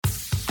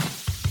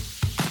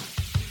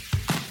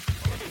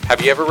Have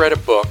you ever read a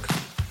book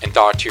and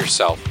thought to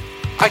yourself,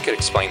 I could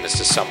explain this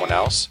to someone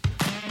else,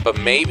 but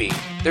maybe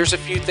there's a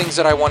few things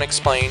that I want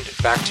explained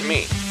back to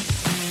me?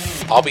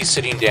 I'll be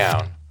sitting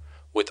down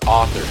with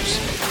authors,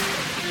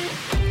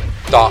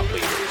 thought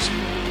leaders,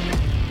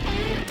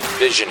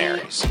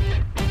 visionaries.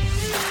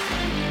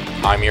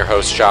 I'm your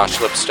host, Josh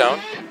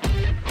Lipstone.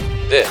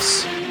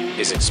 This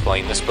is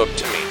Explain This Book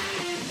to Me.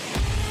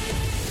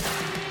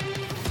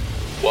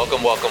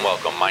 Welcome.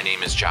 My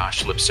name is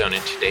Josh Lipstone,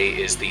 and today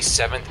is the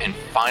 7th and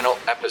final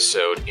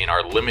episode in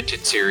our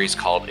limited series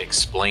called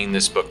Explain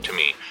This Book to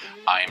Me.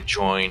 I am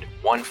joined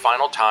one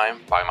final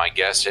time by my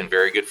guest and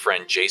very good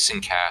friend,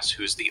 Jason Cass,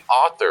 who's the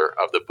author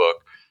of the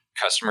book,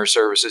 Customer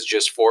Service is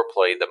Just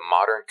Foreplay, The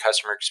Modern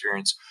Customer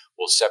Experience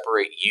Will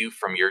Separate You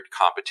from Your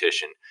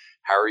Competition.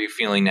 How are you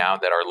feeling now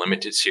that our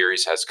limited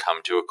series has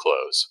come to a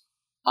close?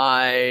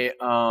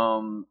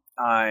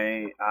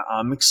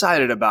 I'm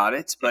excited about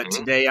it, but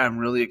today I'm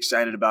really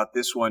excited about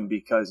this one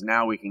because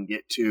now we can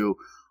get to,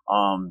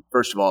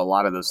 first of all, a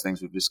lot of those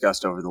things we've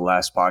discussed over the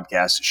last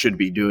podcast should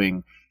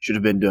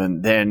have been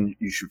done then.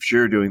 You should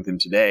sure doing them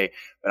today.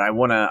 But I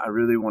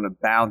really want to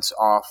bounce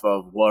off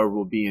of where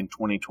we'll be in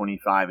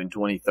 2025 and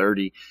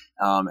 2030,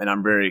 and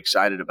I'm very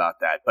excited about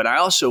that. But I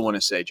also want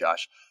to say,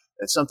 Josh,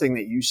 that's something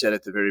that you said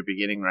at the very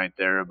beginning right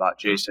there about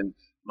Jason,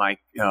 my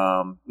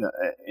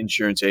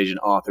insurance agent,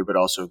 author, but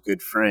also a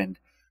good friend.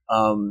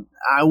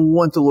 I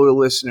want the loyal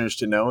listeners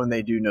to know, and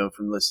they do know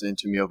from listening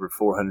to me over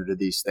 400 of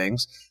these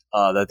things,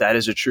 that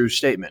is a true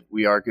statement.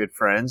 We are good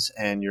friends,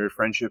 and your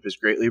friendship is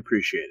greatly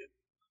appreciated.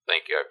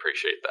 Thank you. I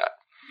appreciate that.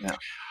 Yeah.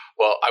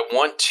 Well, I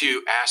want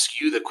to ask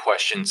you the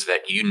questions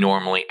that you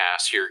normally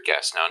ask your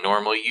guests. Now,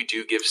 normally you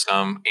do give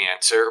some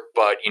answer,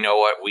 but you know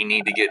what? We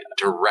need to get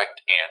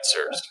direct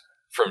answers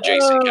from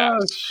Jason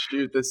Cass.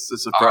 Shoot, this is a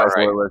surprise.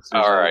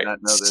 All right. I did not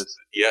know this.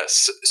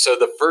 Yes. So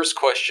the first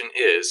question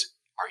is,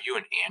 are you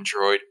an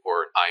Android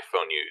or an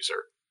iPhone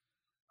user?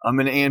 I'm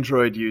an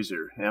Android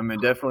user. I'm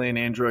definitely an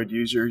Android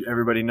user.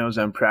 Everybody knows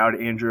I'm a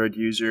proud Android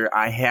user.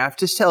 I have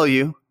to tell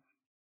you,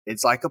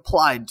 it's like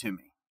applied to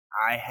me.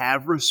 I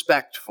have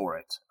respect for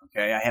it.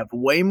 Okay, I have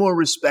way more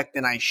respect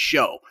than I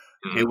show.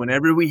 Okay,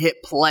 whenever we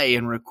hit play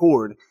and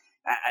record,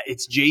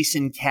 it's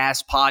Jason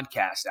Cass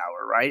podcast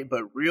hour, right?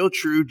 But real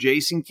true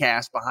Jason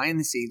Cass behind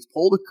the scenes,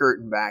 pull the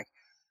curtain back.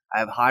 I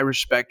have high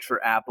respect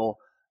for Apple.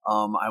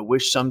 I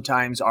wish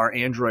sometimes our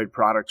Android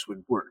products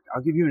would work.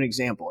 I'll give you an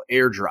example.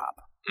 AirDrop.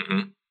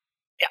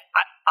 Yeah,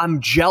 I'm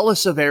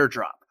jealous of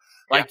AirDrop.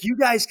 Like you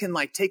guys can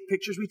take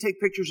pictures. We take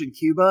pictures in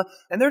Cuba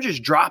and they're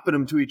just dropping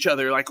them to each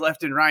other like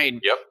left and right.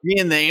 And me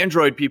and the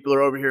Android people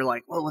are over here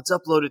like, well, let's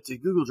upload it to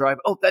Google Drive.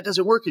 Oh, that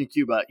doesn't work in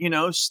Cuba,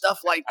 stuff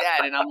like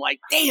that. And I'm like,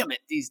 damn it,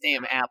 these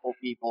damn Apple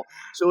people.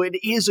 So it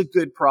is a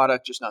good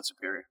product, just not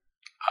superior.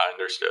 I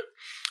understood.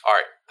 All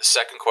right. The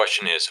second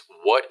question is,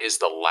 what is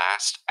the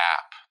last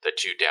app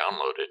that you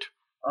downloaded?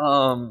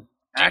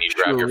 Do you need to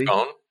grab your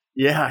phone?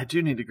 Yeah, I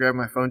do need to grab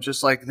my phone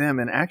just like them.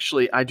 And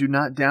actually, I do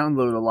not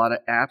download a lot of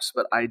apps,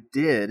 but I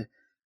did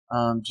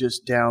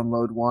just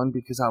download one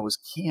because I was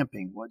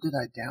camping. What did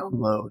I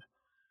download?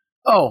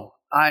 Oh,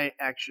 I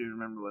actually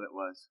remember what it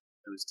was.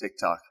 It was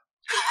TikTok.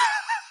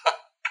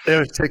 It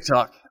was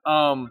TikTok.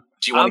 Do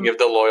you want to give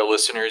the loyal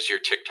listeners your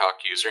TikTok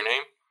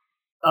username?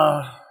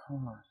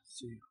 Hold on. Let's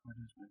see. What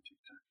is my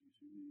TikTok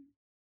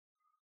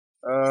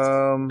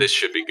username? This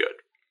should be good.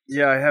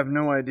 Yeah, I have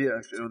no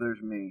idea. Oh,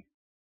 there's me.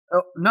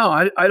 Oh no,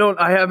 I don't.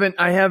 I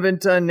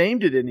haven't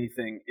named it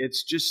anything.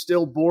 It's just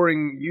still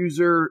boring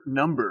user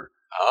number.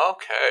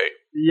 Okay.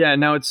 Yeah.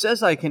 Now it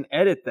says I can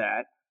edit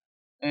that,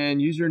 and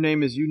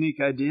username is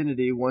unique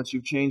identity. Once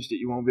you've changed it,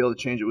 you won't be able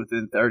to change it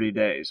within 30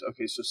 days.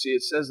 Okay. So see,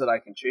 it says that I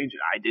can change it.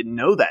 I didn't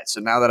know that,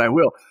 so now that I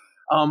will.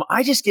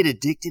 I just get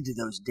addicted to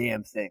those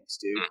damn things,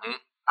 dude.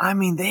 I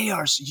mean, they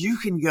are. You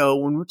can go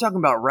when we're talking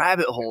about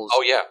rabbit holes.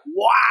 Oh yeah.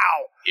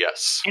 Wow.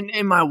 Yes.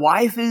 And my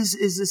wife is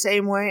the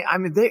same way. I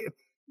mean, they.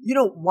 You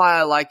know why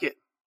I like it?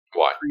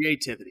 Why?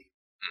 Creativity.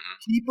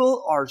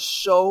 People are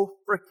so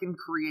freaking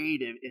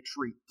creative. It's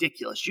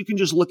ridiculous. You can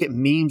just look at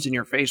memes in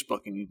your Facebook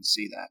and you can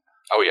see that.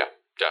 Oh, yeah,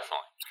 definitely.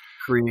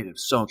 Creative.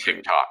 So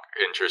creative. TikTok.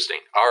 Interesting.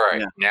 All right.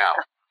 Yeah. Now,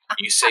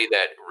 you say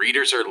that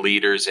readers are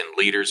leaders and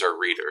leaders are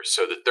readers.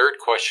 So the third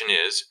question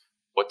is,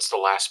 what's the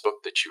last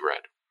book that you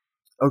read?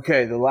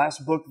 Okay. The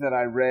last book that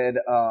I read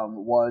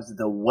was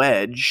The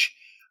Wedge.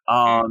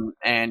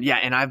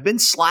 And I've been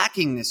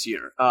slacking this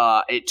year.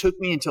 It took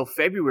me until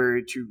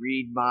February to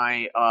read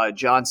my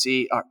John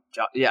C.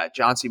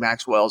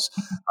 Maxwell's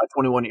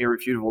 21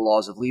 Irrefutable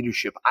Laws of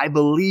Leadership. I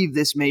believe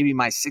this may be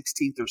my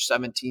 16th or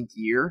 17th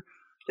year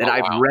that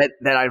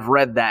I've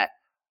read that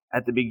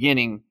at the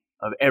beginning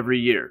of every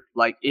year.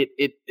 Like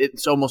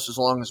it's almost as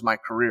long as my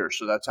career,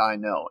 so that's how I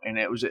know. And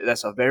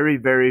that's a very,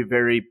 very,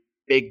 very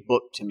big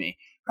book to me.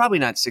 Probably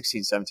not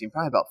 16, 17,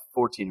 probably about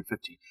 14 or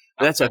 15.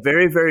 But that's a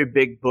very, very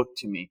big book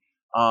to me.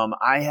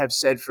 I have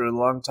said for a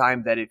long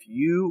time that if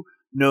you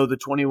know the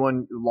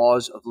 21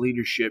 laws of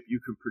leadership,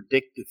 you can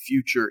predict the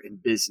future in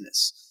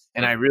business.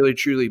 And I really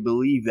truly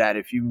believe that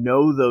if you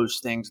know those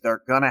things,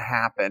 they're going to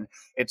happen.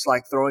 It's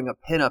like throwing a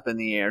pin up in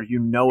the air. You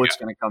know it's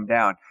going to come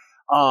down.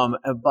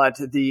 But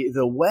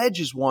the wedge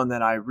is one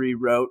that I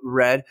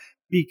read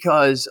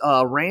because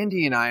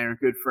Randy and I are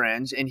good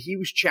friends, and he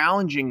was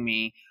challenging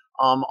me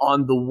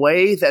on the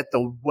way that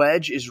the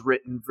wedge is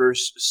written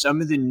versus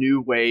some of the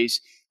new ways,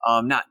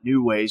 not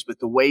new ways, but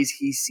the ways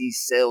he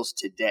sees sales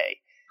today.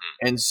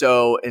 And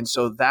so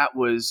that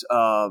was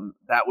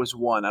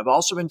one. I've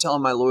also been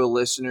telling my loyal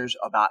listeners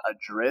about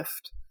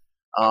Adrift.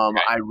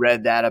 I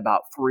read that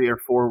about 3 or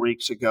 4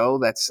 weeks ago.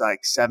 That's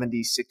like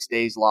 76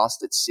 days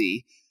lost at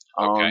sea.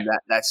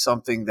 That's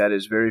something that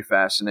is very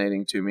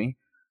fascinating to me.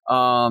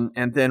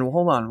 And then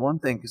hold on one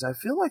thing, because I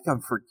feel like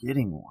I'm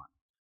forgetting one.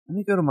 Let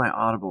me go to my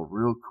Audible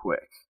real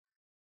quick.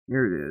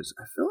 Here it is.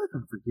 I feel like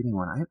I'm forgetting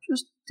one. I have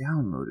just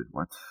downloaded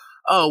one.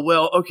 Oh,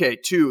 well, okay,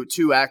 two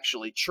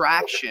actually.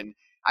 Traction.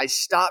 I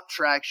stopped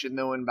Traction,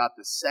 though, in about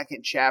the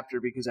second chapter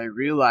because I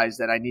realized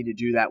that I need to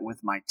do that with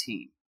my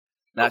team.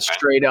 Now,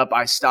 straight up,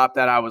 I stopped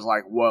that. I was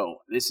like, whoa,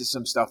 this is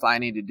some stuff I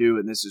need to do,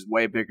 and this is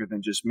way bigger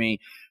than just me.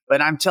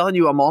 But I'm telling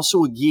you, I'm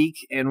also a geek,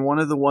 and one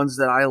of the ones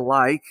that I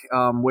like,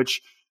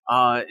 which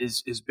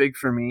is big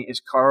for me, is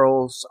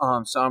Carl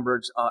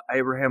Sandburg's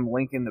Abraham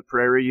Lincoln, The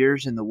Prairie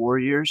Years and the War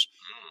Years.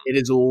 It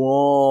is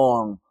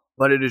long,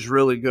 but it is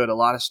really good. A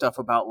lot of stuff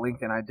about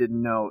Lincoln I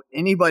didn't know.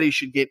 Anybody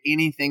should get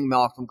anything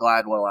Malcolm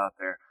Gladwell out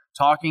there.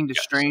 Talking to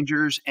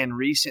Strangers, and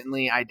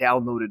recently I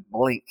downloaded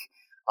Blink.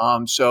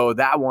 So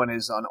that one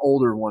is an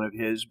older one of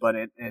his, but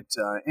it's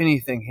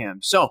anything him.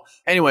 So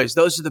anyways,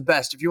 those are the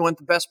best. If you want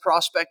the best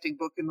prospecting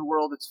book in the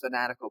world, it's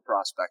Fanatical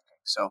Prospecting.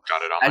 So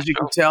as you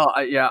can tell,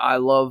 I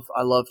love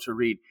to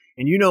read.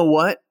 And you know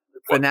what?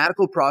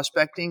 Fanatical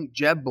Prospecting,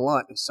 Jeb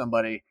Blunt is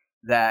somebody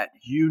that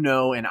you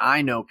know, and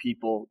I know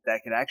people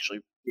that could actually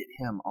get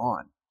him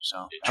on.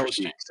 So that would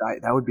be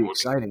exciting. That would be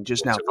exciting.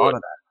 Just now thought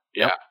of that.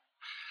 Yeah. Yep.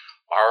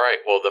 All right.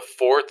 Well, the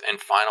fourth and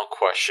final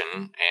question,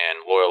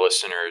 and loyal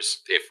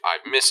listeners, if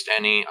I've missed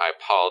any, I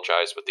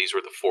apologize, but these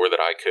were the 4 that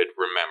I could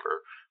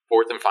remember.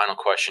 Fourth and final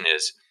question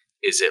is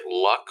it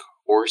luck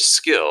or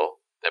skill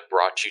that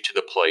brought you to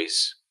the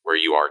place where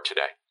you are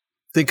today?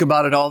 Think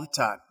about it all the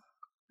time.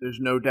 There's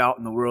no doubt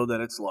in the world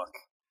that it's luck.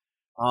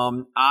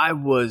 I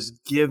was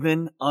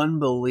given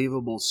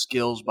unbelievable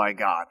skills by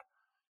God.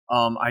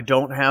 I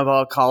don't have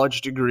a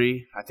college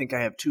degree. I think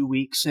I have 2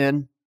 weeks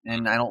in,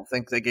 and I don't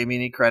think they gave me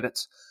any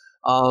credits.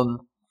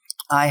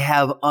 I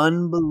have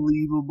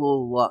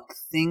unbelievable luck.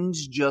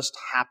 Things just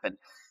happen.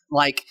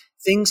 Like,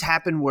 things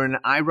happen when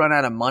I run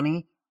out of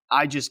money,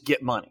 I just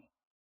get money.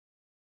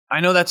 I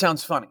know that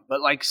sounds funny,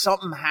 but like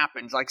something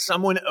happens. Like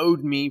someone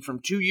owed me from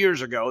 2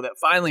 years ago that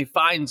finally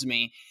finds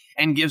me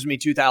and gives me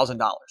 $2,000.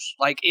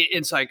 Like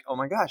it's like, oh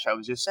my gosh, I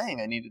was just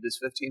saying I needed this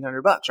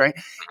 $1,500, right?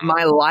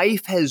 My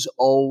life has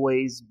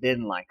always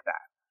been like that.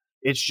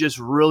 It's just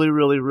really,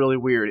 really, really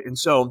weird. And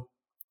so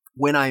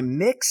when I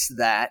mix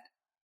that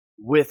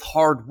with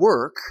hard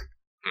work,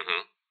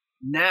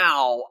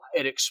 now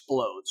it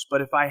explodes. But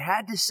if I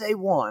had to say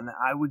one,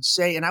 I would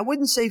say, and I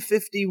wouldn't say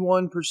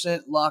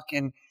 51% luck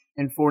and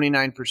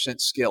 49%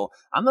 skill.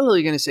 I'm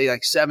literally going to say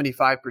like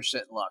 75%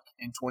 luck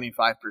and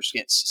 25%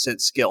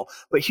 skill.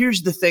 But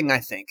here's the thing, I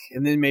think,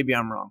 and then maybe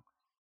I'm wrong.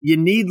 You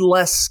need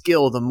less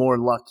skill the more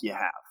luck you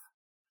have.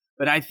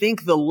 But I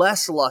think the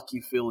less luck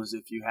you feel as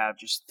if you have,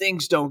 just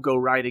things don't go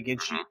right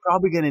against you, you're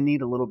probably going to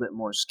need a little bit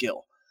more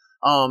skill.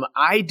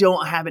 I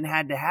haven't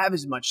had to have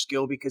as much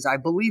skill because I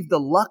believe the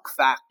luck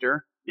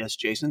factor, yes,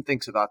 Jason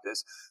thinks about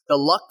this, the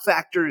luck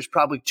factor is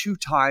probably 2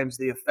 times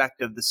the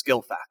effect of the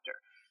skill factor.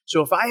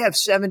 So if I have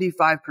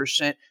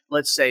 75%,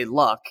 let's say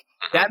luck,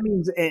 that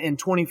means in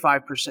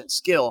 25%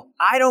 skill,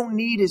 I don't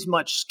need as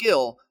much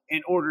skill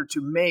in order to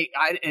make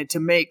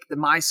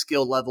my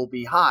skill level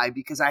be high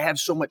because I have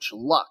so much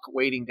luck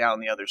waiting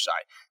down the other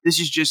side. This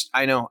is just,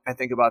 I know, I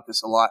think about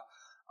this a lot.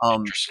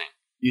 Interesting.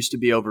 Used to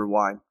be over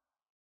wine.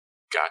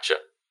 Gotcha.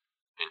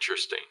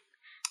 Interesting.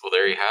 Well,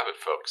 there you have it,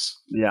 folks.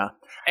 Yeah,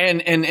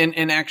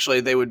 and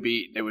actually, they would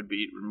be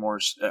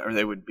remorse, or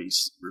they would be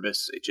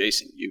remiss to say,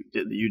 Jason, you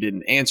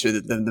didn't answer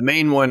the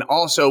main one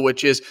also,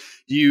 which is,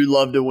 do you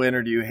love to win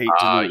or do you hate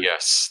to lose?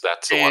 Yes,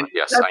 that's the one.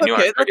 Yes, I knew I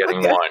was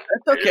forgetting one.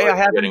 That's okay. I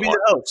happen to be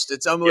the host.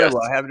 It's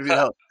unbelievable. Yes. I happen to be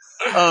the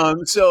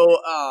host.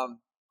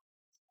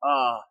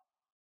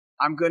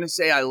 I'm going to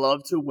say I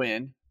love to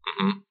win.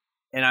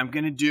 And I'm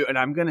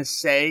going to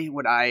say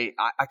what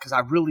because I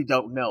really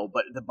don't know,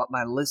 but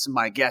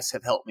my guests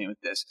have helped me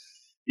with this,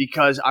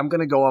 because I'm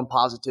going to go on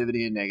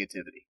positivity and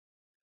negativity.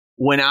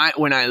 When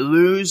I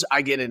lose,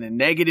 I get in a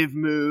negative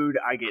mood.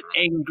 I get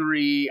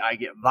angry. I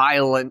get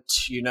violent.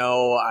 You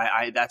know,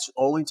 that's the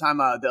only time,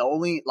 the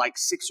only like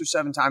 6 or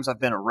 7 times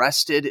I've been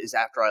arrested is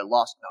after I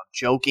lost. No, I'm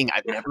joking.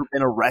 I've never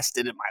been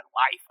arrested in my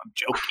life. I'm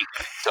joking.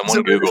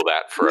 Someone Google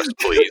that for us,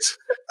 please,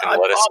 and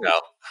let us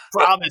know.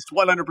 Promise,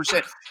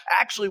 100%.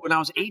 Actually, when I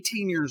was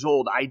 18 years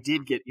old, I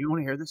did get. You want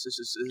to hear this? This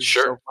is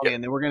sure. So funny,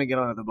 and then we're gonna get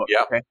onto the book.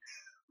 Yeah. Okay.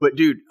 But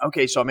dude,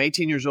 okay, so I'm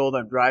 18 years old.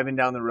 I'm driving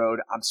down the road.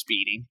 I'm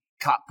speeding.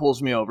 Cop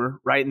pulls me over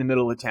right in the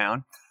middle of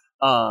town.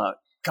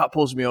 Cop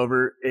pulls me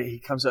over. He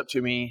comes up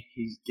to me.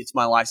 He gets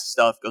my license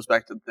stuff, goes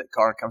back to the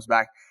car, comes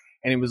back,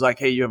 and he was like,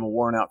 "Hey, you have a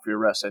warrant out for your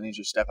arrest. I need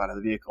you to step out of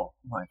the vehicle."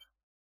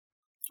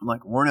 I'm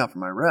like, warrant out for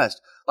my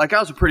arrest? Like, I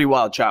was a pretty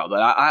wild child.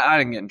 I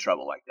didn't get in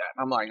trouble like that.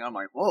 I'm like,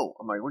 whoa.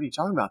 I'm like, what are you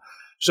talking about?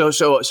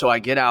 So I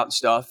get out and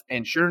stuff,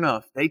 and sure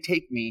enough, they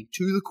take me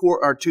to the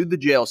court or to the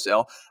jail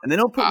cell, and they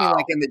don't put me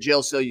like in the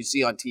jail cell you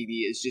see on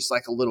TV. It's just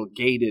like a little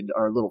gated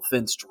or a little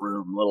fenced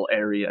room, little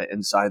area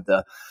inside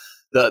the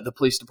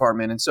police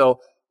department. And so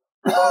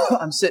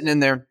I'm sitting in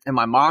there, and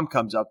my mom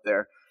comes up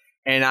there.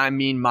 And I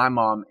mean, my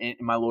mom, and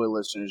my loyal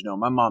listeners know,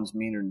 my mom's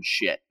meaner than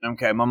shit.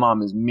 Okay, my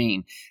mom is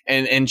mean,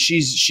 and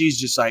she's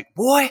just like,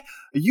 boy,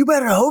 you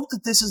better hope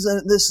that this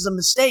is a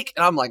mistake.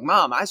 And I'm like,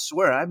 Mom, I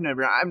swear, I've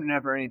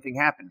never anything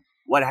happened.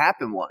 What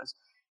happened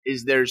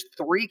is there's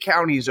 3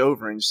 counties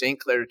over in St.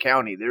 Clair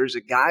County. There's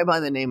a guy by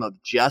the name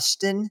of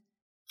Justin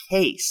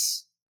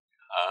Case,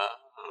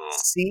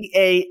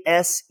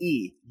 Case,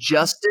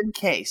 Justin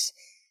Case.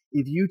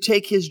 If you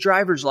take his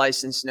driver's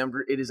license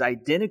number, it is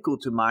identical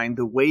to mine,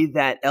 the way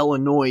that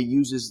Illinois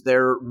uses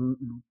their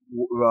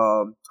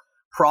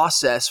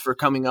process for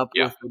coming up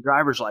with the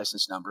driver's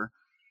license number.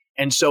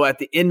 And so at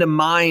the end of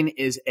mine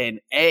is an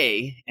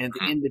A, and at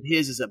the end of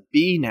his is a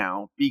B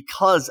now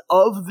because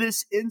of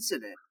this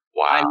incident.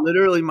 Wow.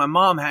 My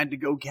mom had to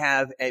go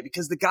have A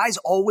because the guy's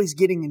always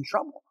getting in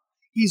trouble.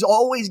 He's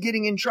always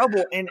getting in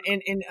trouble. And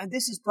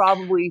this is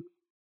probably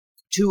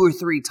 2 or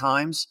 3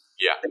 times.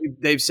 Yeah,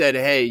 they've said,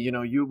 hey,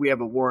 we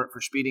have a warrant for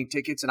speeding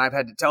tickets, and I've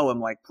had to tell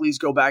them, like, please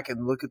go back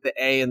and look at the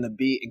A and the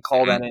B and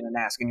call that in and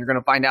ask, and you're going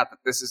to find out that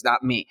this is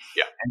not me.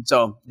 Yeah, and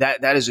so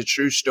that is a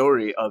true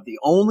story of the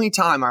only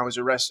time I was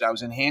arrested. I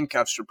was in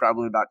handcuffs for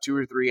probably about 2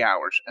 or 3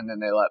 hours, and then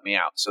they let me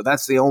out. So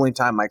that's the only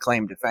time I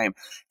claim to fame.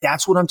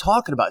 That's what I'm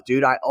talking about,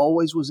 dude. I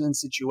always was in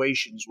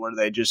situations where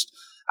I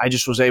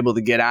just was able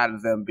to get out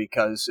of them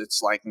because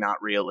it's like not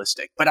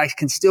realistic, but I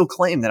can still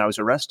claim that I was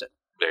arrested.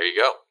 There you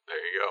go.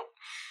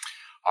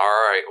 All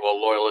right.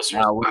 Well, loyal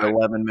listeners. We're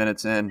 11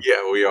 minutes in.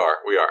 Yeah, we are.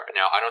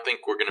 Now, I don't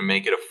think we're going to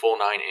make it a full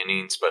 9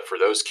 innings, but for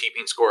those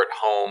keeping score at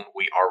home,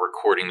 we are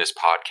recording this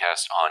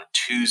podcast on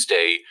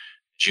Tuesday,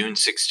 June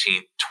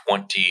 16th,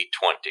 2020.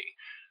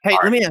 Hey,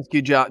 let me ask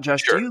you,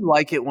 Josh, sure. Do you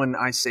like it when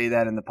I say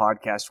that in the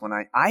podcast? When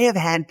I have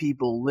had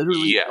people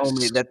literally tell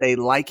me that they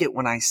like it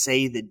when I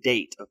say the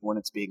date of when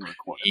it's being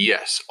recorded.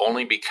 Yes,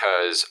 only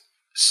because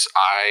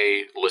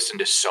I listen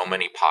to so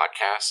many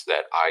podcasts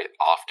that I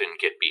often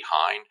get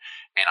behind,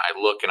 and I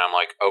look and I'm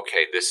like,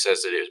 okay, this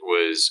says that it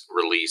was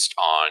released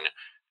on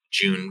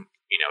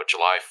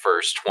July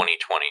 1st,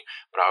 2020.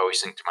 But I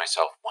always think to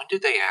myself, when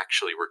did they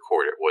actually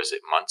record it? Was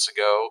it months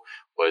ago?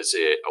 Was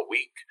it a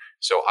week?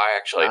 So I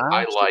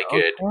like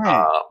it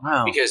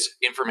because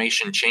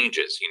information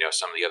changes.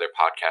 Some of the other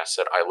podcasts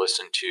that I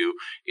listen to,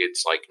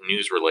 it's like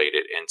news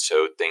related. And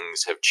so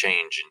things have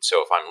changed. And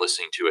so if I'm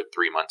listening to it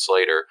 3 months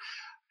later,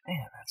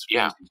 man, that's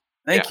crazy.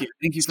 Thank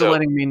you for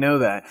letting me know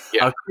that.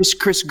 Yeah.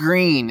 Chris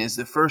Green is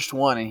the first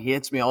one, and he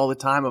hits me all the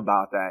time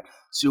about that.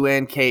 Sue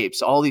Ann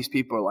Capes, all these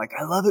people are like,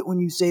 I love it when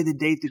you say the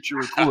date that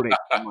you're recording.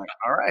 I'm like,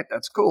 all right,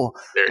 that's cool.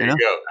 There you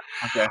go.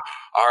 Okay.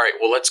 All right,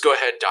 well, let's go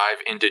ahead and dive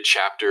into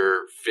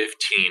Chapter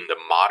 15, the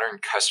modern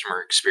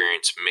customer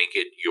experience, make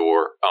it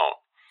your own.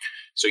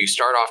 So you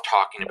start off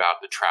talking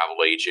about the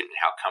travel agent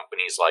and how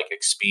companies like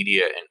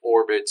Expedia and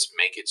Orbitz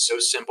make it so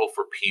simple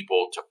for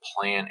people to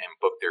plan and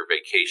book their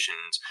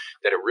vacations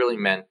that it really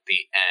meant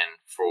the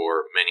end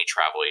for many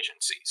travel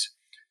agencies.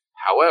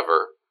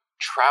 However,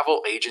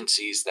 travel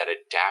agencies that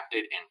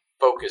adapted and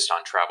focused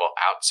on travel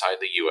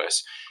outside the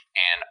U.S.,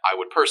 and I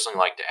would personally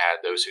like to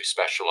add those who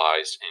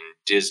specialized in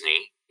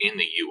Disney in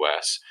the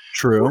U.S.,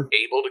 were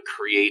able to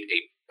create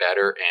a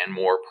better and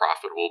more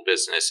profitable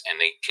business, and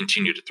they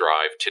continue to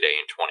thrive today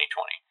in 2020.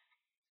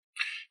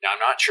 Now, I'm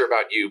not sure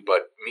about you,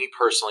 but me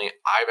personally,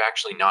 I've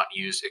actually not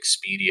used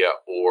Expedia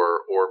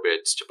or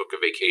Orbitz to book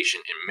a vacation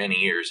in many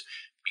years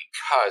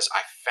because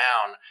I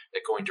found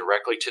that going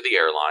directly to the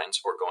airlines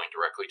or going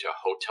directly to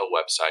a hotel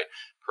website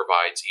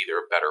provides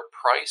either a better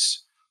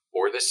price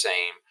or the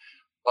same.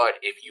 But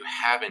if you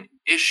have an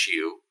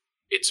issue,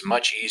 it's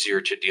much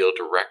easier to deal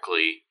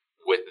directly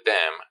with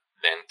them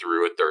than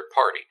through a third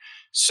party.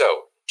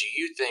 So, do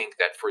you think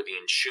that for the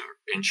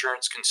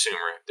insurance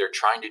consumer, they're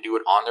trying to do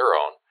it on their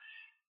own,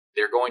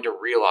 they're going to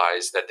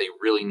realize that they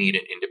really need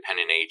an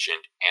independent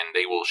agent, and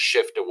they will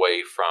shift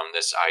away from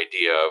this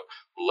idea of,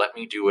 let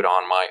me do it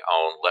on my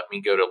own, let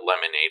me go to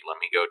Lemonade, let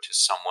me go to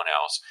someone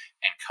else,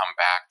 and come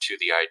back to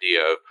the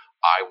idea of,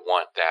 I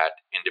want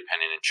that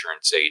independent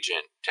insurance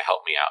agent to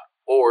help me out?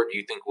 Or do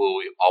you think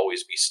we'll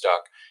always be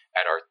stuck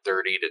at our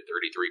 30 to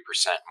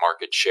 33%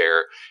 market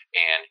share,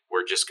 and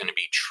we're just going to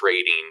be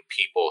trading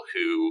people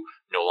who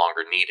no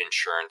longer need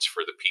insurance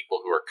for the people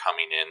who are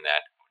coming in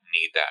that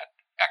need that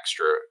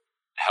extra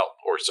help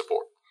or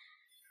support?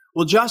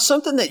 Well, Josh,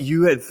 something that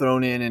you had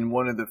thrown in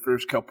one of the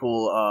first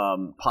couple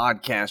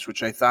podcasts,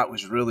 which I thought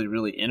was really,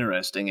 really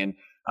interesting, and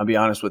I'll be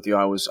honest with you,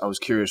 I was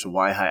curious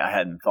why I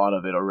hadn't thought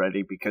of it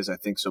already, because I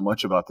think so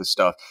much about this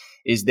stuff,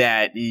 is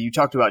that you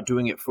talked about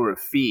doing it for a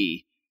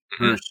fee.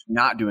 versus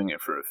not doing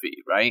it for a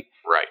fee, right?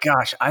 Right.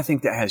 Gosh, I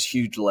think that has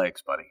huge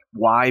legs, buddy.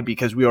 Why?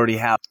 Because we already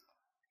have.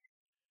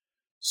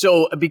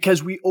 So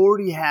because we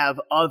already have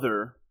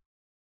other.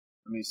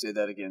 Let me say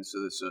that again so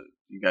that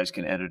you guys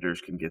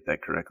editors can get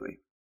that correctly.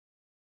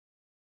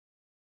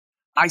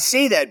 I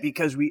say that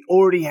because we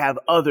already have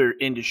other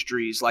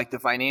industries like the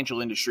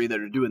financial industry that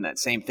are doing that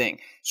same thing.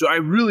 So I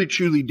really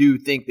truly do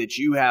think that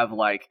you have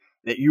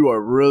that you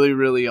are really,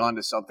 really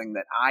onto something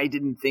that I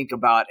didn't think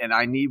about, and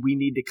we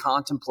need to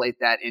contemplate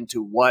that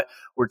into what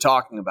we're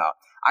talking about.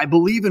 I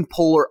believe in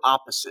polar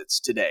opposites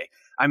today.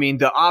 I mean,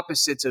 the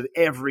opposites of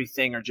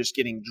everything are just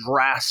getting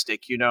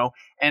drastic,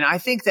 and I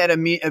think that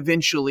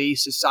eventually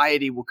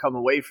society will come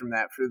away from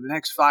that for the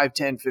next 5,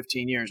 10,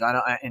 15 years.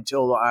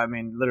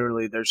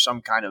 Literally there's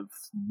some kind of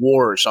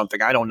war or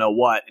something. I don't know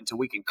what, until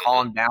we can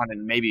calm down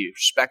and maybe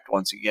respect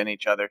once again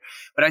each other.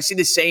 But I see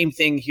the same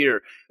thing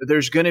here.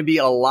 There's going to be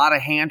a lot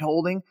of hand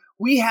holding.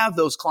 We have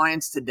those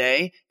clients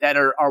today that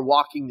are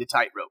walking the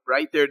tightrope,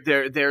 right?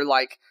 They're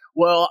like,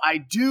 well, I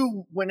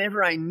do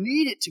whenever I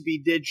need it to be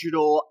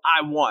digital,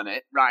 I want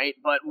it, right?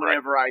 But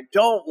whenever I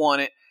don't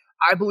want it,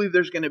 I believe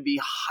there's going to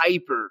be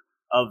hyper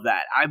of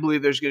that. I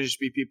believe there's going to just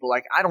be people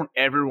like, I don't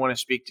ever want to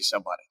speak to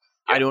somebody.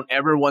 I don't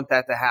ever want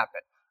that to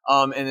happen.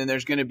 And then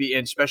there's going to be,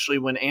 and especially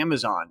when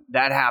Amazon,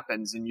 that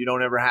happens and you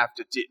don't ever have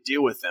to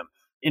deal with them.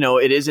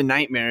 It is a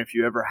nightmare if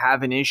you ever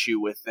have an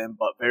issue with them,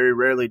 but very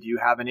rarely do you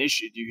have an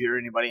issue. Do you hear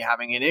anybody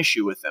having an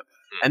issue with them?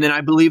 And then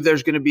I believe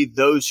there's going to be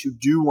those who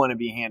do want to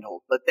be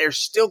handled, but they're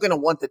still going to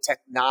want the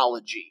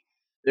technology.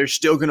 They're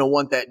still going to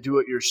want that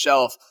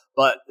do-it-yourself,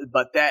 but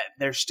that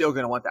they're still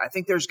going to want that. I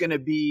think there's going to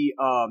be,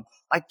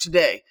 like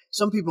today,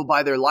 some people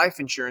buy their life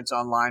insurance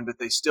online, but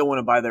they still want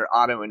to buy their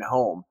auto and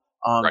home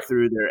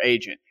through their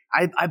agent.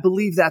 I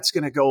believe that's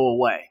going to go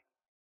away.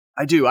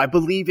 I do. I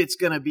believe it's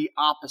going to be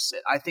opposite.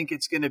 I think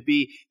it's going to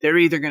be they're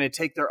either going to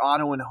take their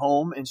auto and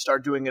home and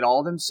start doing it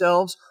all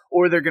themselves,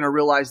 or they're going to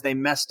realize they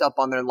messed up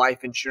on their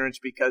life insurance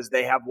because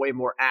they have way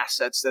more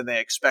assets than they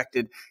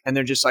expected. And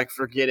they're just like,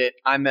 forget it.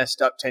 I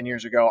messed up 10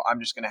 years ago.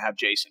 I'm just going to have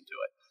Jason do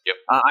it. Yep.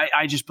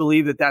 I just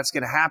believe that that's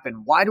going to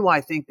happen. Why do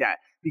I think that?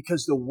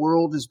 Because the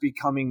world is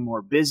becoming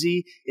more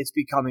busy. It's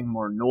becoming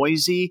more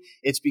noisy.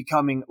 It's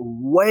becoming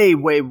way,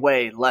 way,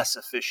 way less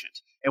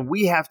efficient. And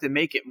we have to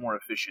make it more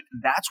efficient.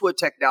 And that's what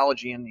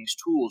technology and these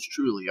tools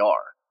truly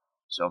are.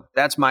 So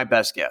that's my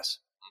best guess.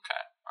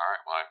 Okay. All right.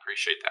 Well, I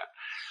appreciate that.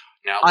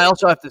 Now, I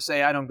also have to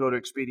say I don't go to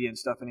Expedia and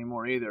stuff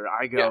anymore either.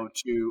 I go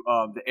to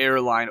the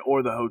airline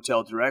or the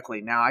hotel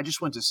directly. Now, I just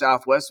went to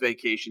Southwest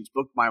Vacations,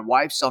 booked my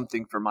wife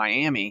something for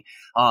Miami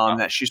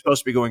that she's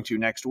supposed to be going to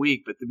next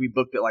week, but we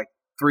booked it like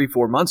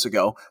 3-4 months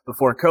ago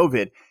before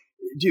COVID.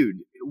 Dude,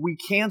 we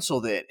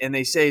canceled it, and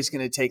they say it's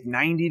going to take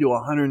 90 to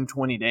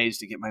 120 days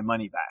to get my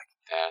money back.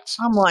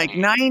 I'm like,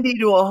 90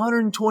 to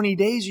 120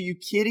 days? Are you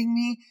kidding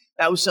me?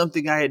 That was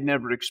something I had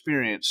never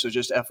experienced. So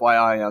just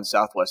FYI on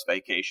Southwest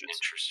Vacations.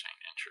 Interesting.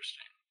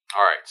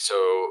 All right. So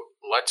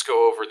let's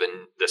go over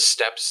the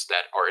steps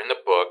that are in the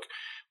book,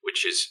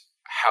 which is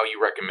how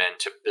you recommend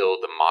to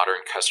build the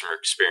modern customer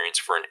experience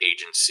for an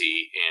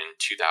agency in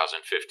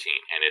 2015.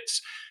 And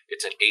it's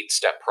an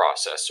 8-step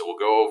process. So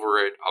we'll go over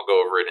it. I'll go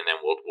over it, and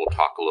then we'll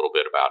talk a little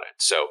bit about it.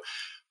 So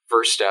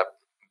first step,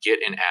 get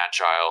an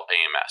agile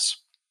AMS.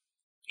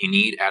 You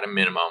need, at a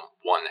minimum,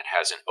 one that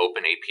has an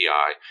open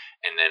API,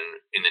 and then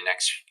in the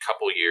next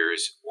couple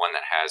years, one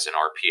that has an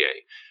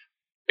RPA.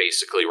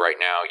 Basically, right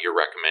now, you're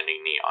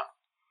recommending Neon.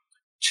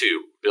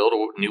 2, build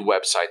a new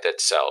website that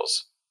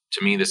sells.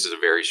 To me, this is a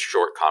very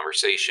short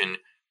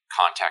conversation.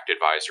 Contact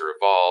Advisor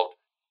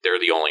Evolved. They're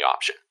the only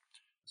option.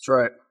 That's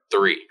right.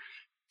 3,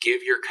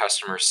 give your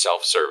customers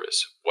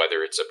self-service,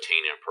 whether it's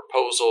obtaining a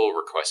proposal,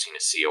 requesting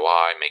a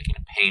COI, making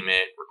a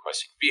payment,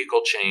 requesting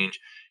vehicle change.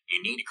 You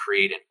need to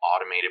create an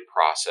automated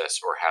process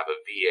or have a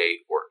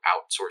VA or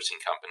outsourcing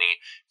company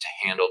to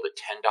handle the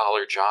 $10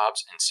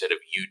 jobs instead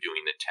of you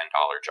doing the $10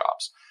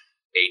 jobs.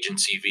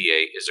 Agency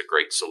VA is a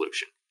great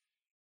solution.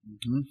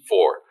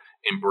 4,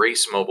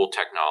 embrace mobile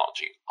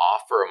technology.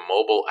 Offer a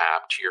mobile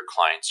app to your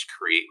clients to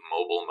create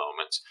mobile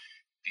moments.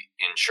 The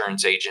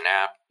Insurance Agent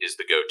app is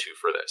the go-to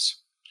for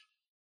this.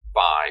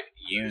 5,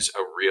 use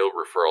a real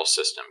referral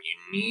system. You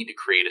need to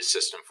create a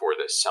system for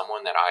this.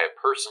 Someone that I have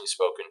personally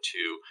spoken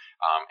to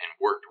and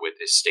worked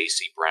with is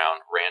Stacy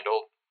Brown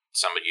Randall.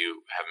 Some of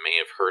you may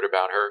have heard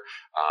about her.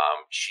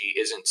 She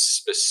isn't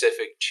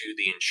specific to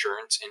the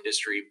insurance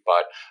industry,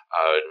 but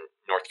a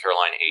North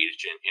Carolina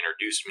agent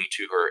introduced me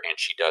to her, and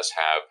she does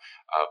have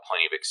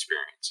plenty of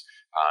experience.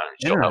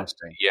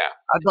 Interesting. Yeah.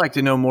 I'd like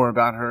to know more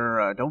about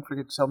her. Don't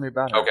forget to tell me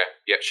about her. Okay.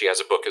 Yeah, she has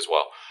a book as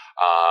well.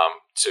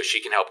 So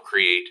she can help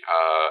create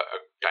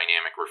a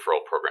dynamic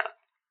referral program.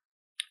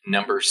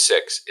 Number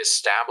 6,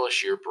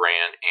 establish your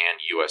brand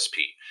and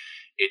USP.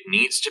 It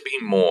needs to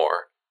be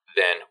more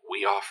than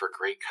we offer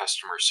great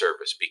customer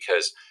service,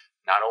 because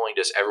not only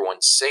does everyone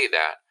say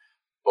that,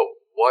 but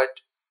what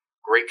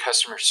great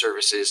customer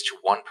service is to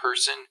one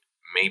person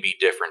may be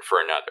different for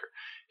another.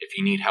 If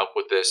you need help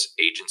with this,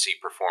 Agency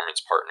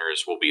Performance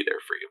Partners will be there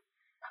for you.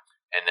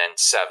 And then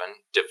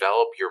 7,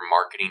 develop your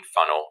marketing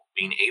funnel.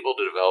 Being able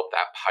to develop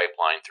that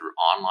pipeline through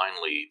online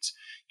leads,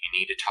 you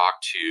need to talk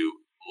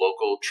to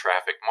local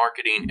traffic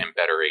marketing and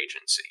better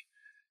agency.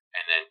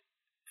 And then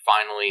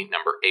finally,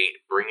 number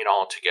 8, bring it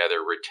all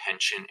together,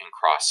 retention and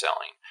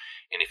cross-selling.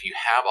 And if you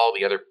have all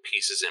the other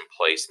pieces in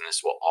place, then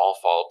this will all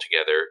fall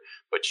together,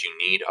 but you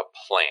need a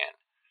plan.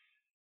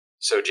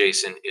 So,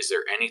 Jason, is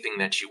there anything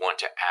that you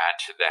want to add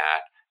to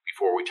that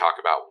before we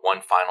talk about one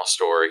final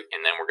story,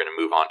 and then we're going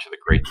to move on to the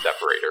great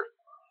separator?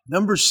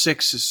 Number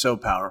 6 is so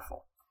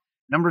powerful.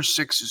 Number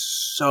 6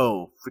 is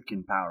so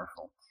freaking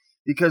powerful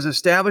because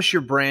establish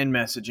your brand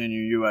message and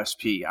your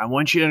USP. I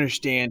want you to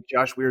understand,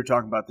 Josh, we were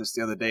talking about this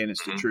the other day, and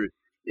it's the truth.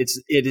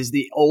 It is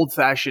the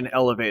old-fashioned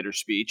elevator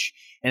speech.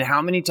 And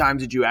how many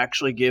times did you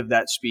actually give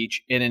that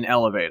speech in an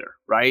elevator,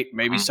 right?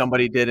 Maybe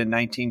somebody did in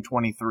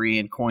 1923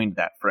 and coined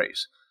that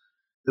phrase.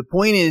 The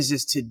point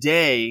is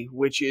today,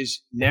 which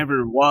is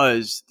never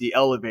was the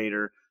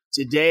elevator,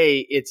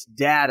 today it's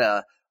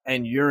data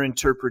and your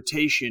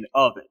interpretation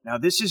of it. Now,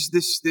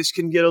 this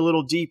can get a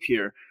little deep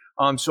here.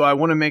 So I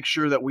want to make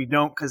sure that we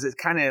don't, because it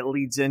kind of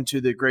leads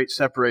into the great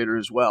separator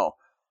as well,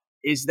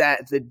 is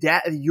that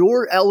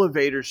your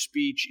elevator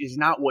speech is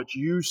not what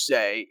you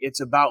say. It's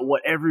about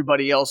what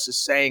everybody else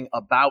is saying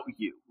about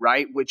you,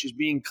 right? Which is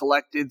being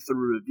collected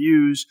through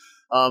reviews.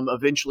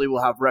 Eventually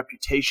we'll have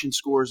reputation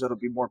scores that'll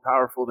be more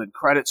powerful than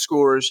credit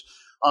scores.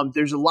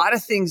 There's a lot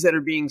of things that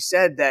are being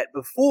said that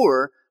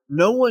before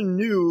no one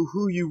knew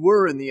who you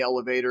were in the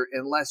elevator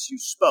unless you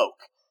spoke.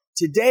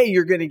 Today,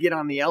 you're going to get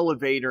on the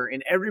elevator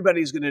and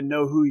everybody's going to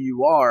know who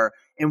you are.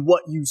 And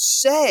what you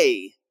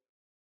say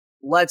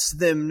lets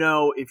them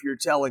know if you're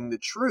telling the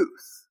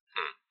truth.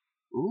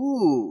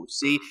 Ooh,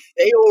 see,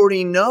 they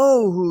already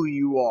know who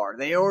you are.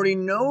 They already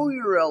know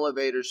your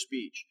elevator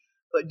speech.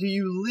 But do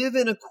you live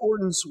in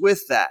accordance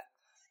with that?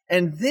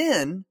 And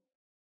then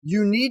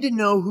you need to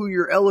know who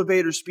your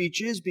elevator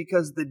speech is,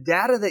 because the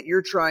data that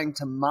you're trying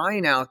to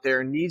mine out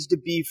there needs to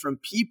be from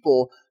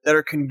people that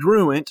are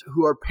congruent,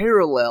 who are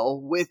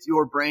parallel with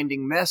your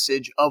branding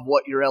message of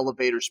what your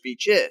elevator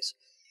speech is.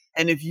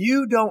 And if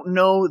you don't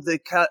know the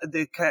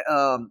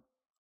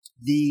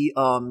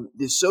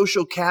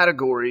social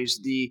categories,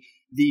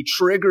 the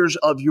triggers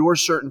of your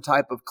certain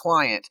type of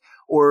client,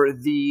 or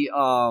the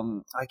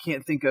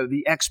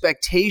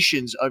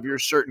expectations of your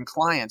certain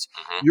clients,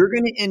 you're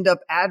going to end up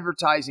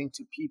advertising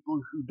to people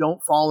who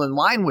don't fall in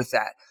line with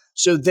that.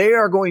 So they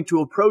are going to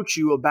approach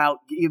you about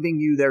giving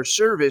you their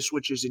service,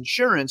 which is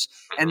insurance,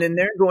 and then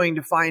they're going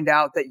to find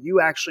out that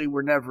you actually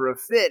were never a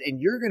fit, and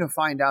you're going to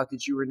find out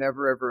that you were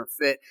never ever a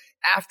fit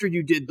after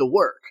you did the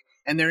work.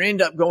 And they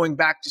end up going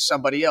back to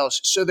somebody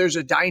else. So there's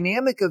a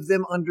dynamic of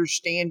them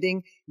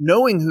understanding,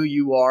 knowing who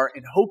you are,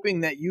 and hoping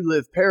that you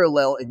live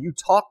parallel and you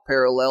talk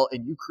parallel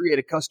and you create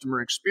a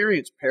customer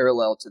experience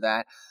parallel to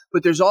that.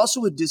 But there's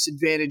also a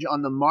disadvantage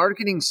on the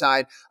marketing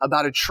side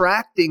about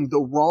attracting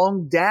the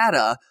wrong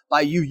data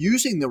by you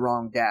using the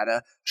wrong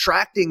data,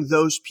 attracting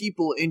those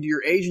people into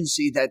your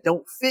agency that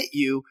don't fit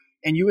you,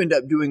 and you end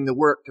up doing the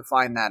work to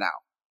find that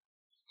out.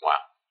 Wow.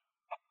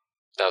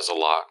 That was a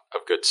lot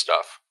of good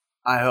stuff.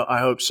 I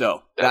hope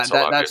so. That's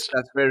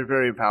very,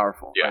 very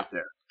powerful right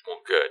there.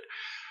 Well, good.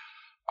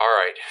 All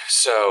right.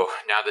 So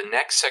now the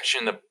next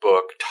section of the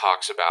book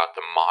talks about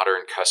the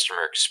modern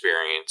customer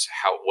experience,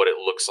 what it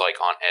looks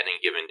like on any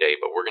given day.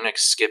 But we're going to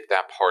skip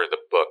that part of the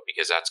book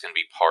because that's going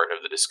to be part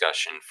of the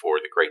discussion for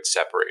the Great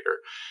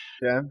Separator.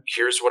 Yeah.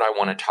 Here's what I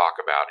want to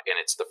talk about, and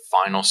it's the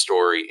final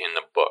story in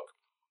the book.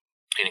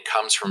 And it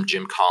comes from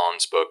Jim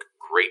Collins' book,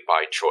 Great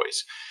by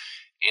Choice.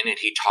 In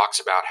it, he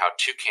talks about how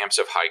 2 camps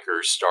of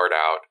hikers set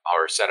out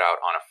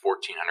on a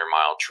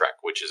 1,400-mile trek,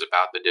 which is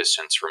about the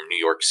distance from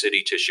New York City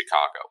to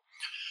Chicago.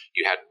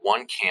 You had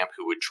one camp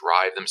who would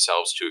drive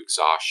themselves to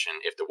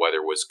exhaustion if the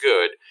weather was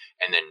good,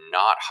 and then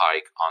not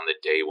hike on the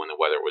day when the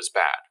weather was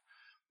bad.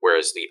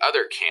 Whereas the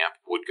other camp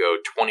would go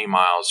 20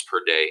 miles per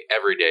day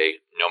every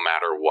day, no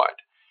matter what.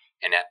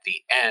 And at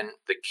the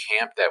end, the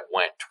camp that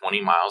went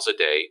 20 miles a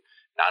day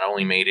not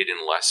only made it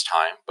in less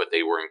time, but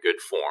they were in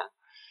good form.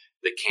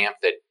 The camp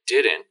that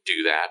didn't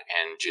do that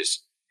and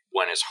just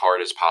went as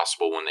hard as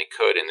possible when they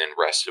could and then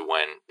rested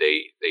when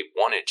they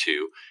wanted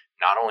to,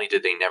 not only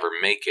did they never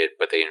make it,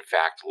 but they in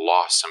fact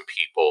lost some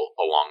people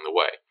along the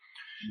way.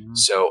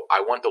 So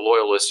I want the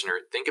loyal listener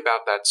to think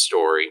about that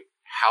story,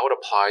 how it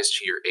applies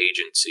to your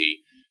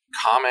agency.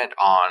 Comment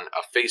on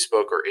a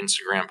Facebook or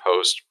Instagram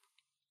post.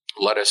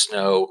 Let us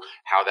know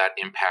how that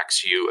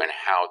impacts you and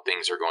how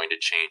things are going to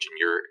change in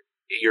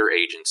your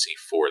agency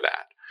for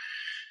that.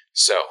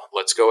 So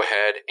let's go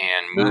ahead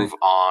and move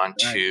on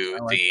to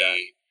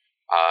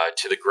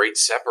the Great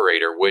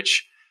Separator,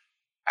 which,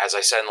 as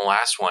I said in the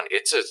last one,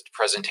 it's a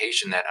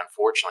presentation that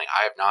unfortunately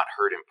I have not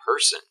heard in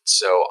person.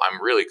 So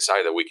I'm really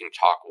excited that we can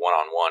talk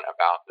one-on-one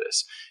about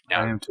this.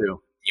 Now, I am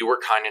too. You were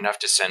kind enough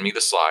to send me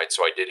the slides,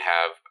 so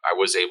I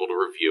was able to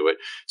review it.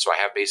 So I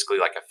have basically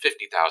like a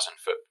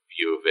 50,000-foot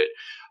view of it.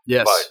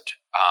 Yes. But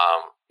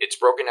it's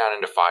broken down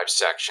into 5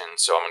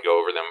 sections, so I'm going to go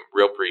over them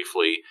real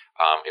briefly,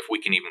 if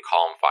we can even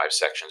call them 5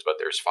 sections, but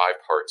there's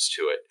 5 parts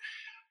to it.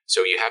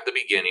 So you have the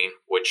beginning,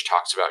 which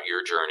talks about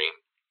your journey.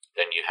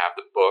 Then you have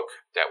the book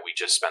that we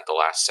just spent the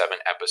last 7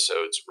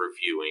 episodes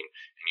reviewing,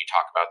 and you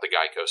talk about the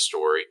Geico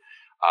story.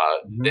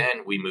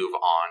 Then we move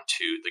on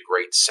to the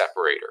Great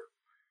Separator,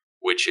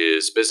 which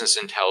is business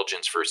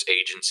intelligence versus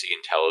agency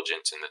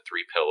intelligence and the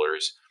 3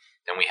 pillars.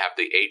 Then we have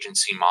the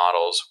agency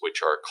models,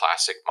 which are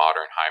classic,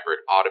 modern, hybrid,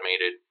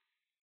 automated.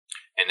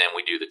 And then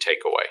we do the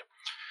takeaway.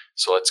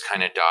 So let's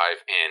kind of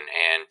dive in.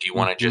 And do you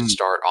want to just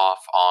start off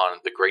on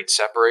the Great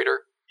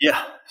Separator?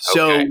 Yeah.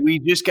 So we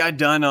just got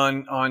done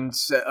on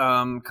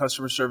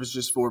customer service,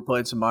 just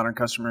foreplay, some modern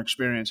customer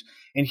experience.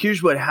 And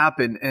here's what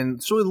happened.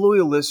 And so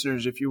loyal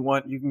listeners, if you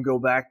want, you can go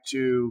back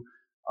to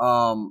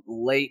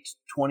late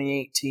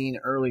 2018,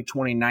 early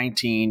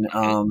 2019,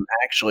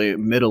 actually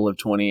middle of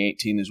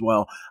 2018 as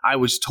well. I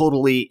was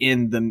totally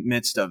in the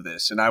midst of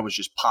this, and I was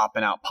just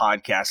popping out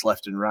podcasts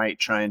left and right,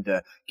 trying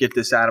to get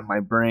this out of my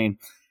brain.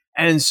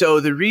 And so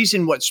the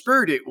reason what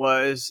spurred it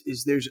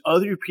is there's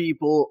other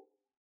people,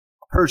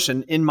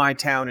 person in my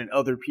town and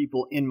other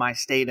people in my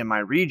state and my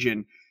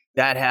region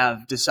that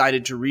have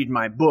decided to read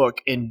my book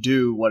and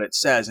do what it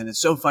says. And it's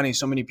so funny.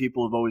 So many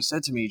people have always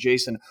said to me,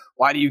 Jason,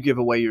 why do you give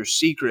away your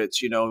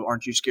secrets?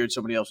 Aren't you scared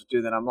somebody else will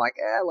do that? I'm like,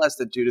 less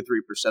than 2 to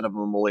 3% of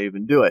them will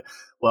even do it.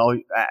 Well,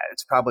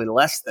 it's probably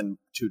less than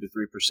 2 to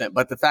 3%.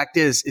 But the fact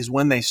is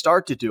when they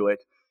start to do it,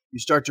 you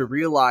start to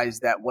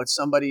realize that what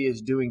somebody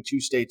is doing 2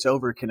 states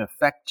over can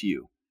affect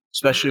you,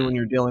 especially when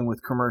you're dealing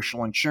with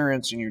commercial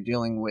insurance and you're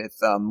dealing with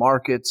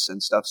markets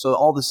and stuff. So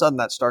all of a sudden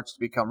that starts to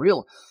become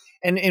real.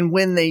 And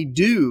when they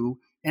do,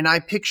 and I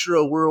picture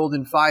a world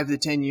in 5 to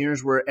 10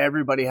 years where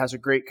everybody has a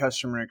great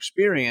customer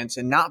experience,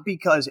 and not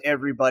because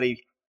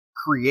everybody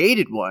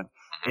created one,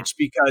 it's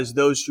because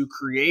those who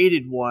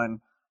created one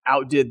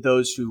outdid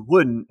those who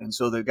wouldn't, and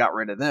so they got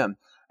rid of them.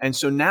 And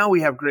so now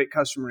we have great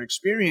customer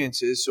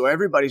experiences, so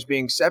everybody's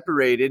being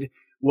separated.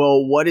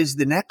 Well, what is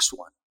the next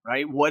one?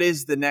 Right? What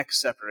is the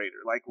next separator?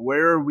 Like,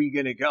 where are we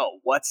going to go?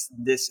 What's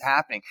this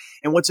happening?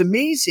 And what's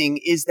amazing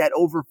is that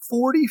over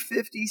 40,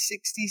 50,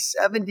 60,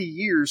 70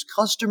 years,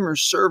 customer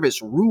service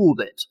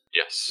ruled it.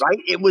 Yes. Right?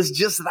 It was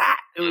just that.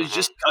 It was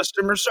just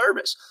customer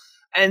service.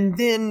 And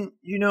then,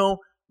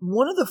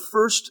 one of the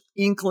first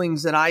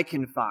inklings that I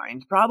can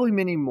find, probably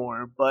many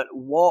more, but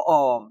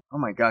oh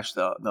my gosh,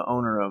 the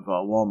owner of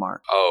Walmart.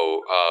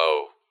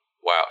 Oh,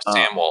 wow.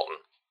 Sam Walton.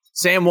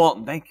 Sam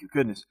Walton. Thank you.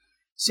 Goodness.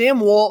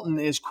 Sam Walton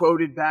is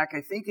quoted back,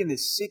 I think in the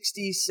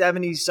 60s,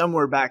 70s,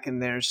 somewhere back in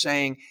there,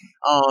 saying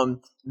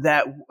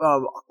that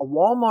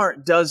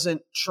Walmart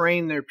doesn't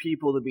train their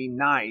people to be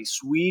nice.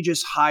 We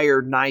just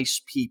hire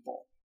nice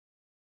people.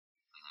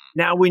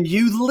 Now, when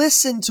you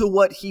listen to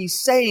what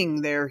he's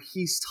saying there,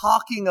 he's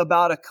talking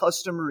about a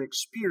customer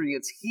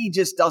experience. He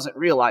just doesn't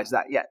realize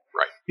that yet.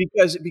 Right.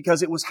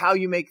 Because it was how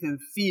you make them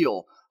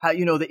feel, how,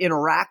 the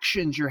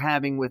interactions you're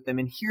having with them.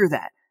 And hear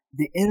that,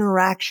 the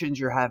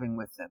interactions you're having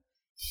with them.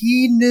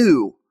 He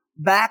knew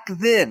back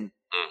then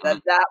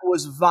that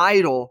was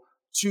vital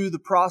to the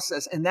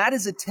process. And that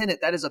is a tenet,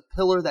 that is a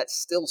pillar that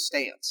still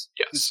stands.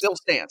 Yes. It still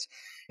stands.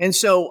 And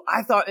so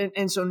I thought,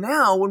 and so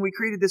now when we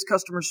created this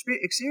customer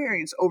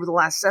experience over the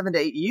last 7 to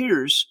 8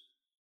 years,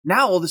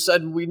 now all of a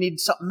sudden we need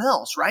something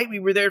else, right? We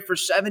were there for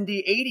 70,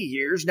 80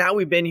 years. Now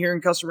we've been here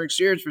in customer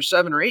experience for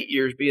 7 or 8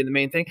 years being the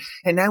main thing.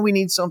 And now we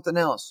need something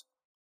else.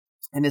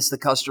 And it's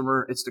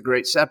the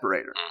great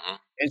separator.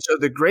 And so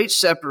the great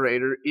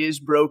separator is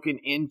broken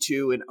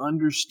into an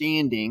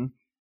understanding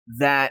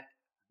that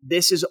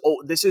this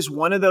is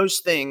one of those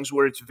things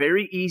where it's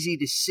very easy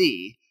to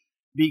see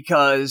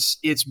because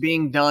it's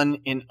being done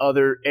in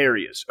other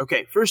areas.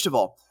 Okay, first of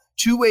all,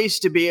 2 ways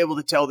to be able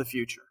to tell the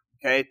future.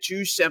 Okay,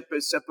 2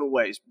 separate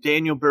ways.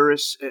 Daniel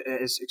Burrus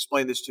has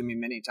explained this to me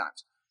many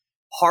times.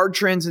 Hard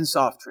trends and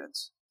soft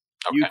trends.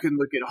 Okay. You can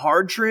look at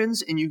hard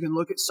trends and you can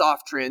look at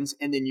soft trends,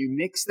 and then you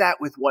mix that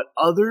with what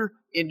other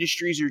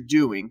industries are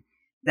doing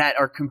that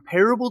are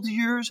comparable to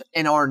yours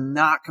and are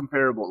not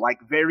comparable, like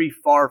very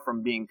far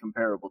from being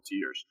comparable to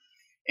yours.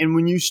 And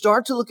when you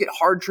start to look at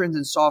hard trends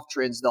and soft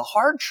trends, the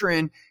hard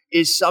trend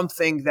is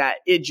something that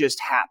it just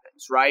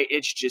happens, right?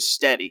 It's just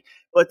steady.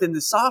 But then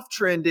the soft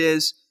trend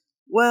is,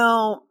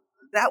 well,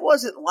 that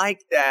wasn't like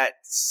that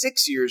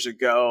 6 years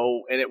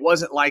ago, and it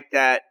wasn't like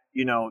that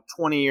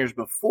 20 years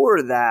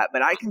before that,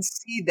 but I can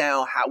see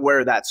now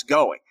where that's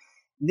going.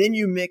 Then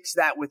you mix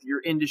that with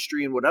your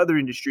industry and what other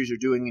industries are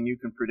doing, and you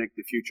can predict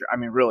the future. I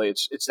mean, really,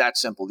 it's that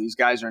simple. These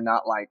guys are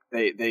not like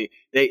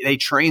they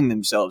train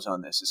themselves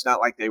on this. It's not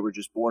like they were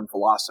just born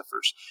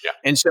philosophers. Yeah.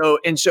 And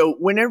so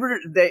whenever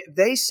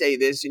they say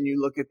this, and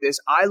you look at this,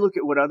 I look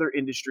at what other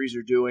industries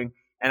are doing,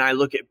 and I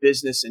look at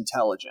business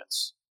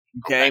intelligence.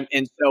 Okay.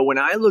 And so when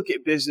I look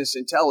at business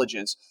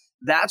intelligence,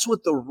 that's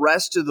what the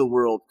rest of the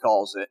world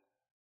calls it.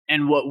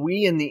 And what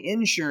we in the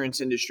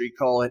insurance industry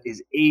call it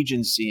is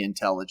agency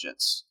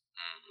intelligence.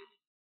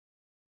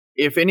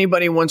 If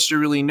anybody wants to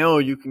really know,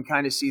 you can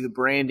kind of see the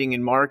branding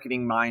and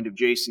marketing mind of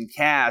Jason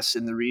Cass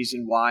and the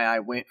reason why I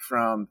went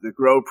from the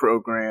GROW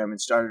program and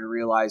started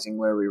realizing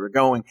where we were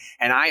going.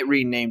 And I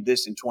renamed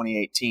this in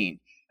 2018.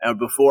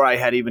 before I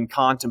had even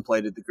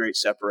contemplated the great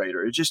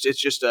separator. It's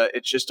just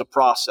a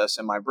process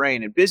in my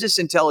brain. And business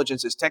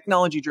intelligence is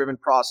technology-driven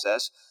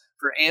process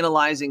for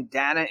analyzing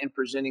data and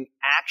presenting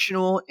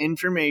actionable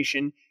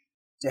information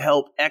to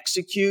help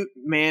executives,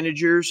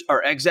 managers,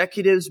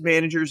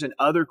 and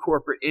other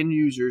corporate end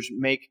users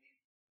make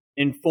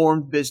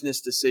informed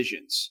business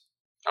decisions.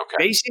 Okay.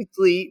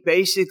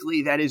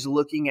 Basically, that is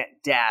looking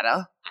at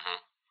data,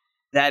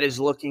 that is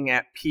looking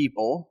at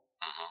people,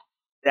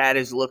 that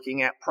is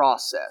looking at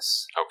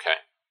process. Okay.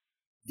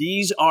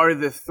 These are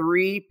the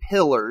three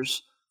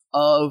pillars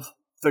of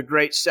the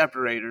great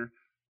separator,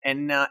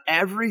 and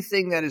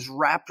everything that is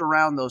wrapped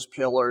around those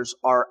pillars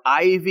are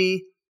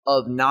ivy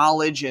of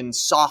knowledge and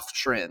soft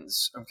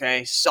trends,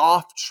 okay?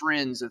 Soft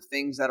trends of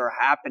things that are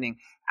happening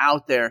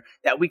out there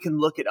that we can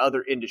look at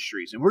other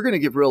industries. And we're going to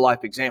give real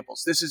life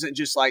examples. This isn't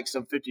just like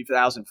some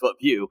 50,000 foot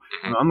view.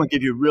 I'm going to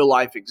give you real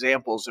life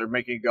examples that are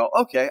making you go,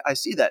 okay, I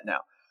see that now.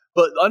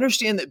 But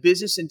understand that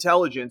business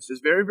intelligence is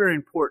very, very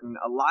important.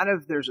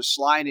 There's a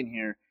slide in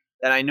here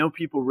that I know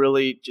people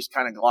really just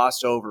kind of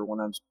gloss over when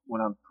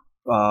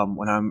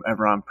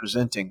I'm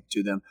presenting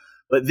to them.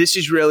 But this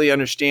is really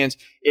understands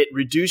it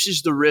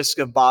reduces the risk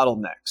of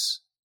bottlenecks.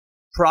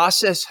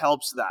 Process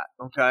helps that,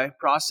 okay?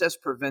 Process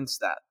prevents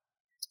that.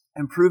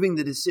 Improving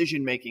the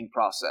decision-making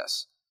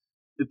process.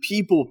 The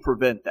people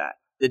prevent that.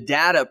 The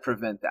data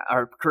prevent that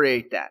or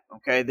create that,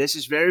 okay? This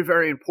is very,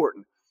 very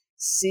important.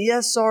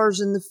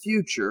 CSRs in the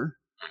future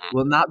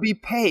will not be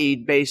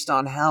paid based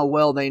on how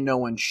well they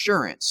know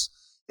insurance.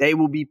 They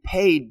will be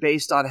paid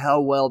based on how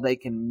well they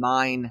can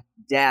mine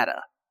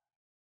data.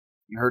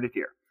 You heard it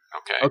here.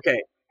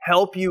 Okay.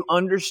 Help you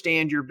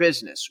understand your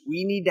business.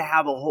 We need to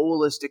have a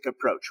holistic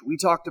approach. We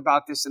talked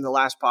about this in the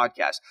last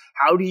podcast.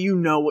 How do you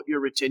know what your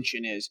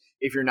retention is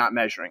if you're not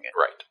measuring it?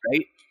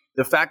 Right?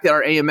 The fact that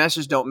our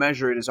AMSs don't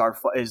measure it is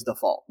the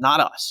fault, not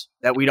us,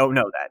 that we don't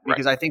know that.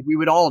 Because I think we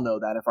would all know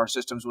that if our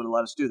systems would have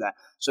let us do that.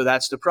 So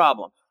that's the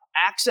problem.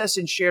 Access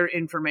and share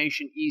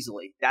information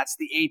easily. That's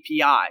the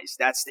APIs.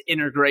 That's the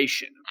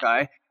integration,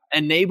 okay?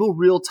 Enable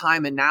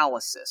real-time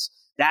analysis.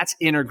 That's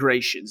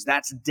integrations.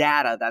 That's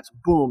data. That's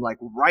boom. Like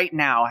right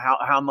now,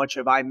 how much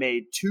have I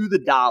made to the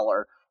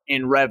dollar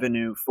in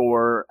revenue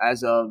for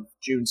as of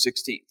June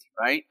 16th,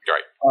 right?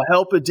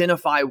 Help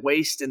identify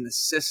waste in the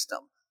system.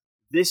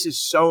 This is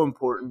so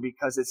important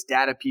because it's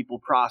data, people,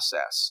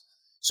 process.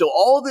 So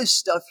all this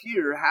stuff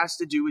here has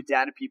to do with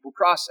data, people,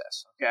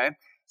 process, okay?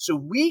 So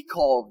we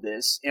call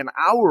this in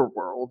our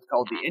world,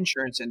 called the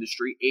insurance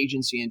industry,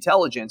 agency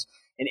intelligence.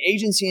 And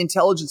agency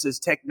intelligence is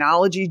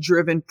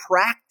technology-driven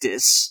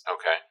practice.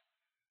 Okay.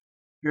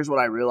 Here's what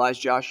I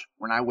realized, Josh.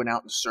 When I went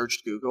out and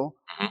searched Google,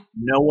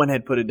 no one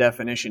had put a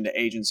definition to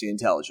agency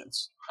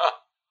intelligence.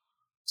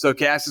 So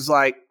Cass is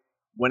like,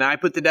 when I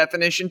put the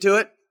definition to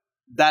it,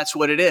 that's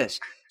what it is.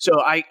 So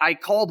I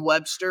called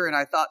Webster and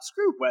I thought,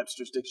 screw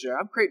Webster's dictionary.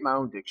 I'm creating my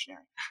own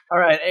dictionary. All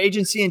right.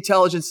 Agency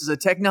intelligence is a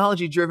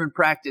technology-driven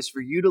practice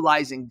for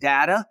utilizing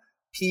data,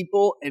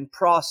 people, and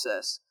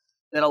process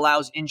that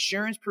allows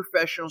insurance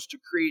professionals to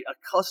create a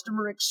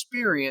customer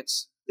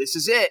experience. This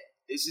is it.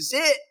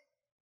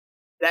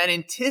 That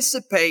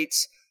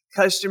anticipates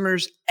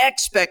customers'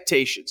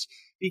 expectations.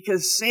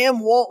 Because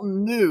Sam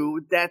Walton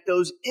knew that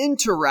those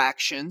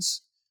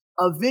interactions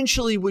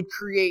eventually would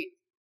create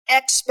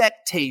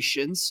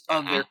expectations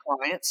of their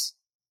clients.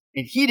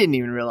 And he didn't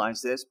even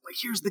realize this, but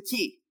here's the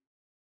key.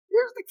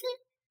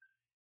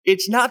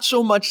 It's not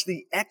so much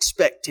the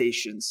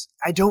expectations.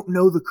 I don't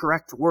know the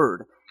correct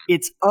word.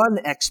 It's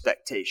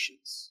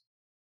unexpectations.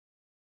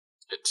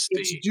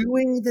 It's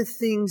doing the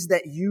things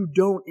that you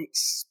don't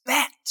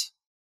expect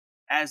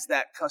as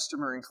that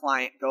customer and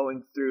client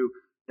going through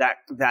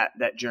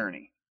that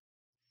journey.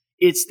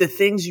 It's the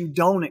things you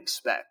don't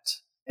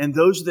expect. And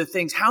those are the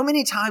things. How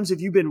many times have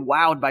you been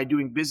wowed by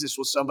doing business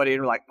with somebody and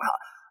you're like, wow,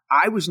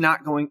 I was not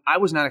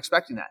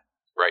expecting that.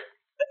 Right.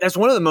 That's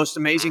one of the most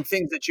amazing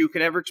things that you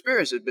can ever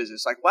experience in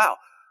business. Like, wow,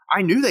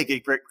 I knew they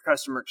get great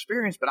customer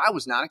experience, but I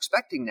was not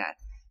expecting that.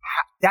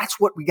 That's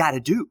what we got to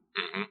do.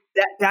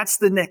 That's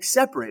the next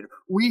separator.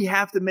 We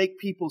have to make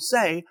people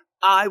say,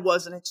 I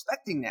wasn't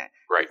expecting that.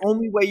 Right. The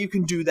only way you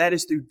can do that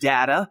is through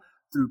data,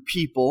 through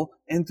people,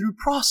 and through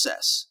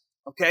process.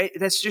 Okay?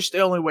 That's just the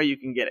only way you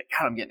can get it.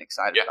 God, I'm getting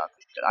excited about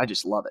this shit. I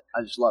just love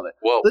it.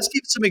 Well, let's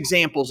give some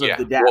examples of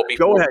the data. Well,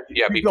 go ahead.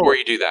 Before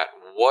you do that,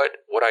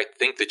 what I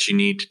think that you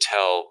need to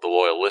tell the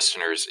loyal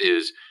listeners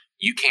is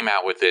you came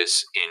out with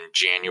this in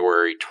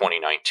January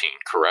 2019,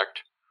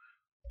 correct?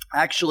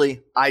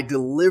 Actually, I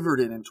delivered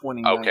it in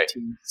 2019. Okay.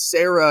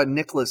 Sarah,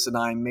 Nicholas, and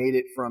I made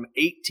it from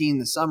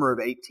the summer of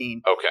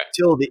 18,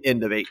 till the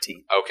end of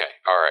 18. Okay.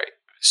 All right.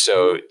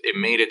 So it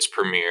made its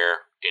premiere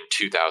in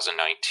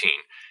 2019.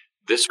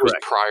 This was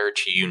prior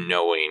to you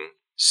knowing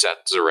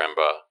Seth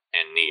Zaremba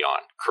and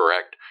Neon,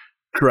 correct?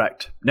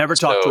 Correct. Never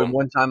talked to him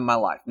one time in my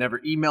life. Never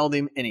emailed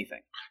him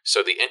anything.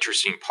 So the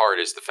interesting part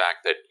is the fact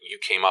that you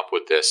came up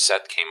with this,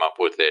 Seth came up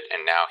with it,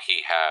 and now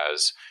he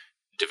has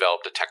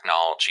developed a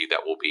technology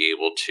that will be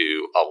able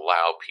to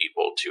allow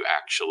people to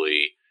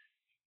actually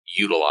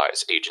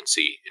utilize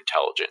agency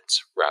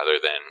intelligence rather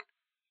than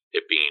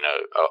it being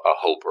a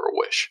hope or a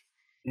wish.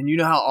 And you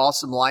know how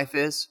awesome life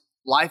is?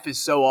 Life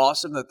is so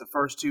awesome that the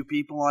first two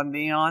people on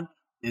Neon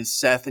is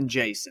Seth and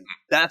Jason.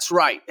 That's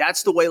right.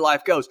 That's the way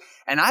life goes.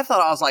 And I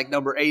thought I was like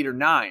number 8 or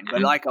 9,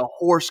 but like a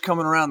horse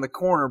coming around the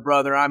corner,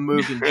 brother, I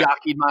moved and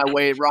jockeyed my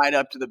way right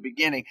up to the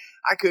beginning.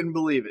 I couldn't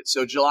believe it.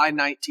 So July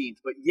 19th.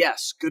 But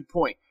yes, good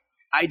point.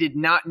 I did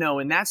not know.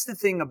 And that's the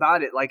thing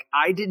about it. Like,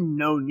 I didn't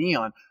know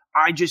Neon.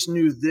 I just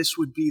knew this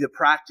would be the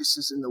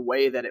practices and the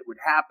way that it would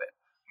happen.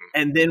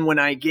 And then when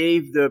I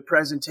gave the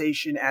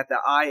presentation at the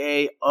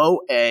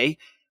IAOA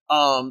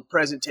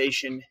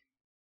presentation,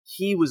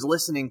 he was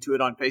listening to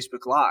it on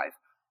Facebook Live.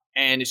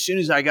 And as soon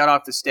as I got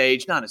off the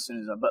stage, not as soon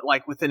as, but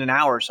like within an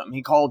hour or something,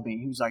 he called me.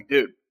 He was like,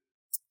 dude,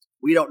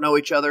 we don't know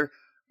each other.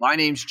 My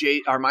name's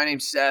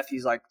Seth.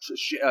 He's like,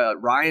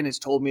 Ryan has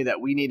told me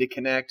that we need to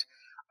connect.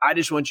 I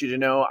just want you to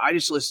know, I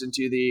just listened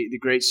to the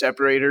Great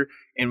Separator,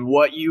 and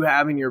what you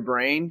have in your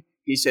brain,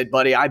 he said,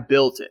 buddy, I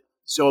built it.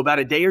 So about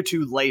a day or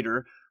two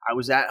later, I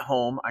was at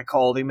home. I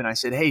called him and I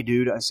said, hey,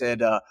 dude, I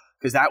said,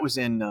 because that was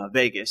in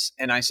Vegas.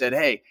 And I said,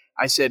 hey,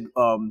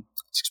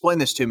 explain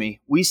this to me.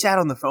 We sat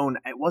on the phone.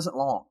 It wasn't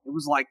long. It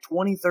was like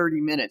 20,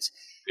 30 minutes.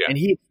 Yeah. And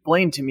he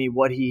explained to me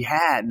what he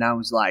had. And I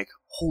was like,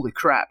 holy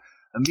crap.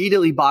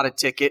 Immediately bought a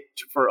ticket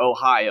for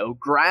Ohio,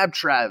 grabbed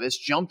Travis,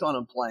 jumped on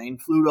a plane,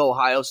 flew to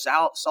Ohio,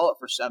 saw it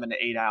for 7 to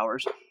 8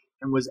 hours,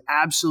 and was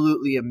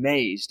absolutely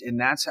amazed.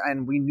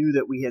 And we knew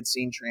that we had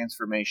seen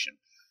transformation.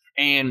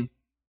 And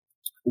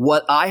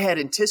what I had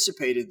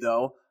anticipated,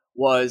 though,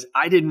 was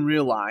I didn't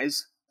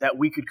realize that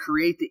we could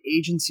create the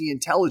agency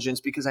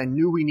intelligence because I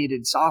knew we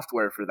needed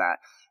software for that.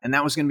 And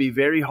that was going to be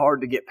very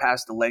hard to get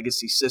past the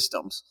legacy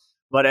systems.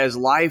 But as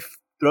life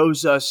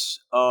throws us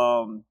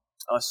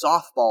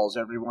softballs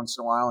every once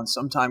in a while and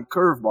sometimes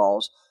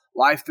curveballs,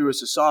 life threw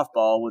us a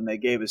softball when they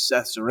gave us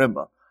Seth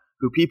Zaremba,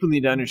 who people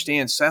need to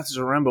understand. Seth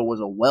Zaremba was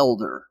a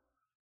welder.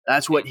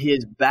 That's what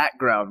his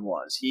background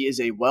was. He is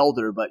a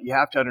welder, but you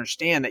have to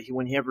understand that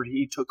whenever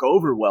he took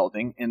over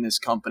welding in this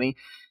company,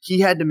 he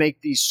had to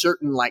make these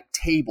certain like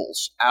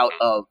tables out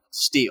of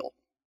steel.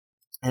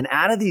 And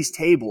out of these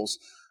tables,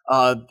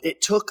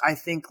 it took, I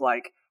think,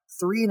 like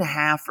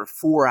 3.5 or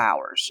 4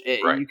 hours.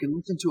 Right. You can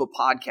listen to a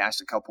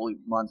podcast a couple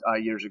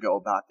of years ago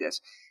about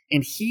this.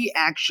 And he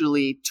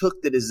actually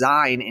took the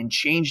design and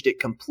changed it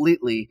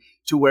completely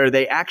to where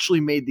they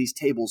actually made these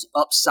tables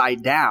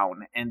upside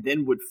down and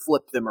then would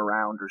flip them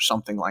around or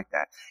something like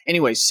that.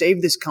 Anyway,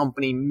 saved this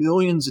company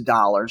millions of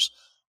dollars.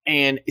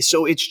 And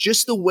so it's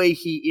just the way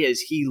he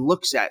is. He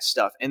looks at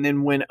stuff. And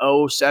then when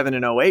 07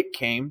 and 08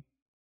 came,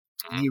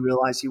 he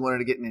realized he wanted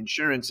to get an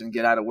insurance and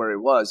get out of where he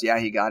was. Yeah,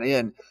 he got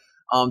in.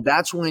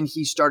 That's when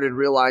he started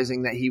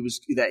realizing that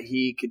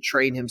he could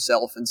train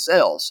himself in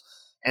sales.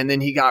 And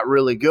then he got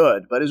really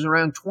good. But it was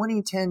around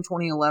 2010,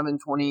 2011,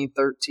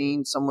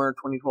 2013, somewhere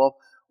 2012,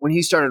 when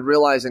he started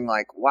realizing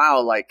like, wow,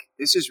 like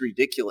this is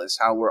ridiculous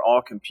how we're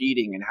all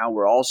competing and how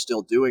we're all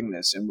still doing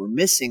this and we're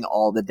missing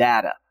all the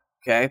data.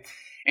 Okay.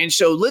 And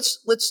so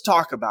let's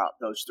talk about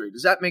those three.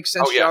 Does that make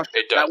sense, Oh, yeah, Josh?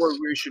 it does. Is that where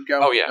we should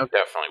go? Oh, yeah, okay.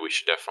 Definitely. We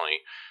should definitely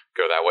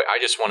go that way. I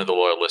just wanted the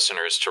loyal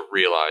listeners to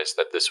realize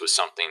that this was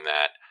something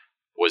that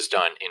was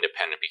done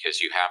independent, because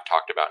you have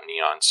talked about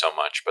Neon so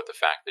much, but the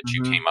fact that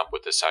you came up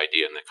with this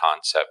idea and the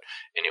concept,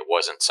 and it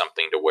wasn't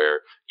something to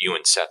where you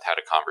and Seth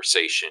had a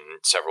conversation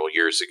several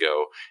years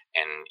ago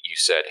and you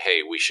said,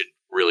 hey, we should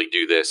really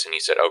do this. And he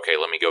said, okay,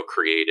 let me go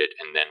create it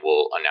and then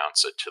we'll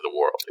announce it to the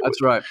world.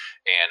 That's right.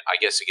 And I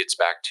guess it gets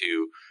back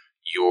to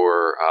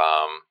your,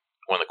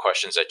 one of the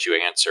questions that you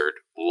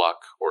answered, luck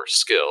or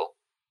skill.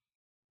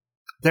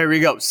 There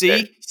we go.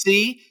 See?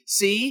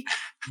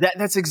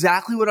 That's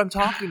exactly what I'm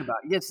talking about.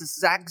 Yes, this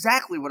is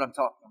exactly what I'm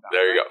talking about.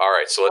 There you go. All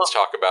right, so let's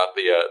talk about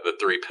the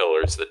three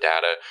pillars: the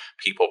data,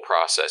 people,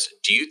 process.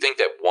 Do you think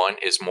that one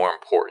is more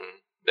important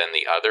than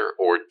the other,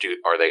 or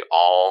are they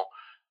all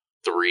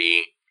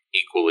three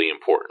equally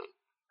important?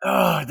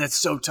 Oh, that's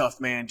so tough,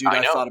 man. Dude,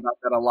 I thought about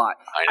that a lot.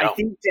 I know. I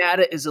think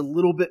data is a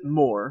little bit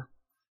more.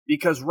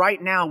 Because right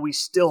now,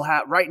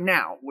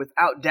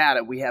 without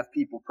data, we have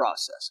people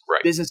process.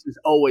 Right. Business has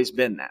always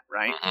been that,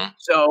 right?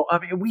 So, I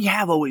mean, we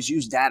have always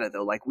used data,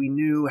 though. Like, we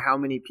knew how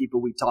many people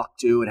we talked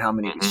to and how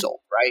many we sold,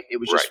 right? It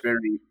was just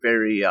very,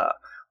 very,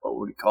 what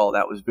would we call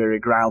that? Was very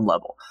ground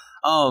level.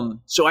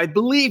 So I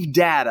believe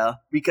data,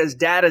 because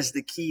data is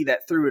the key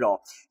that threw it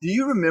all. Do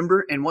you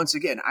remember? And once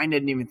again, I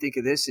didn't even think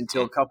of this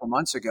until a couple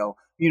months ago.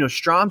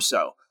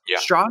 Stromso. Yeah.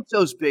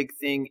 Stromso's big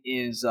thing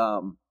is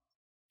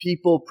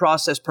people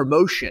process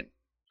promotion.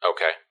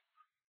 Okay.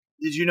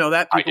 Did you know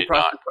that? I did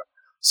not.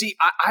 See,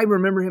 I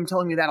remember him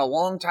telling me that a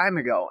long time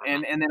ago.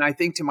 And then I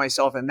think to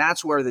myself, and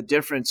that's where the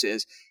difference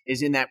is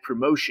in that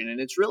promotion. And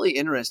it's really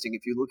interesting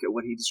if you look at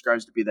what he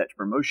describes to be that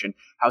promotion,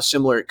 how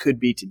similar it could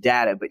be to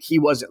data, but he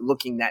wasn't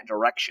looking that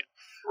direction.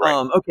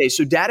 Right. Okay,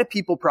 so data,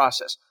 people,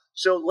 process.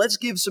 So let's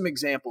give some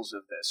examples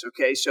of this.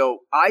 Okay, so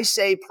I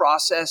say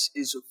process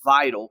is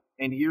vital.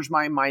 And here's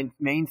my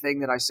main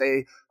thing that I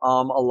say a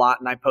lot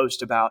and I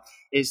post about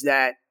is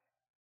that,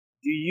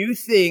 do you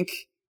think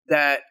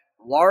that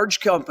large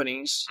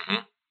companies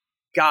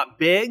got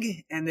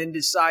big and then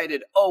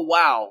decided, oh,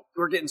 wow,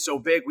 we're getting so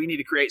big, we need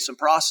to create some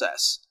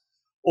process?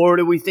 Or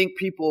do we think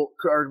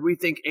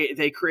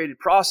they created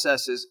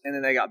processes and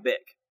then they got big?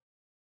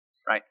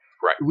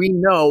 Right. We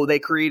know they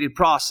created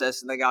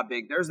process and they got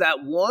big. There's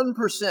that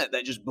 1%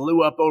 that just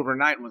blew up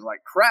overnight and was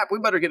like, crap, we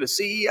better get a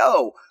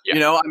CEO.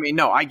 Yeah.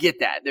 No, I get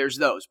that. There's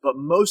those. But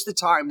most of the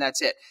time,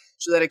 that's it.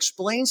 So that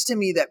explains to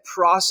me that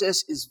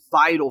process is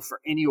vital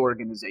for any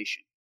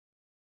organization.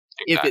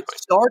 Exactly. If it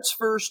starts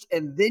first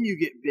and then you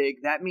get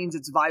big, that means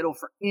it's vital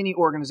for any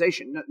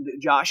organization.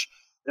 Josh,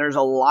 there's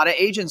a lot of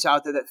agents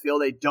out there that feel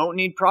they don't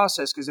need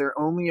process because they're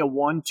only a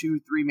 1, 2,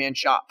 3-man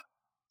shop.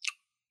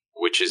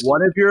 Which is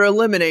one of your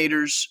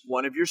eliminators,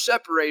 one of your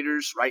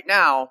separators right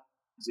now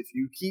is if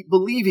you keep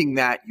believing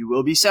that, you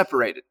will be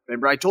separated.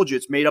 Remember, I told you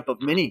it's made up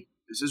of many.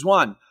 This is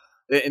one.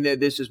 And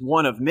this is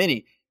one of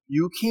many.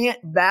 You can't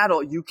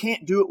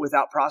do it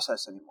without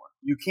process anymore.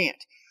 You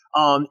can't.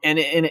 And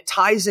it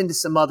ties into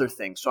some other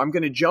things. So I'm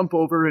going to jump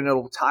over and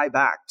it'll tie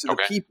back to the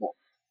people.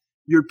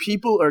 Your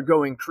people are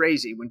going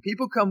crazy. When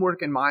people come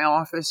work in my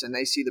office and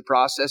they see the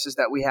processes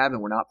that we have, and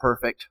we're not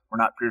perfect,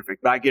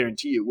 but I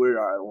guarantee you we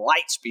are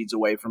light speeds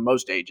away from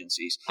most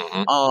agencies.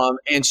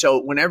 And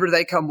so whenever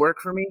they come work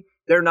for me,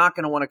 they're not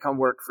going to want to come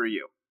work for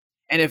you.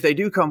 And if they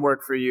do come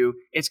work for you,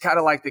 it's kind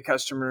of like the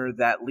customer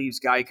that leaves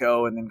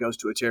Geico and then goes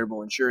to a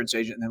terrible insurance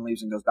agent and then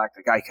leaves and goes back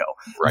to Geico.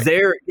 Right.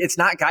 It's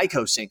not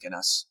Geico sinking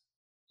us.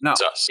 No,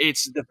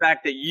 it's the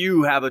fact that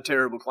you have a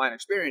terrible client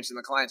experience and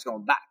the client's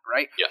going back,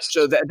 right? Yes.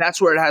 So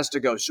that's where it has to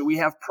go. So we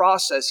have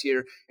process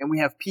here and we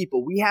have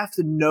people. We have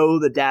to know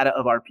the data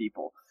of our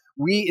people.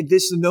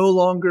 This is no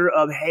longer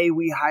of, hey,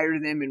 we hire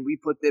them and we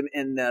put them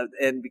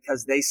and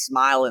because they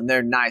smile and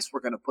they're nice,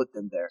 we're going to put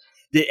them there.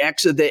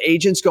 The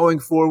agents going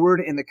forward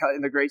in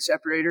the Great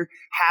Separator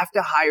have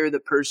to hire the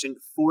person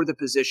for the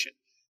position.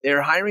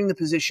 They're hiring the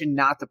position,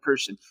 not the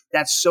person.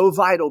 That's so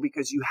vital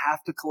because you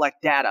have to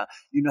collect data.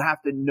 You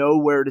have to know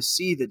where to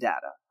see the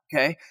data.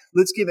 Okay.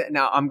 Let's give it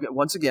now. I'm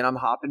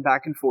hopping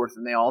back and forth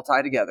and they all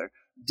tie together.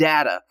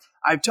 Data.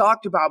 I've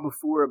talked about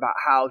before about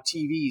how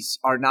TVs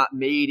are not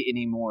made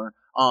anymore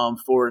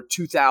for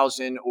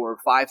 $2,000 or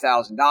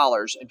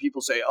 $5,000. And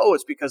people say, oh,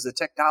 it's because the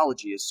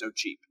technology is so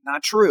cheap.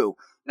 Not true.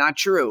 Not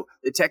true.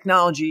 The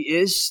technology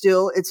is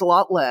still, it's a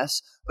lot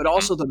less, but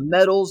also the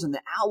metals and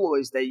the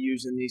alloys they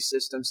use in these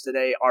systems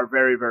today are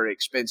very, very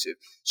expensive.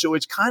 So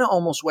it's kind of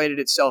almost weighted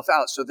itself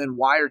out. So then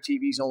why are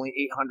TVs only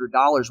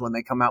 $800 when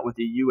they come out with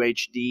a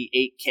UHD,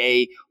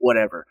 8K,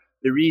 whatever?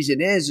 The reason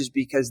is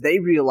because they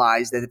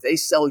realize that if they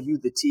sell you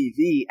the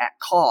TV at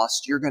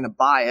cost, you're going to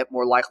buy it,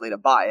 more likely to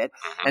buy it.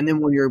 And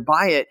then when you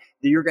buy it,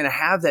 you're going to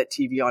have that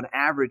TV on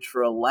average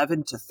for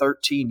 11 to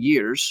 13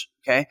 years.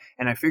 Okay.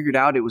 And I figured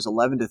out it was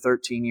 11 to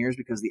 13 years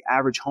because the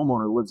average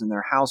homeowner lives in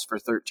their house for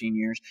 13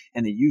 years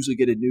and they usually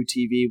get a new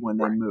TV when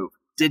they move.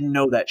 Didn't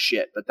know that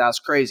shit, but that's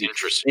crazy.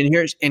 Interesting.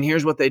 And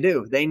here's what they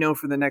do. They know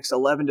for the next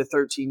 11 to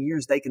 13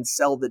 years, they can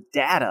sell the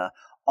data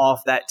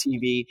off that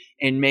TV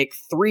and make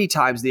 3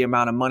 times the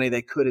amount of money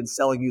they could in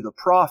selling you the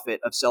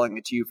profit of selling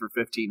it to you for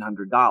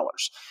 $1,500.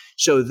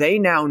 So they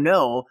now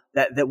know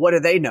that what do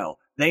they know?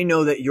 They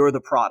know that you're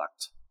the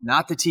product,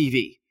 not the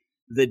TV.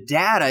 The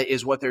data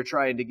is what they're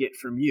trying to get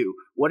from you.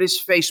 What is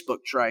Facebook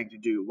trying to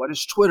do? What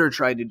is Twitter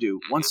trying to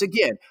do? Once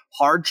again,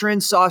 hard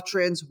trends, soft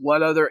trends,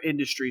 what other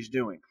industries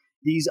doing?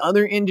 These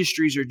other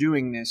industries are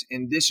doing this,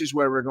 and this is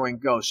where we're going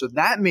to go. So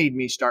that made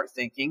me start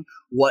thinking,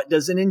 what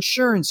does an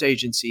insurance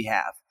agency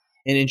have?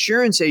 An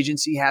insurance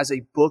agency has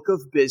a book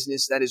of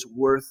business that is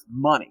worth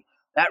money.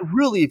 That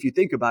really, if you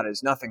think about it,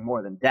 is nothing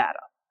more than data.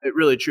 It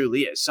really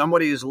truly is.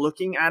 Somebody is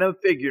looking at a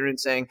figure and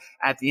saying,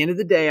 at the end of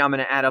the day, I'm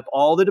going to add up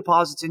all the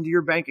deposits into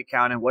your bank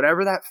account, and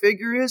whatever that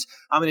figure is,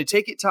 I'm going to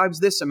take it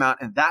times this amount,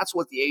 and that's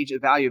what the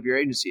value of your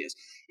agency is.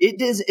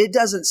 It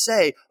doesn't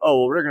say, oh,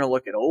 well, we're going to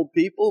look at old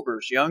people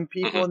versus young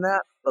people and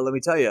that. But let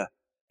me tell you,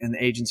 in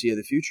the agency of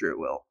the future, it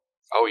will.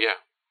 Oh,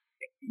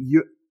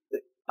 yeah.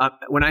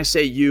 When I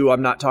say you,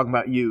 I'm not talking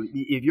about you.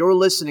 If you're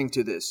listening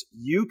to this,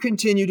 you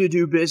continue to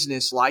do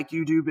business like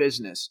you do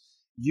business,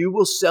 you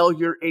will sell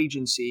your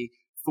agency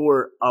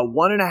for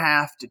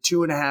 1.5 to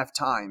 2.5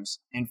 times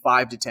in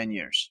 5 to 10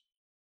 years.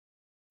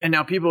 And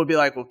now people will be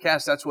like, well,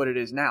 Cass, that's what it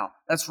is now.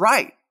 That's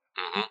right.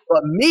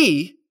 But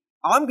me,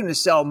 I'm going to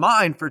sell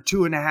mine for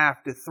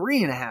 2.5 to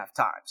 3.5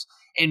 times.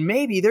 And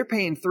maybe they're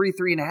paying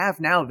 3.5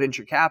 now,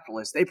 venture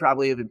capitalists. They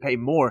probably even pay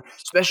more,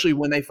 especially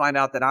when they find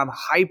out that I'm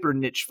hyper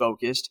niche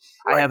focused.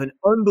 Right. I have an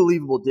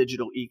unbelievable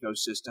digital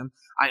ecosystem.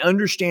 I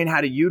understand how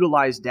to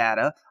utilize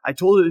data. I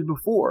told it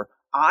before.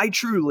 I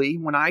truly,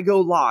 when I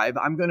go live,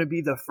 I'm going to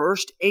be the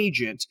first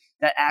agent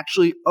that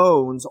actually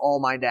owns all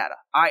my data.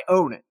 I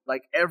own it.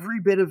 Like every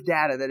bit of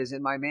data that is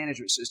in my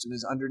management system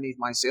is underneath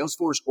my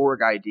Salesforce org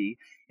ID,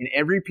 and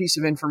every piece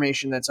of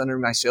information that's under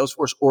my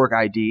Salesforce org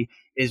ID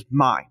is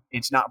mine.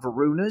 It's not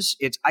Varuna's.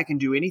 I can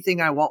do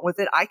anything I want with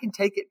it. I can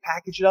take it,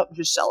 package it up, and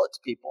just sell it to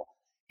people.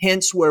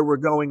 Hence where we're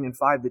going in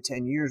 5 to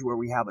 10 years where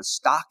we have a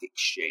stock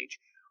exchange.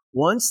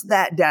 Once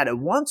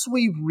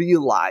we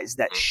realize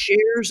that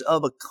shares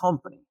of a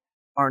company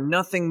are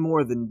nothing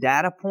more than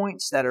data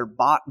points that are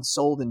bought and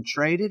sold and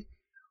traded.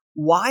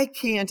 Why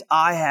can't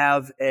I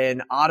have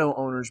an auto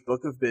owner's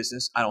book of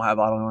business? I don't have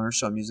auto owners,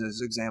 so I'm using this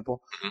as an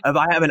example. If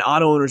I have an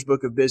auto owner's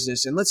book of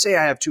business, and let's say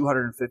I have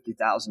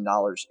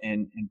 $250,000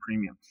 in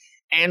premium,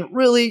 and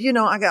really,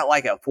 I got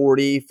like a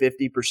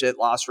 40-50%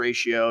 loss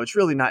ratio. It's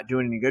really not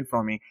doing any good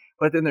for me.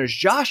 But then there's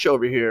Josh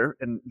over here,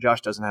 and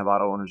Josh doesn't have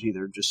auto owners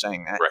either, just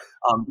saying that. Right.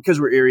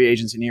 Because we're Erie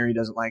agents, and Erie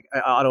doesn't like,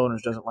 auto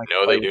owners doesn't like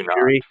No, they do not.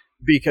 Erie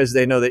because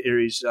they know that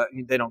Erie's,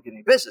 they don't get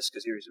any business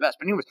because Erie's the best.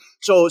 But anyways,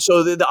 so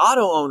the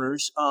auto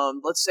owners,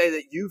 let's say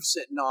that you've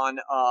sitting on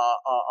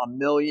a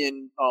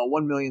million,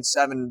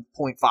 1,007.5,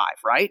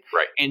 right?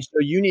 Right. And so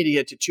you need to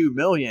get to 2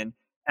 million.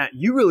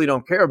 You really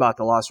don't care about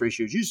the loss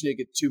ratios. You just need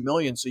to get to 2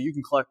 million so you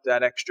can collect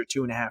that extra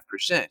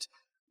 2.5%.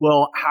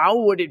 Well, how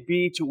would it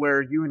be to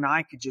where you and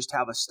I could just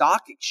have a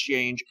stock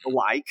exchange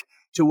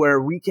to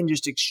where we can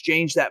just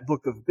exchange that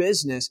book of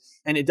business,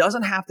 and it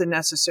doesn't have to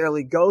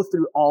necessarily go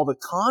through all the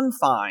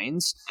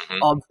confines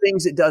of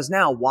things it does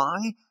now.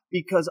 Why?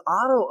 Because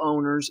auto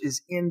owners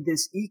is in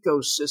this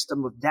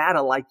ecosystem of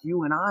data like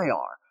you and I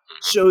are.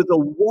 So the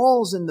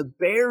walls and the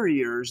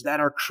barriers that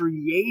are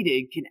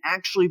created can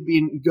actually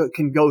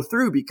can go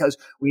through because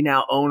we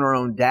now own our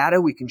own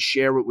data. We can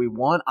share what we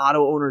want.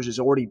 Auto owners is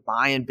already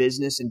buying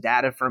business and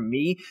data from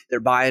me. They're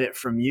buying it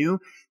from you.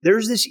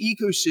 There's this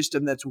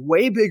ecosystem that's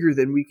way bigger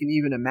than we can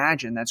even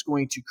imagine that's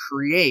going to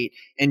create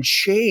and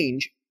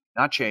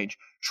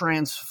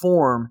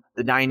transform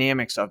the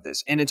dynamics of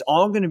this. And it's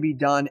all going to be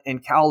done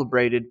and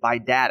calibrated by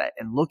data.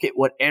 And look at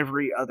what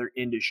every other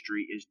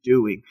industry is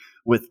doing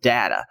with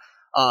data.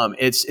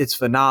 It's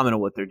phenomenal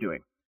what they're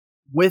doing.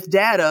 With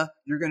data,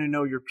 you're going to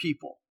know your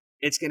people.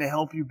 It's going to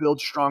help you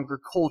build stronger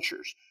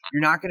cultures.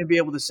 You're not going to be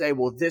able to say,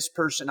 well, this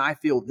person, I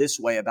feel this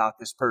way about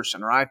this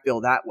person, or I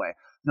feel that way.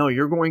 No,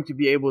 you're going to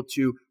be able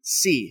to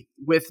see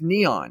with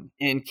Neon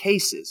in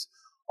cases.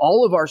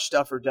 All of our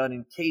stuff are done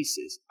in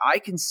cases. I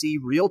can see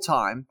real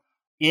time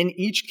in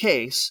each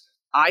case.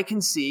 I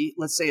can see,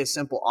 let's say, a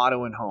simple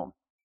auto and home.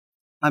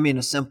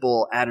 A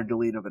simple add or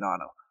delete of an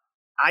auto.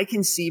 I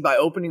can see by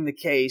opening the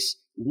case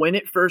when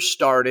it first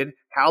started,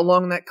 how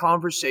long that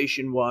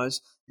conversation was,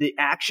 the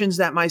actions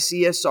that my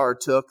CSR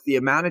took, the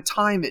amount of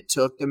time it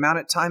took, the amount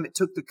of time it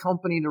took the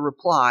company to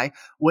reply,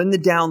 when the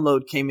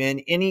download came in,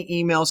 any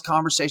emails,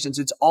 conversations,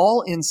 it's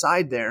all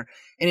inside there.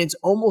 And it's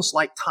almost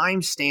like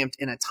time stamped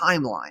in a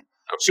timeline.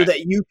 So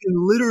that you can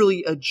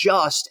literally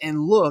adjust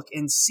and look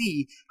and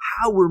see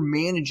how we're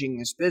managing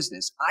this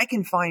business. I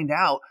can find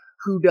out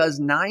who does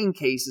 9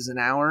 cases an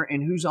hour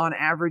and who's on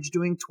average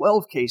doing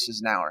 12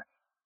 cases an hour.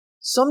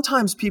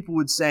 Sometimes people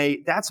would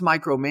say that's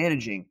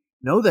micromanaging.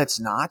 No, that's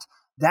not.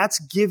 That's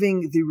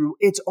giving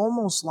it's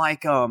almost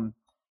like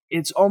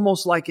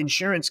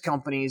insurance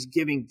companies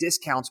giving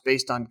discounts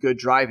based on good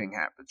driving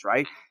habits,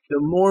 right? The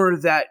more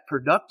that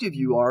productive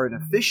you are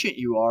and efficient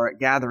you are at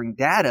gathering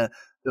data,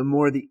 the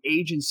more the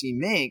agency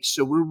makes.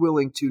 So we're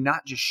willing to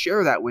not just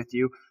share that with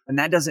you. And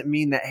that doesn't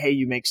mean that, hey,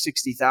 you make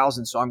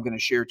 60,000, so I'm going to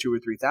share 2,000 or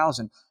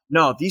 3,000.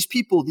 No, these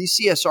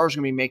CSRs are going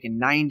to be making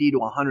 $90,000 to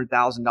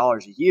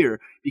 $100,000 a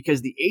year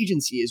because the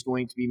agency is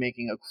going to be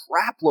making a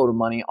crap load of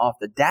money off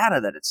the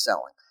data that it's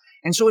selling.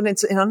 And so,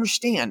 and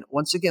understand,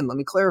 once again, let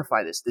me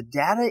clarify this. The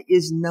data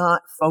is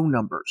not phone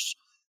numbers.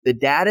 The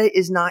data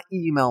is not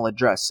email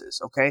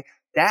addresses, okay?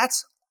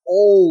 That's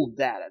old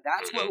data.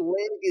 That's what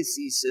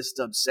legacy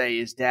systems say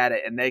is data,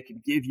 and they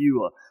can give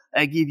you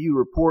a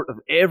report of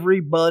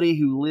everybody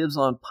who lives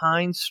on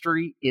Pine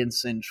Street in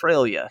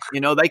Centralia.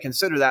 They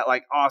consider that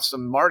like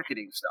awesome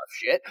marketing stuff,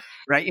 shit,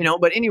 right?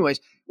 But anyways,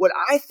 what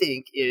I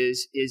think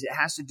is it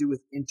has to do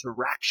with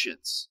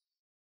interactions.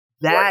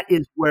 That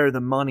is where the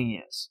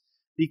money is.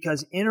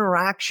 Because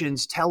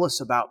interactions tell us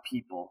about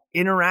people.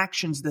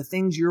 Interactions, the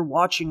things you're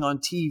watching on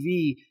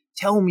TV,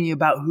 tell me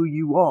about who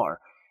you are.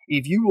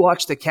 If you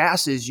watch the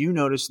Casses, you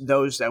notice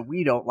those that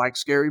we don't like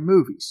scary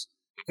movies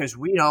because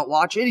we don't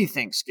watch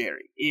anything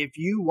scary. If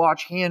you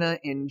watch Hannah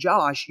and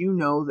Josh, you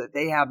know that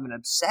they have an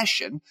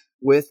obsession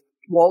with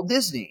Walt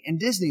Disney and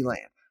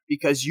Disneyland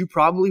because you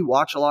probably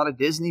watch a lot of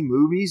Disney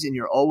movies and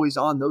you're always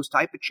on those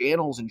type of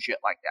channels and shit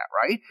like that,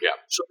 right? Yeah.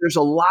 So there's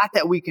a lot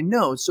that we can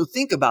know. So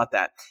think about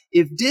that.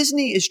 If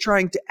Disney is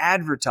trying to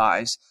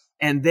advertise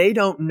and they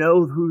don't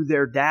know who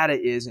their data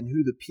is and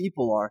who the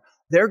people are,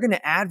 they're going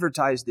to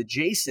advertise to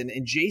Jason,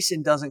 and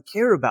Jason doesn't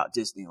care about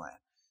Disneyland.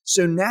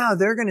 So now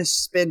they're going to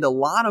spend a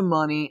lot of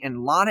money and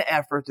a lot of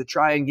effort to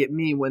try and get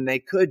me when they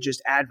could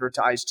just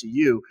advertise to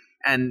you,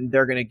 and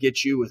they're going to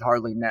get you with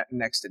hardly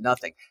next to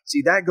nothing.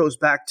 See, that goes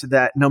back to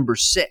that number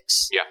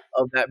 6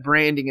 of that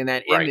branding and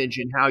that image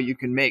and how you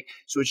can make.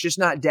 So it's just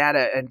not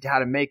data and how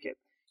to make it.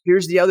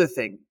 Here's the other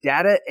thing.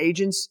 Data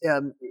agents,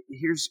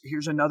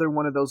 here's another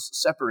one of those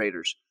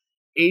separators.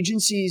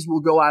 Agencies will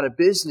go out of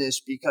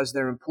business because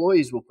their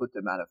employees will put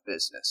them out of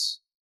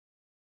business.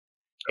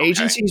 Okay.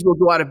 Agencies will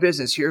go out of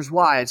business. Here's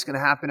why. It's going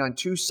to happen on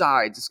 2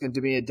 sides. It's going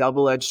to be a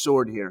double-edged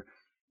sword here.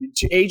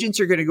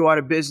 Agents are going to go out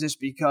of business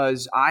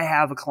because I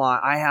have a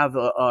client, I have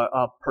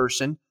a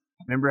person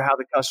Remember how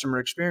the customer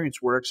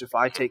experience works. If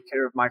I take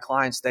care of my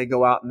clients, they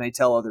go out and they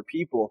tell other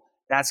people.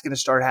 That's going to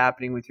start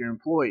happening with your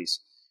employees.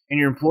 And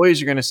your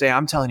employees are going to say,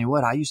 I'm telling you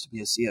what, I used to be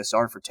a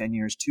CSR for 10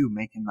 years too,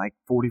 making like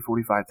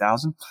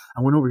 45,000.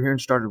 I went over here and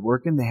started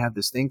working. They have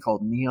this thing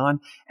called Neon,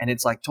 and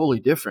it's like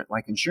totally different.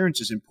 Like insurance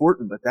is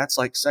important, but that's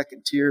like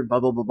second tier, blah,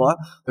 blah, blah, blah.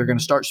 They're going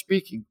to start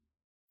speaking.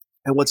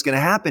 And what's going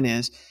to happen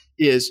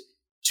is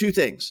two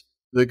things.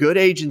 The good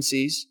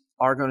agencies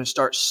are going to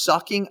start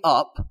sucking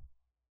up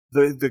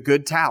the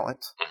good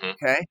talent.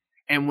 Okay.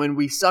 And when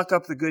we suck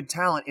up the good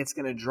talent, it's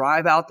going to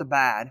drive out the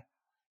bad.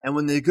 And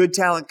when the good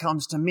talent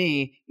comes to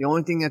me, the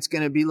only thing that's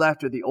going to be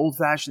left are the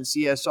old-fashioned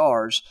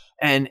CSRs,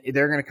 and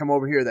they're going to come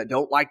over here that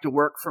don't like to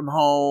work from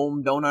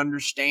home, don't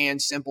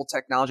understand simple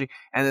technology,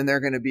 and then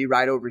they're going to be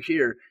right over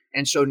here.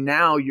 And so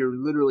now you're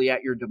literally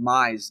at your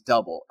demise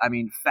double. I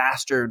mean,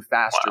 faster and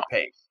faster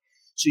pace.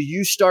 So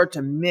you start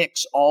to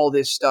mix all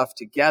this stuff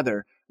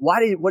together.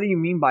 What do you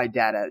mean by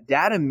data?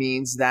 Data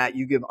means that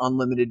you give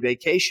unlimited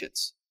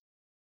vacations.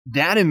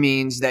 Data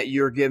means that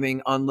you're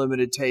giving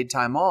unlimited paid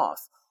time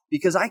off.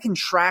 Because I can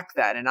track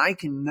that and I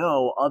can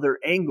know other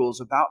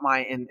angles about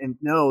and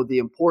know the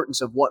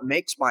importance of what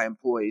makes my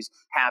employees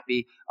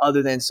happy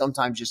other than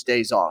sometimes just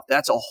days off.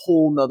 That's a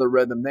whole nother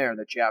rhythm there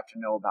that you have to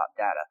know about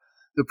data.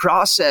 The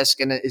process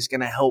is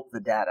going to help the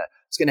data.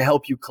 It's going to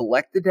help you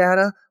collect the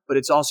data, but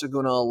it's also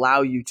going to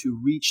allow you to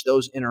reach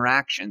those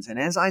interactions. And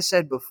as I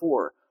said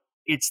before,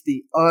 it's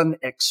the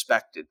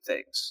unexpected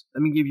things.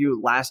 Let me give you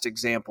a last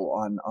example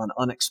on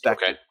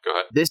unexpected. Okay, go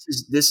ahead.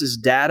 This is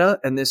data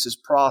and this is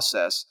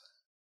process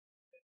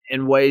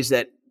in ways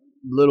that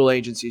little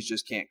agencies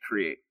just can't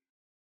create.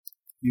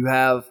 You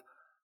have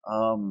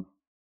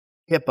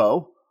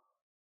Hippo.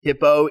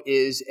 Hippo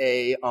is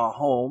a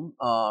home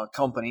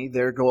company.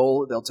 Their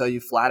goal, they'll tell you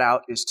flat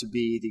out, is to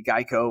be the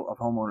Geico of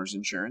homeowners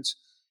insurance.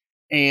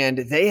 And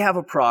they have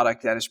a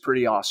product that is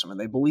pretty awesome. And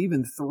they believe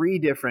in three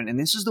different, and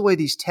this is the way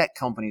these tech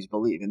companies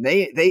believe. And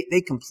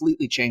they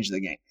completely change the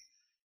game.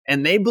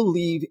 And they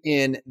believe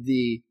in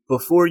the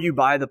before you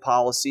buy the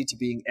policy to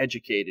being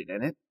educated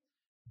in it,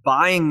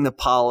 buying the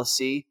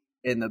policy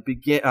in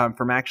the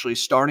from actually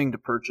starting to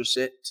purchase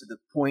it to the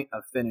point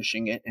of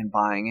finishing it and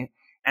buying it.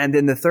 And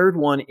then the third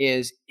one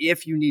is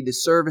if you need to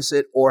service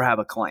it or have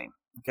a claim.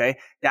 Okay.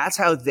 That's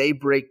how they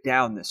break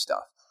down this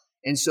stuff.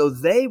 And so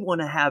they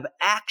want to have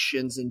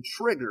actions and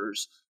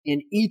triggers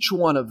in each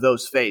one of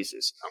those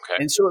phases.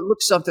 Okay. And so it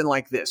looks something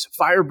like this.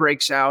 Fire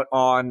breaks out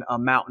on a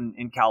mountain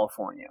in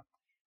California.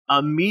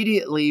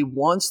 Immediately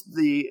once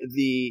the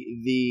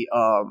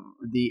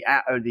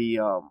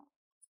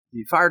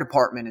fire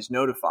department is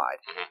notified,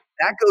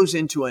 that goes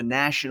into a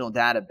national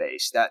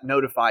database that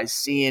notifies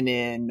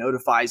CNN,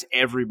 notifies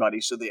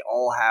everybody so they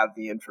all have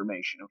the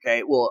information,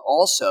 okay? Well,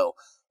 also,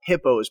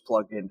 Hippo is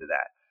plugged into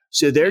that.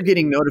 So they're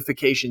getting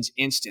notifications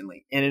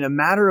instantly. And in a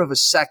matter of a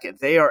second,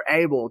 they are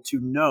able to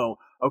know,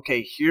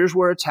 okay, here's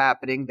where it's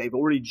happening. They've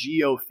already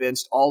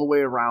geo-fenced all the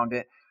way around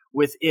it.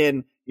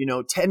 Within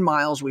 10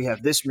 miles, we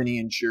have this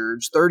many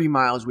insureds, 30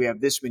 miles, we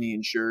have this many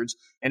insureds.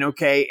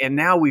 And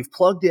now we've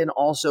plugged in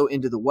also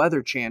into the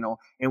weather channel,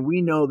 and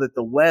we know that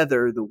the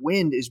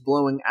wind is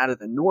blowing out of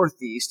the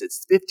northeast.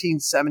 It's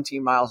 15,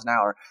 17 miles an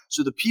hour.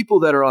 So the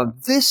people that are on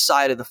this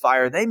side of the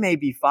fire, they may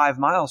be 5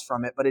 miles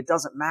from it, but it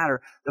doesn't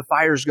matter. The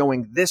fire's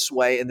going this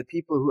way, and the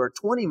people who are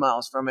 20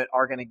 miles from it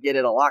are going to get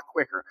it a lot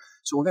quicker.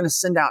 So we're going to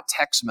send out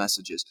text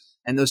messages.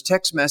 And those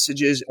text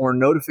messages or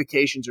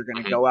notifications are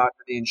going to go out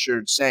to the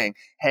insured saying,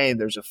 hey,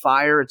 there's a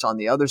fire. It's on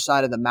the other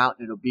side of the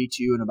mountain. It'll be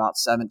to you in about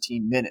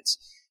 17 minutes.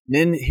 And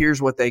then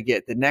here's what they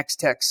get. The next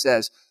text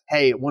says,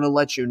 hey, I want to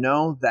let you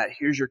know that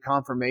here's your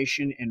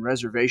confirmation and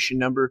reservation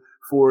number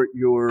for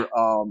your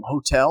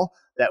hotel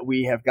that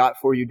we have got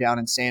for you down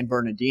in San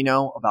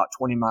Bernardino, about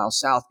 20 miles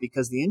south,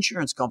 because the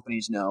insurance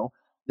companies know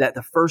that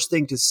the first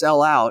thing to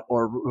sell out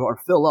or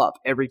fill up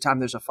every time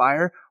there's a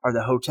fire are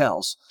the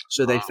hotels.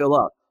 So they fill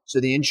up. So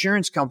the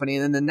insurance company,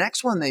 and then the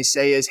next one they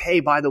say is, hey,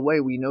 by the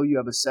way, we know you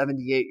have a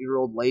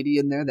 78-year-old lady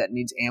in there that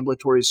needs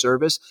ambulatory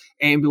service.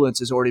 Ambulance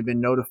has already been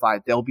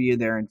notified. They'll be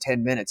there in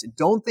 10 minutes. And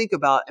don't think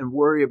about and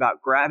worry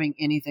about grabbing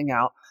anything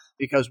out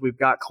because we've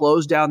got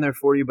clothes down there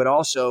for you, but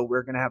also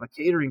we're going to have a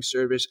catering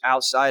service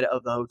outside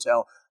of the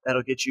hotel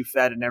that'll get you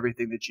fed and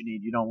everything that you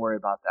need. You don't worry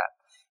about that.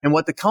 And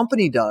what the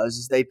company does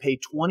is they pay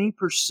 20%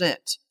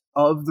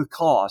 of the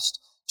cost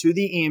to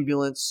the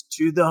ambulance,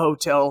 to the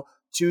hotel,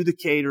 to the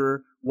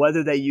caterer,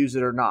 whether they use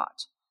it or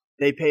not.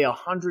 They pay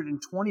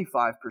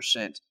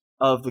 125%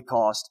 of the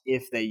cost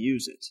if they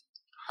use it.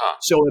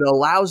 So it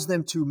allows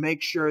them to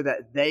make sure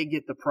that they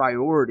get the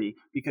priority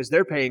because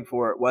they're paying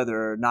for it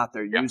whether or not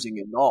they're using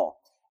it at all.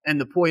 And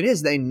the point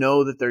is they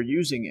know that they're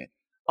using it.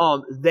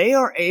 They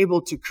are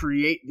able to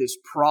create this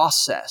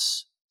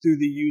process through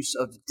the use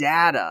of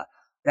data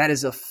that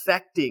is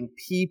affecting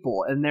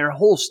people and their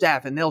whole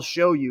staff. And they'll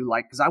show you,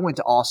 like, because I went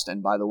to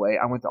Austin, by the way.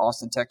 I went to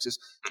Austin, Texas,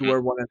 to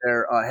where one of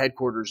their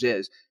headquarters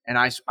is. And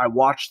I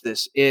watched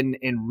this in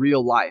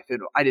real life.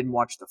 I didn't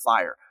watch the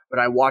fire, but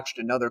I watched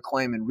another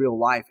claim in real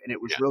life, and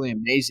it was really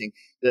amazing.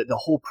 The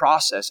whole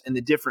process and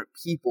the different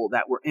people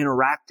that were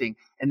interacting,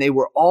 and they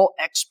were all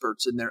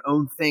experts in their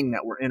own thing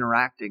that were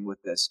interacting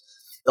with this.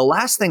 The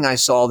last thing I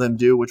saw them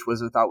do, which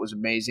I thought was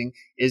amazing,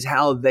 is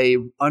how they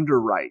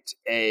underwrite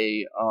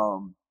a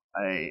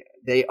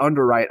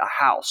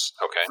house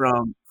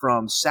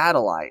from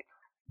satellite.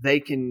 They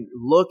can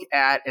look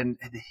at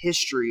the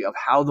history of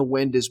how the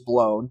wind is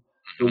blown,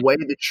 the way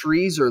the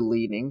trees are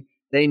leaning.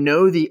 They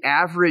know the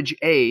average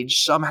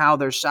age. Somehow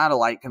their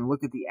satellite can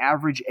look at the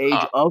average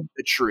age of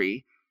the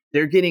tree.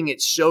 They're getting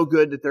it so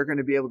good that they're going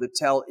to be able to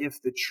tell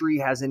if the tree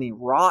has any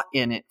rot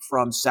in it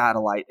from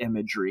satellite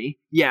imagery.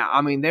 Yeah,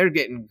 I mean, they're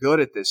getting good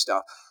at this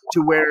stuff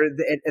to where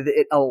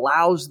it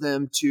allows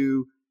them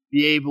to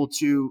be able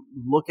to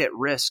look at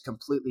risk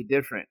completely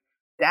different.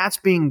 That's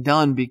being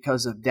done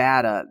because of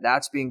data.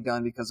 That's being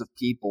done because of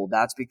people.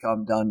 That's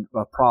become done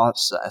a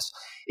process.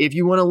 If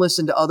you want to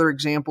listen to other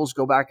examples,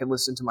 go back and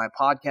listen to my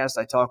podcast.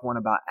 I talk one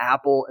about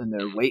Apple and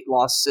their weight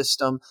loss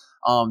system.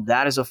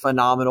 That is a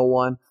phenomenal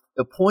one.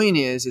 The point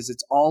is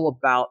it's all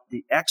about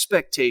the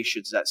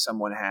expectations that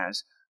someone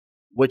has,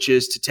 which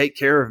is to take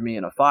care of me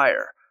in a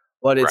fire.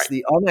 But it's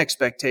the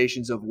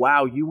unexpectations of,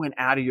 wow, you went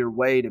out of your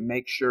way to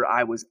make sure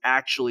I was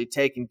actually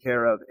taken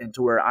care of and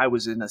to where I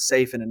was in a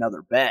safe in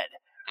another bed,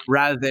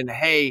 rather than,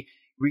 hey,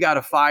 we got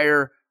a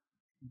fire,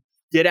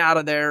 get out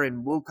of there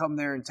and we'll come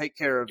there and take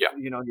care of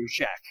your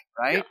shack,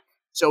 right? Yeah.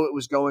 So it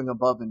was going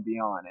above and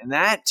beyond. And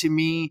that to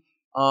me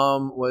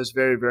was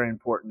very, very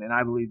important. And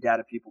I believe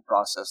data, people,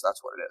 process,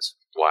 that's what it is.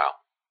 Wow.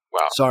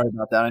 Sorry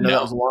about that. I know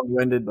that was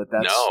long-winded, but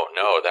that's...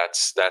 No,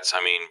 that's,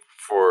 I mean,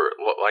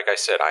 like I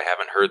said, I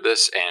haven't heard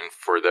this. And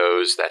for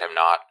those that have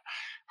not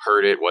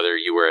heard it, whether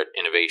you were at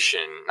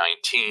Innovation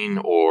 19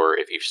 or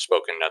if you've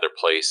spoken another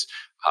place,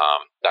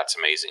 that's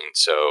amazing.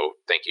 So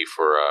thank you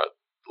for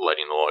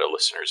letting the loyal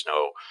listeners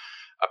know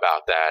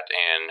about that.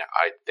 And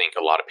I think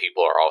a lot of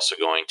people are also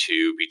going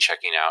to be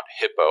checking out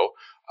Hippo.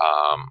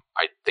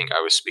 I think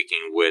I was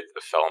speaking with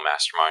a fellow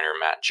masterminder,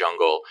 Matt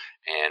Jungle,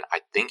 and I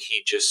think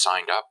he just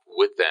signed up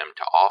with them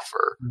to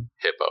offer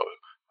Hippo.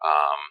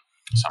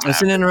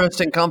 It's an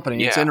interesting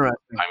company. Yeah, it's interesting.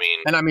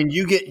 I mean,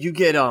 you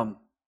get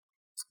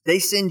they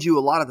send you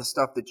a lot of the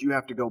stuff that you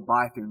have to go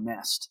buy through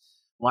Nest,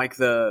 like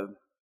the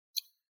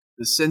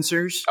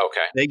sensors.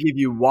 Okay. They give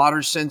you water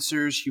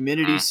sensors,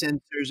 humidity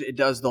sensors. It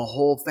does the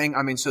whole thing.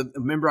 I mean, so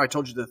remember I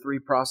told you the 3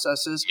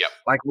 processes? Yep.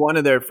 Like one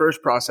of their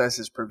first process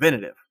is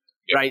preventative.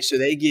 Yep. Right. So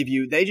they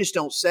just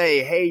don't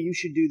say, hey, you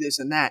should do this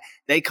and that.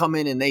 They come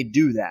in and they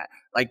do that.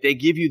 Like they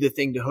give you the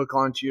thing to hook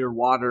onto your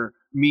water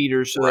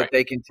meter so that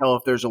they can tell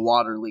if there's a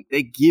water leak.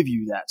 They give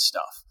you that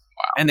stuff.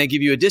 Wow. And they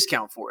give you a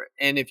discount for it.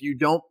 And if you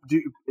don't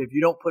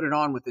put it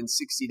on within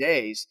 60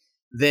 days,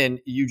 then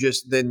you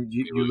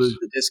lose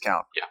the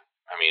discount. Yeah.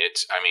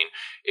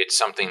 It's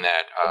something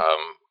that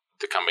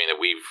the company that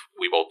we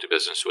both do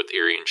business with,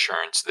 Erie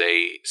Insurance,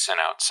 they sent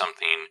out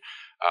something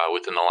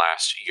within the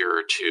last year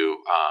or two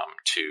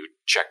to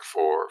check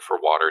for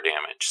water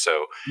damage.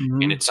 So,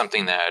 and it's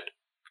something that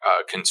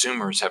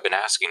consumers have been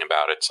asking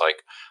about. It's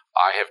like,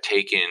 I have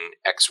taken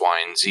X,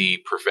 Y, and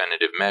Z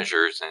preventative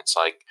measures, and it's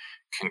like,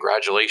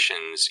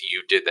 congratulations,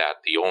 you did that.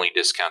 The only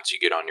discounts you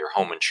get on your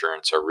home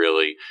insurance are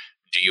really,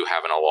 do you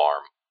have an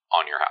alarm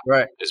on your house?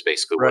 Right. Is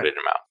basically what it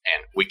amounts.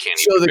 And we can't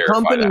even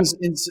verify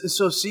that.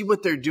 So see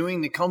what they're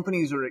doing. The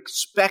companies are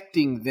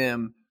expecting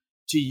them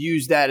to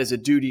use that as a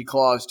duty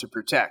clause to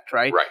protect,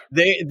 right?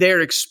 Right.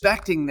 They're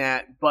expecting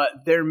that,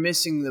 but they're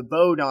missing the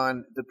boat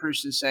on the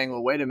person saying,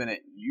 well, wait a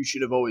minute, you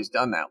should have always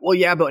done that. Well,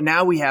 yeah, but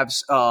now we have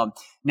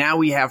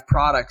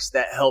products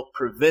that help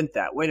prevent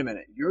that. Wait a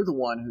minute, you're the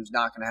one who's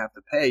not going to have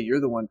to pay.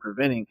 You're the one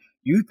preventing.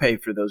 You pay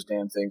for those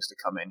damn things to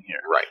come in here.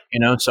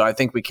 Right. So I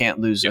think we can't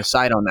lose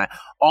sight on that.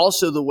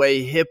 Also, the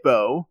way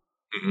Hippo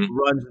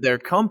runs their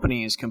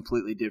company is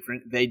completely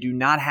different. They do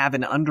not have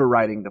an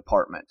underwriting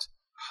department.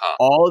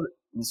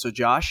 So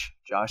Josh,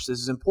 this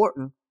is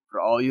important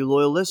for all you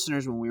loyal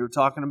listeners. When we were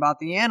talking about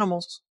the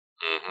animals,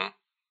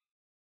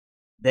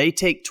 they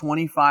take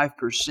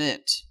 25%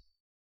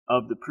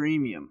 of the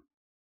premium.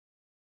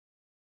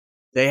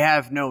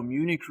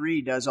 Munich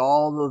Re does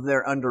all of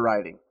their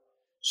underwriting.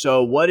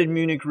 So what did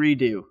Munich Re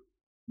do?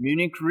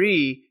 Munich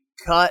Re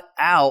cut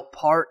out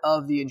part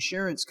of the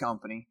insurance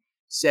company,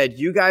 said,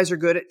 you guys are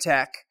good at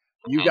tech.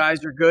 You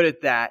guys are good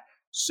at that.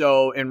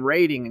 So in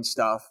rating and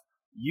stuff,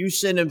 you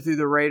send them through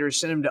the raters,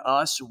 send them to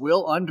us.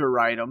 We'll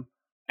underwrite them,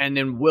 and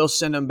then we'll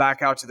send them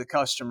back out to the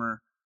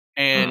customer,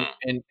 and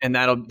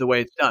that'll the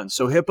way it's done.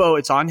 So Hippo,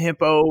 it's on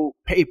Hippo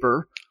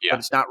paper, but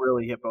it's not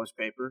really Hippo's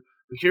paper.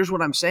 But here's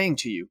what I'm saying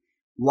to you: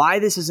 why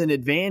this is an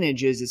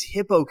advantage is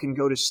Hippo can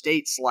go to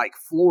states like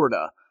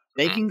Florida.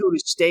 They can go to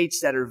states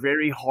that are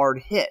very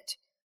hard hit.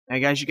 Now,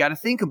 guys, you got to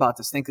think about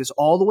this. Think this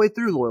all the way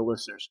through, loyal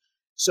listeners.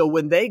 So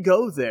when they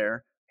go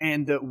there,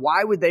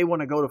 why would they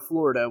want to go to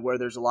Florida where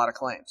there's a lot of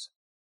claims?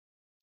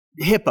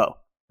 Hippo,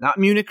 not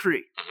Munich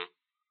Re.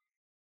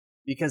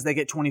 because they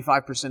get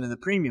 25% of the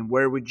premium.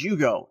 Where would you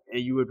go?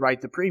 You would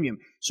write the premium.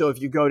 So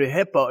if you go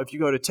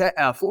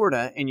to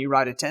Florida and you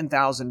write a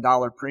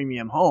 $10,000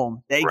 premium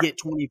home, they get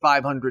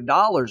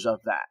 $2,500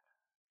 of that.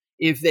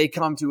 If they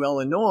come to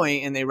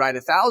Illinois and they write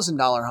a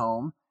 $1,000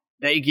 home,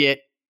 they get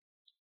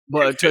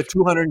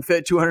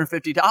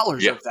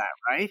 $250 of that,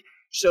 right?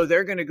 So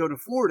they're going to go to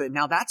Florida.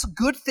 Now that's a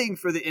good thing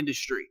for the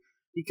industry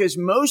because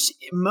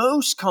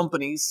most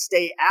companies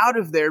stay out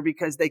of there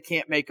because they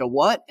can't make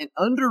an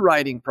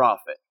underwriting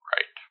profit.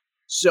 Right.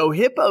 So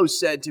Hippo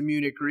said to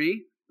Munich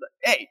Re,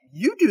 hey,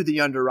 you do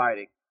the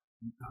underwriting.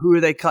 Who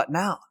are they cutting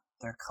out?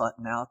 They're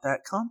cutting out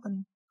that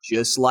company.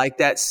 Just like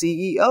that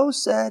CEO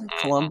said,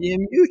 Columbia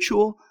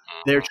Mutual.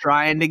 They're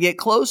trying to get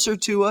closer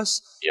to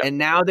us. Yep. And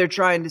now they're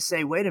trying to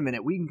say, wait a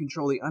minute, we can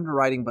control the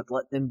underwriting, but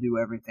let them do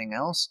everything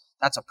else.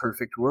 That's a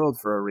perfect world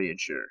for a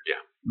reinsurer.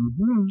 Yeah.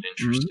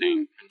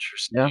 Interesting.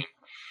 Yeah.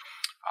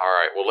 All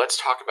right. Well, let's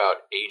talk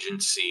about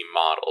agency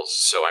models.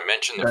 So I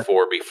mentioned the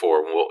four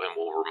before, and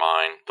we'll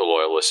remind the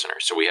loyal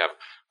listeners. So we have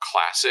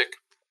classic,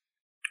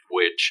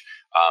 which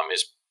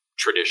is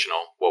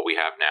traditional, what we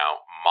have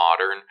now.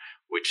 Modern,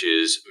 which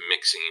is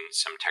mixing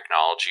some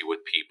technology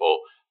with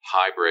people.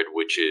 Hybrid,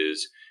 which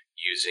is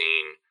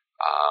using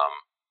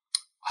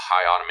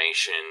high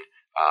automation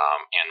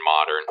and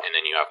modern. And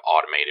then you have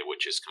automated,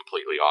 which is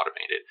completely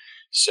automated.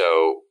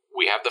 So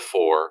we have the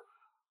four.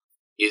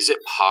 Is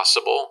it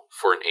possible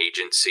for an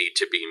agency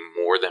to be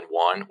more than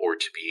one or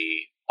to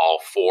be all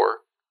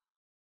four?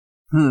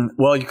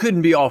 Well, you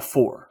couldn't be all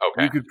four.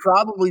 Okay. You could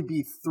probably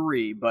be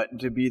three, but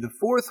to be the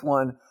fourth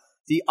one,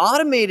 the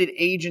automated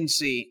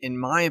agency, in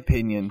my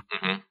opinion,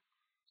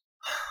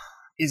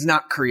 is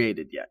not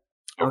created yet.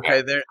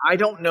 Okay. I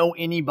don't know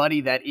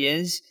anybody that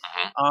is.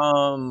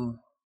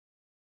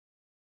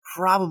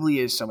 Probably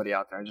is somebody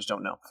out there. I just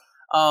don't know.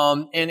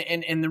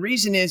 And the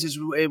reason is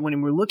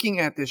when we're looking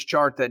at this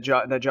chart that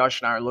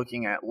Josh and I are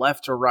looking at,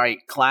 left to right,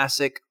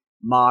 classic,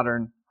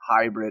 modern,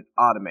 hybrid,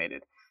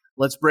 automated.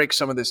 Let's break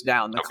some of this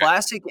down. The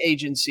classic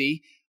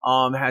agency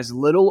has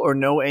little or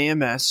no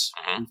AMS.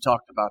 We've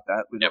talked about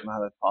that. We don't know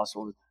how that's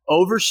possible.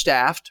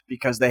 Overstaffed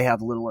because they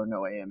have little or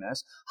no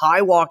AMS.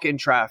 High walk-in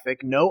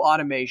traffic, no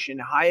automation,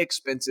 high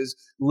expenses,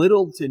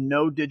 little to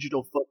no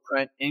digital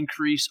footprint,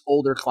 increase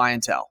older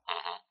clientele.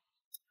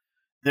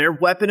 Their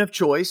weapon of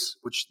choice,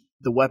 which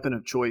the weapon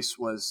of choice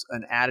was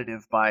an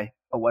additive by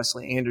a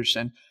Wesley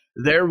Anderson.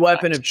 Their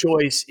weapon of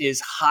choice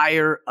is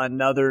hire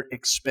another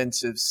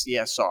expensive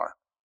CSR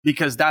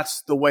because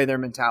that's the way their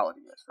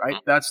mentality is, right?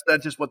 That's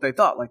just what they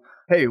thought. Like,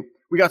 hey,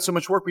 we got so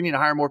much work, we need to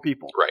hire more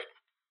people. Right.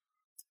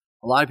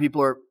 A lot of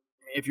people are,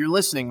 if you're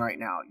listening right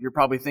now, you're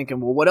probably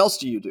thinking, well, what else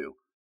do?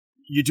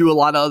 You do a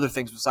lot of other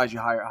things besides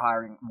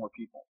hiring more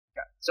people.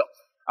 Okay. So,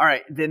 all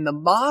right. Then the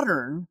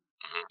modern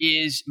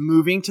is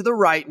moving to the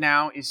right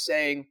now, is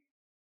saying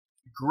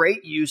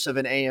great use of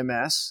an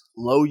AMS,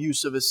 low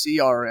use of a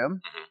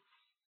CRM.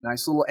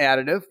 Nice little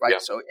additive, right?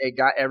 Yep. So it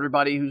got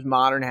everybody who's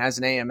modern has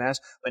an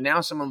AMS, but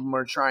now some of them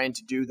are trying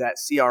to do that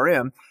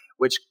CRM,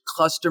 which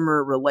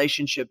customer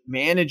relationship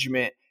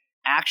management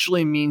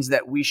actually means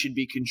that we should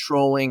be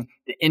controlling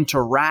the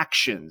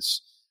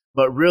interactions.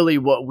 But really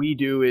what we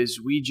do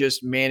is we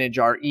just manage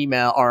our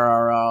email,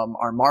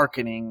 our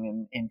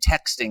marketing and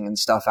texting and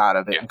stuff out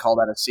of it and call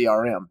that a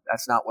CRM.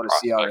 That's not what a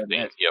CRM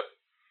is. Yep.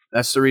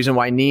 That's the reason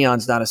why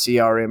Neon's not a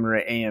CRM or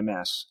an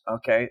AMS.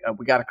 Okay.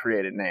 We got to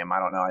create a name. I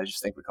don't know. I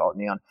just think we call it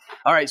Neon.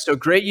 All right. So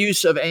great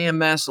use of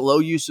AMS, low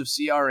use of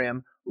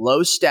CRM,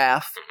 low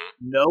staff,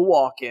 no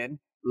walk-in,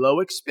 low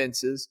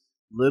expenses,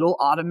 little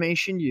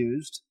automation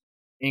used,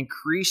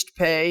 increased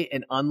pay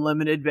and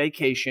unlimited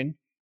vacation,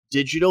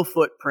 digital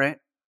footprint,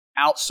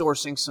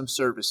 outsourcing some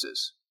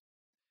services.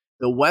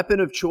 The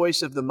weapon of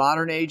choice of the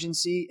modern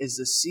agency is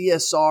the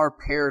CSR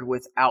paired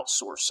with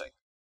outsourcing.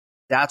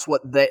 That's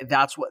what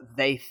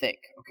they think.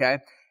 Okay.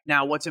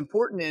 Now, what's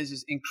important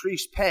is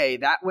increased pay.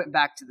 That went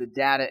back to the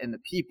data and the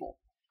people.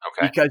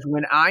 Okay. Because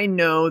when I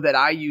know that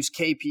I use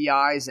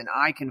KPIs and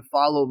I can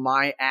follow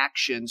my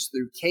actions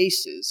through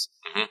cases,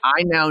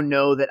 I now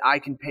know that I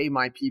can pay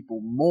my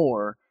people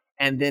more.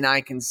 And then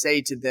I can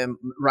say to them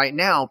right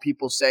now,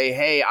 people say,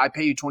 hey, I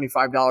pay you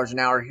 $25 an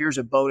hour. Here's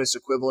a bonus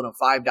equivalent of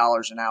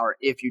 $5 an hour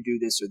if you do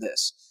this or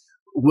this.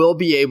 We'll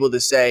be able to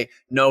say,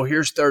 no,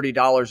 here's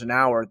 $30 an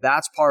hour.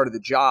 That's part of the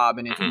job.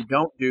 And if you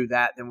don't do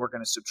that, then we're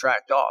going to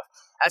subtract off.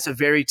 That's a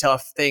very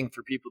tough thing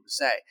for people to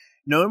say.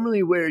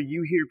 Normally where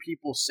you hear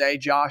people say,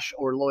 Josh,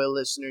 or loyal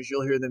listeners,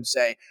 you'll hear them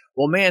say,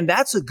 well, man,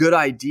 that's a good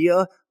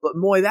idea, but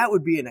boy, that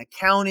would be an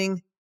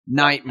accounting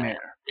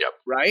nightmare. Yep.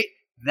 Right?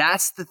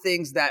 That's the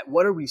things that,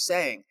 what are we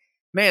saying?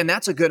 Man,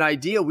 that's a good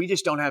idea. We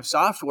just don't have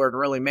software to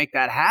really make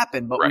that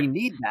happen, but we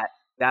need that.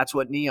 That's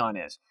what Neon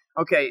is.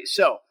 Okay,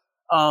 so.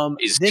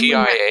 Is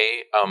TIA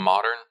a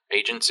modern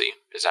agency?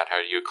 Is that how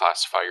you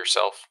classify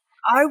yourself?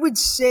 I would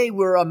say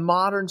we're a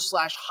modern /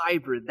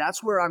 hybrid.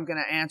 That's where I'm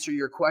going to answer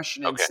your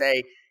question and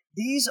say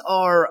these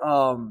are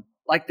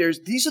Like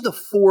these are the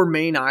four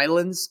main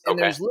islands, and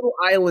Okay. there's little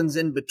islands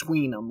in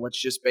between them.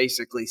 Let's just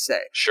basically say.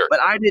 Sure.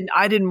 But I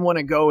didn't want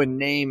to go and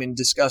name and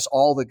discuss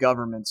all the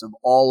governments of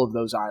all of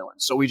those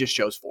islands, so we just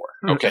chose four.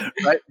 Okay.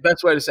 Right,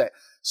 best way to say it.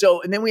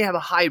 So, and then we have a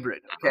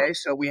hybrid. Okay,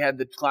 so we had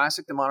the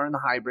classic, the modern, the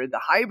hybrid. The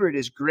hybrid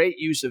is great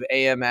use of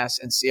AMS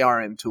and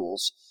CRM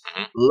tools,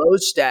 low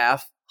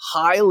staff,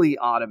 highly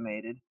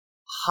automated,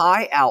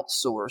 high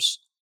outsource,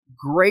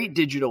 great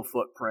digital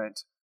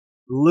footprint,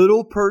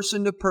 little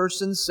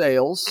person-to-person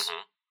sales,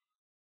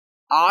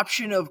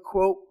 option of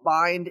quote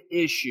bind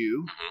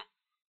issue,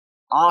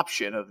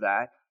 option of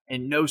that,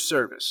 and no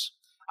service.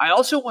 I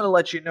also want to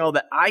let you know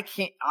that I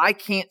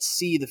can't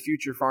see the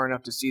future far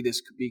enough to see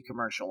this be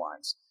commercial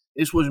lines.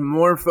 This was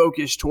more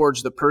focused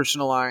towards the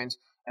personal lines,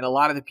 and a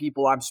lot of the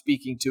people I'm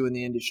speaking to in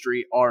the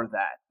industry are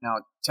that. Now,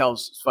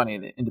 it's funny,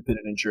 the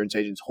independent insurance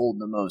agents hold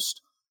the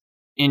most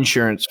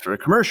insurance for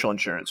commercial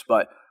insurance,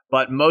 but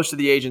most of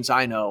the agents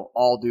I know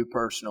all do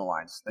personal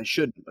lines. They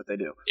shouldn't, but they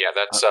do. Yeah,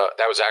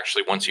 that was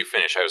actually, once you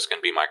finish, that was going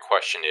to be my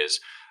question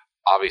is,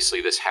 obviously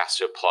this has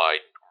to apply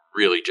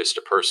really just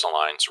to personal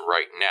lines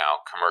right now.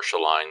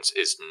 Commercial lines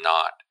is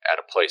not at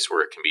a place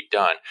where it can be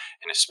done.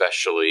 And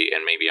especially,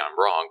 and maybe I'm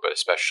wrong, but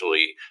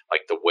especially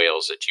like the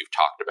whales that you've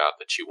talked about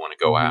that you want to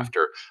go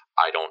after,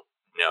 I don't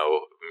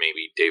know,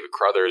 maybe David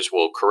Crothers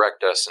will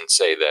correct us and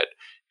say that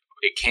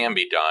it can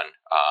be done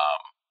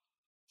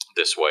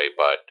this way,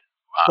 but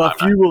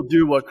few will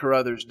do what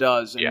Carruthers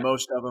does, and Yeah.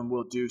 most of them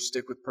will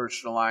stick with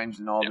personal lines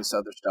and all this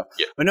other stuff.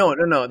 Yeah. But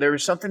no. There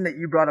was something that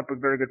you brought up, a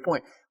very good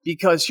point,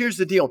 because here's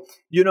the deal.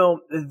 You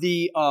know,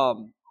 the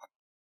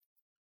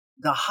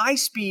high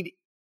speed,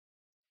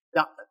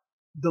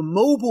 the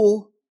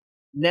mobile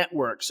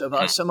networks of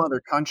some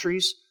other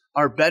countries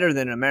are better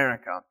than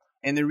America.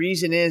 And the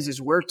reason is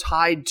we're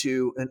tied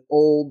to an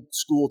old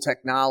school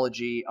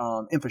technology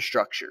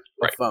infrastructure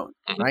of phone,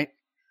 right?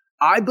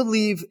 I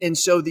believe, and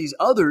so these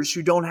others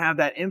who don't have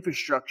that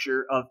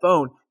infrastructure of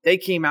phone, they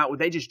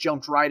just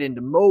jumped right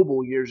into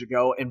mobile years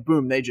ago, and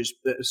boom, they just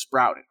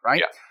sprouted,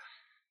 right? Yeah.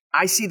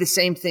 I see the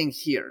same thing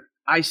here.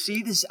 I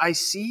see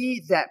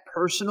that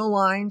personal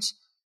lines,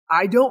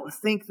 I don't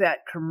think that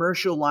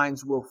commercial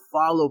lines will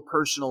follow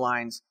personal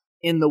lines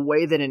in the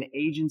way that an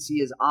agency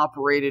is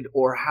operated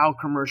or how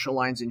commercial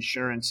lines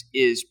insurance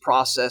is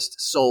processed,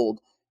 sold,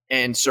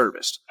 and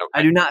serviced. Okay.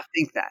 I do not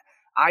think that.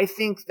 I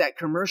think that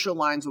commercial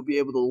lines will be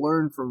able to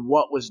learn from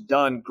what was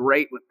done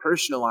great with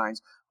personal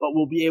lines, but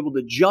we'll be able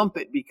to jump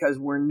it because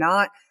we're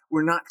not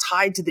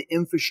tied to the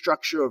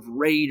infrastructure of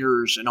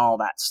raiders and all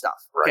that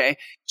stuff. Okay. Right.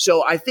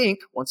 So I think,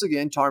 once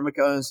again,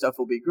 Tarmica and stuff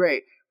will be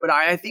great, but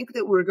I think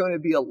that we're going to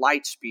be a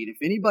light speed. If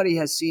anybody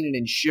has seen an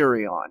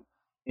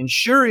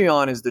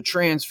Insurion is the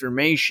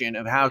transformation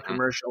of how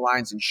commercial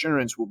lines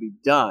insurance will be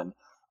done.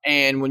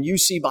 And when you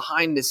see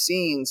behind the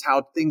scenes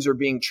how things are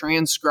being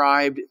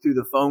transcribed through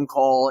the phone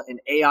call, and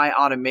AI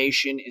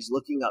automation is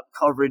looking up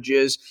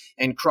coverages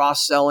and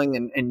cross-selling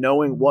and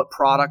knowing what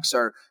products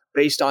are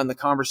based on the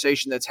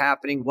conversation that's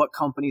happening, what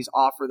companies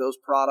offer those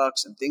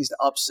products and things to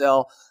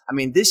upsell. I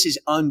mean, this is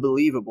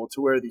unbelievable, to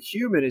where the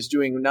human is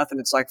doing nothing.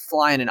 It's like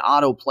flying an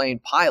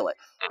autoplane pilot.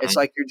 It's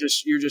like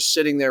you're just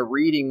sitting there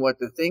reading what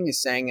the thing is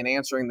saying and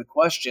answering the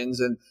questions.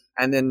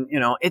 And then,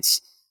 you know,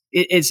 it's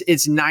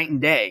night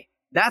and day.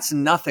 That's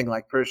nothing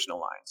like personal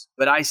lines,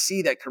 but I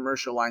see that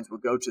commercial lines will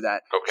go to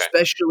that,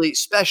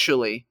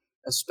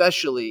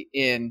 especially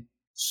in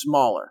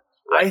smaller.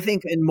 Right. I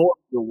think in more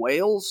of the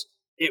whales,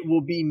 it will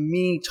be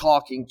me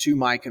talking to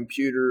my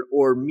computer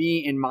or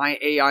me in my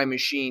AI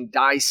machine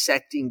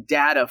dissecting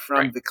data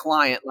from the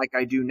client like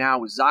I do now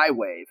with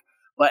Xywave,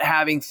 but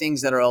having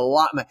things that are a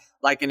lot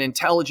like an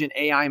intelligent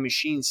AI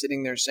machine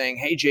sitting there saying,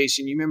 hey,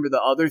 Jason, you remember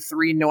the other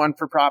 3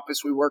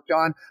 non-for-profits we worked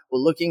on?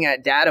 Well, looking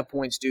at data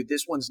points, dude,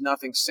 this one's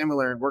nothing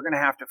similar, and we're going to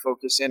have to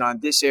focus in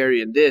on this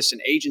area and this,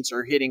 and agents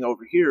are hitting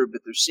over here,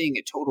 but they're seeing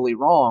it totally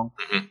wrong.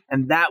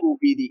 And that will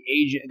be the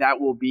agent. That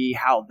will be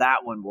how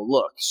that one will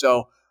look.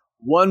 So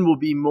one will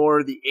be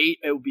more it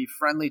will be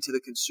friendly to the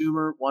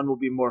consumer. One will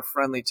be more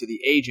friendly to the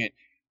agent,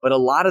 but a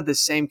lot of the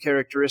same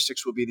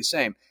characteristics will be the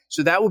same.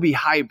 So that will be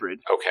hybrid.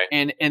 Okay.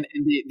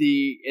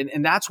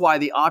 And that's why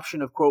the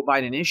option of quote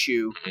bind an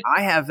issue,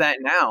 I have that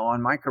now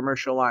on my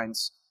commercial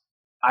lines.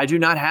 I do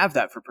not have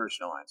that for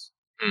personal lines.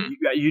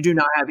 You do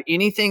not have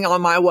anything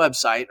on my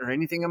website or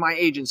anything in my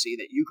agency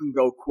that you can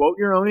go quote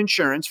your own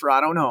insurance for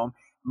auto and home,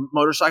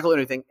 motorcycle,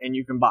 anything, and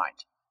you can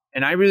bind.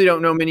 And I really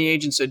don't know many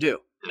agents that do.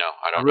 No,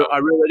 I don't know. I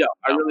really don't.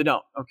 No. I really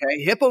don't.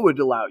 Okay. HIPAA would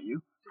allow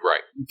you.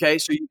 Right. Okay.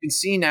 So you can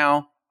see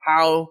now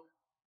how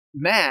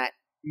Matt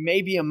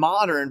may be a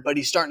modern, but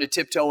he's starting to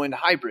tiptoe into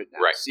hybrid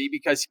now. Right. See,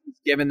 because he's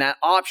given that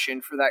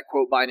option for that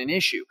quote bind an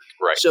issue.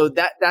 Right. So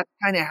that's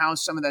kind of how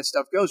some of that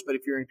stuff goes. But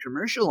if you're in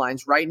commercial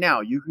lines right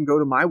now, you can go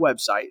to my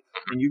website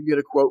and you can get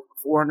a quote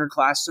for 400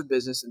 classes of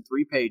business in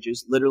 3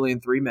 pages, literally in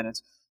 3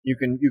 minutes. You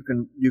can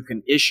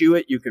issue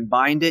it, you can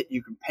bind it,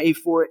 you can pay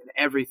for it and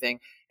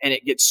everything, and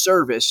it gets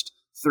serviced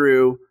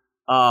through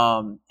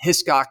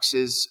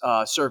Hiscox's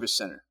service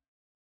center.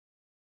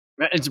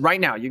 It's right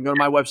now. You can go to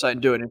my website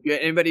and do it.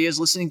 If anybody is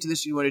listening to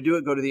this, you want to do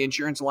it, go to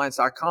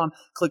theinsurancealliance.com,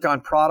 click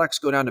on products,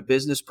 go down to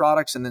business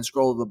products, and then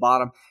scroll to the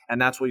bottom. And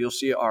that's where you'll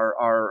see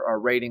our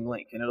rating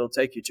link, and it'll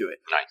take you to it.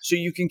 Nice. So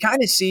you can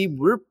kind of see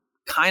we're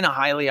kind of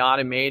highly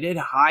automated,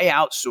 high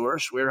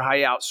outsource. We're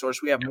high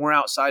outsource. We have more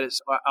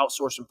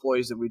outsource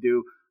employees than we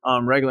do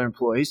regular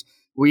employees.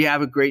 We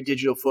have a great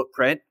digital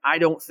footprint. I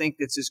don't think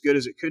that's as good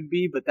as it could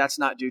be, but that's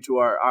not due to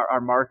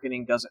our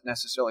marketing doesn't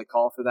necessarily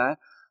call for that.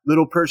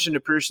 Little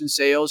person-to-person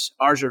sales.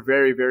 Ours are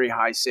very, very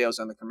high sales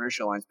on the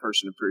commercial lines,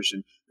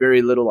 person-to-person,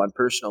 very little on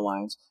personal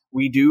lines.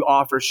 We do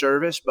offer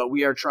service, but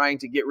we are trying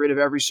to get rid of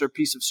every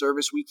piece of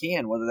service we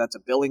can, whether that's a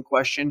billing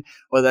question,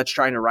 whether that's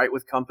trying to write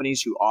with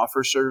companies who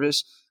offer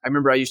service. I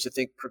remember I used to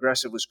think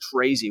Progressive was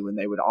crazy when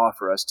they would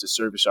offer us to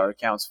service our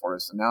accounts for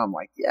us. And now I'm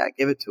like, yeah,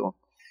 give it to them.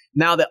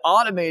 Now, the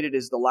automated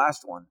is the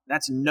last one.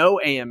 That's no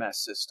AMS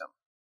system.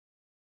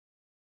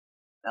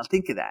 Now,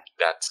 think of that.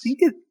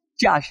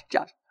 Josh.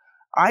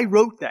 I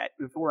wrote that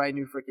before I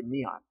knew freaking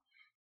Neon.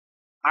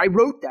 I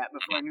wrote that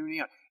before I knew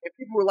Neon. And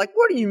people were like,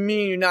 what do you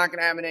mean you're not going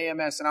to have an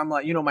AMS? And I'm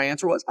like, my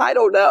answer was, I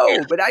don't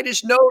know, but I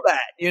just know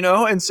that,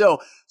 And so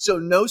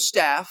no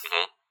staff,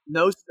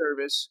 no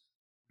service,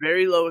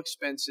 very low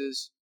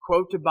expenses,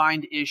 quote to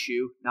bind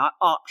issue, not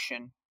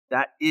option.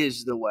 That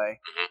is the way.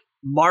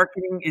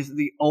 Marketing is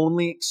the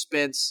only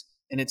expense,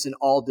 and it's an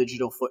all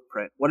digital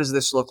footprint. What does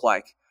this look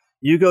like?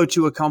 You go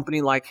to a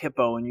company like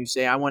Hippo and you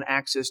say, I want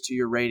access to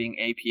your rating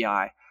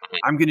API.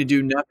 I'm going to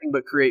do nothing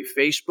but create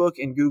Facebook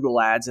and Google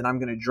ads, and I'm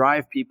going to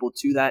drive people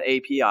to that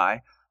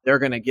API. They're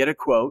going to get a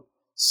quote.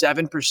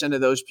 7%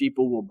 of those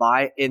people will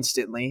buy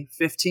instantly.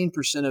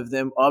 15% of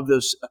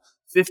those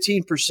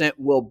 15%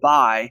 will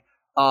buy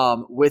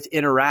with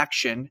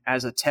interaction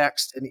as a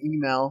text, an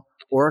email,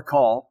 or a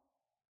call.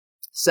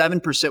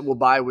 7% will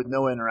buy with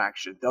no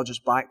interaction. They'll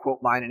just buy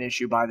an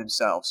issue by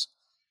themselves.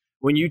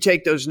 When you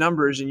take those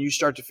numbers and you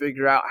start to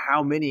figure out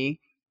how many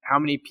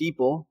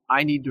people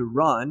I need to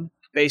run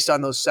based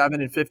on those 7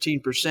 and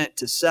 15%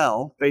 to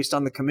sell, based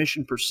on the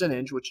commission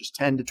percentage, which is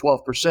 10 to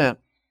 12%,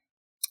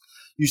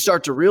 you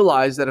start to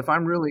realize that if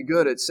I'm really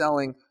good at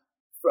selling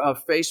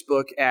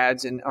Facebook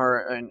ads and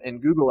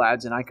Google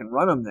ads and I can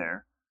run them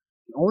there,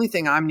 the only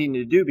thing I'm needing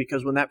to do,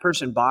 because when that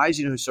person buys,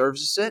 who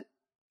services it?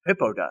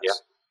 Hippo does. Yeah.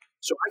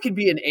 So I could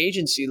be an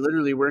agency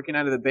literally working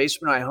out of the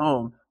basement of my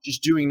home,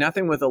 just doing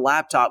nothing with a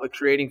laptop but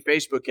creating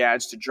Facebook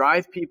ads to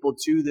drive people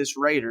to this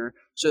rater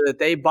so that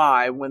they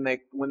buy. When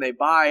they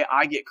buy,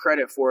 I get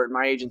credit for it.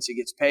 My agency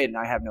gets paid and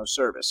I have no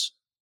service.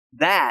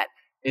 That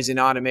is an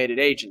automated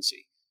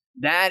agency.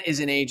 That is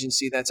an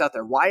agency that's out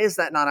there. Why is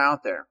that not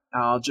out there?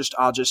 I'll just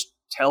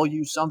tell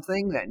you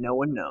something that no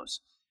one knows.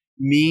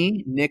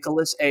 Me,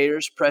 Nicholas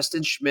Ayers,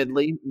 Preston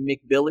Schmidley,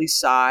 McBilly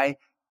Sy,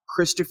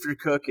 Christopher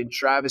Cook, and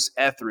Travis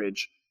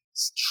Etheridge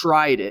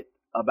tried it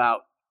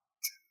about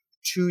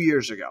 2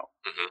 years ago.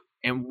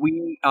 And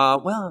we, it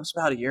was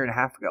about a year and a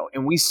half ago,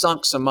 and we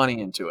sunk some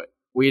money into it.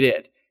 We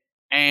did.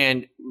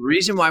 And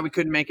reason why we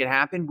couldn't make it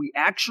happen, we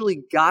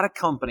actually got a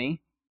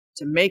company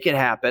to make it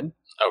happen.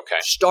 Okay.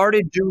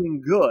 Started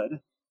doing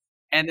good,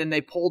 and then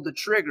they pulled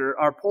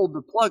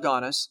the plug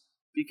on us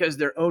because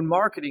their own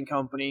marketing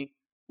company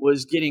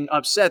was getting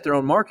upset, their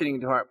own marketing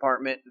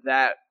department,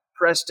 that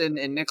Preston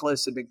and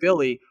Nicholas and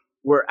McBilly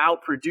were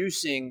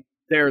outproducing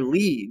their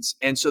leads,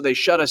 and so they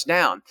shut us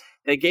down.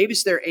 They gave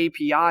us their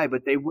API,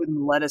 but they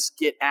wouldn't let us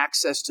get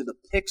access to the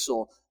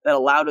pixel that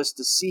allowed us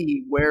to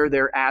see where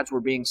their ads were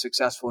being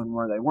successful and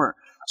where they weren't.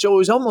 So it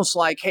was almost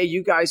like, hey,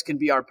 you guys can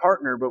be our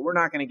partner, but we're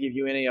not going to give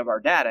you any of our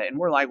data. And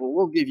we're like, well,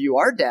 we'll give you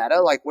our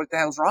data. Like, what the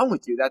hell's wrong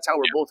with you? That's how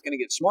we're both going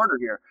to get smarter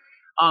here.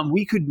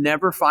 We could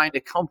never find a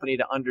company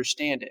to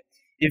understand it.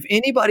 If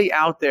anybody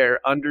out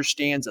there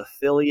understands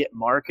affiliate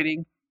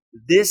marketing,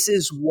 this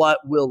is what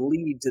will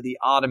lead to the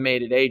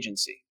automated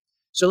agency.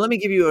 So let me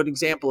give you an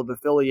example of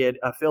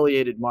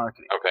affiliated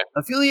marketing. Okay.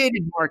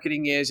 Affiliated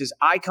marketing is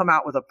I come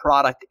out with a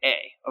product A,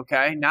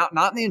 okay? Not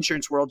in the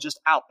insurance world, just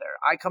out there.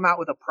 I come out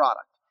with a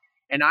product,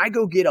 and I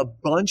go get a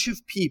bunch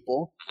of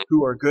people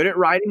who are good at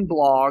writing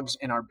blogs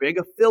and are big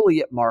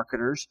affiliate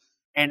marketers,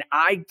 and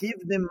I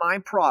give them my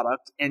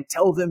product and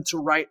tell them to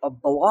write a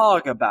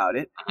blog about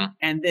it.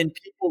 And then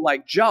people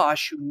like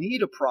Josh who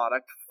need a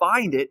product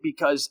find it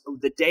because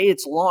the day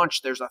it's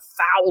launched, there's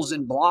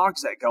 1,000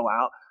 blogs that go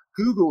out.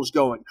 Google's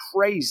going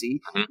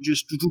crazy,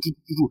 just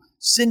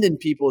sending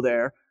people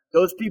there.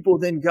 Those people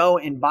then go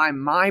and buy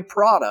my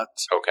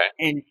product. Okay.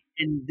 And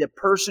the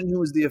person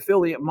who is the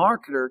affiliate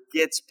marketer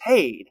gets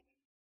paid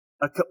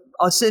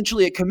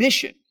essentially a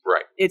commission.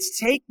 Right. It's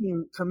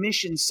taking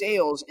commission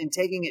sales and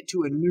taking it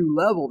to a new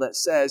level that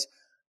says,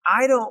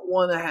 I don't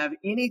want to have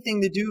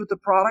anything to do with the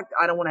product.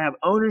 I don't want to have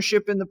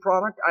ownership in the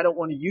product. I don't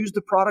want to use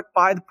the product,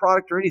 buy the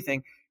product, or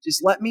anything.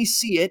 Just let me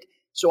see it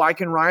so I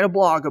can write a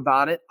blog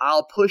about it.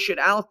 I'll push it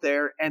out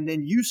there, and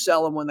then you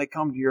sell them when they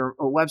come to your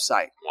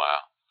website. Wow.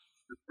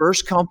 The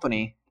first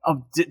company,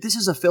 this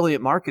is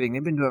affiliate marketing.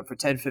 They've been doing it for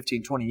 10,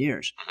 15, 20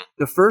 years.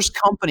 The first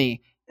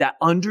company that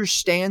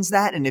understands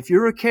that. And if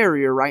you're a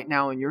carrier right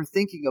now and you're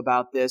thinking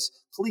about this,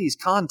 please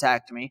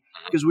contact me,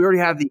 because we already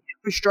have the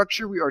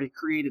infrastructure. We already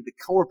created the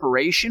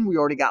corporation. We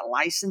already got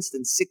licensed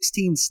in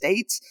 16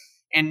 states.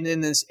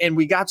 And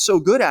we got so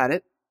good at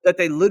it that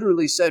they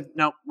literally said,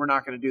 no, we're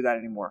not going to do that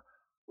anymore.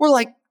 We're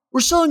like, we're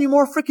selling you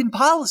more freaking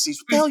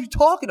policies. What the hell are you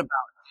talking about?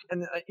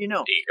 And you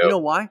know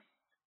why?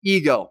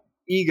 Ego.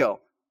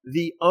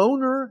 The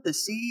owner, the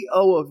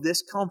CEO of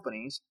this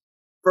company's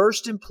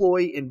first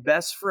employee and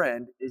best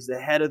friend is the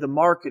head of the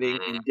marketing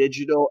and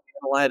digital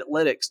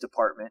analytics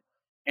department.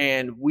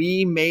 And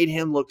we made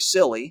him look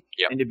silly.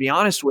 Yep. And to be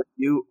honest with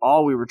you,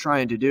 all we were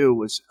trying to do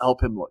was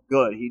help him look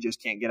good. He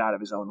just can't get out of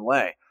his own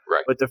way.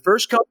 Right. But the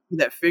first company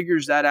that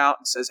figures that out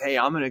and says, hey,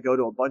 I'm going to go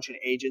to a bunch of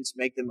agents,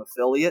 make them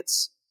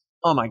affiliates.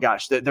 Oh my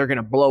gosh, they're going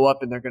to blow up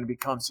and they're going to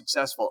become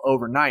successful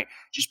overnight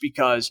just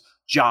because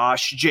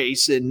Josh,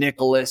 Jason,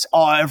 Nicholas,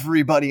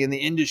 everybody in the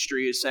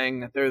industry is saying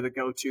that they're the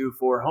go-to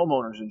for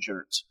homeowners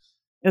insurance.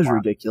 It's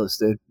ridiculous,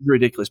 dude.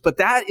 Ridiculous. But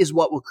that is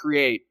what will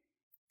create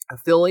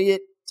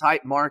affiliate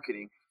type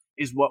marketing,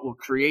 is what will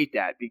create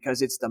that,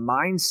 because it's the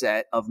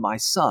mindset of my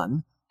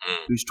son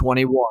who's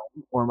 21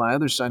 or my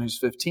other son who's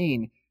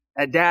 15.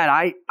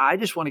 Dad, I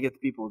just want to get the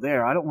people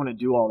there. I don't want to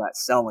do all that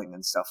selling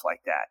and stuff like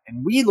that.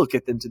 And we look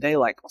at them today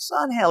like, well,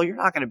 son, hell, you're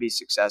not going to be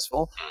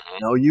successful.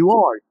 No, you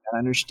are. You gotta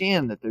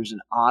understand that there's an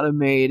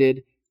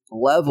automated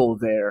level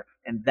there.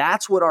 And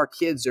that's what our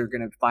kids are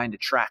going to find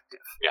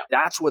attractive. Yeah.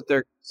 That's what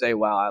they're going to say,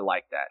 wow, I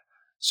like that.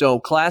 So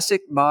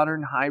classic,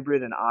 modern,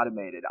 hybrid, and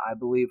automated, I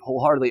believe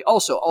wholeheartedly.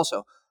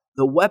 Also,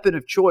 the weapon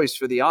of choice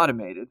for the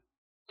automated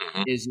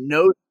is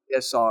no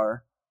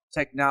CSR,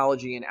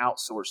 technology, and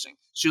outsourcing.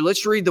 So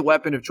let's read the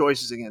weapon of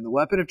choices again. The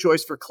weapon of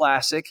choice for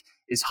classic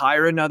is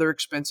hire another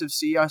expensive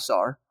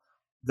CSR.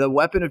 The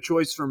weapon of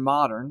choice for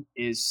modern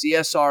is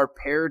CSR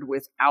paired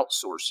with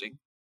outsourcing.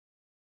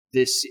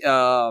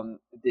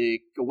 The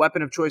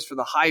weapon of choice for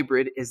the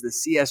hybrid is the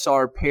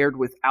CSR paired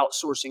with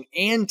outsourcing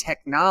and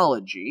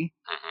technology.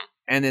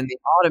 And then the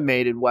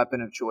automated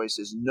weapon of choice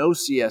is no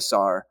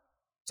CSR,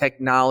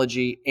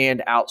 technology,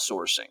 and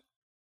outsourcing.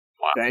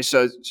 Wow. Okay,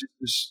 so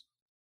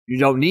you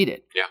don't need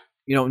it. Yeah.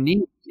 You don't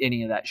need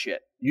any of that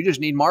shit. You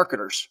just need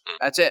marketers.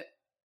 That's it.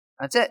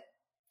 The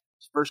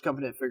first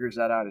company that figures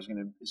that out is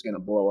gonna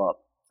blow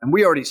up. And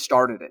we already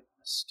started it.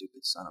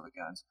 Stupid son of a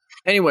guns.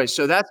 Anyway,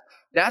 so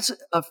that's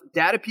a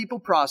data people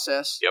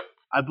process. Yep.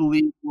 I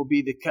believe will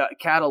be the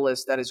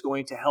catalyst that is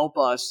going to help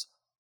us,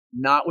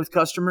 not with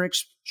customer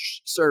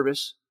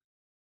service,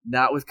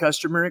 not with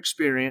customer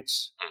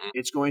experience.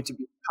 It's going to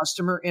be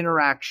customer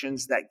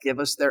interactions that give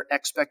us their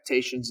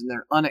expectations and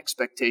their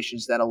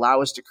unexpectations that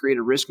allow us to create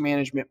a risk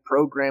management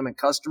program and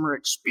customer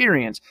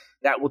experience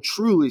that will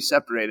truly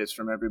separate us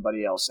from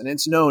everybody else. And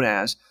it's known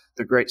as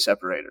the Great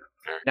Separator.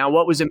 Now,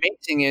 what was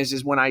amazing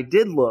is when I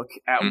did look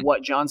at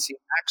what John C.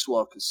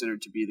 Maxwell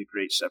considered to be the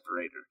Great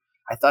Separator,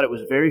 I thought it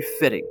was very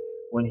fitting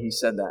when he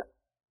said that.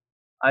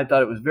 I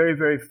thought it was very,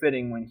 very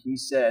fitting when he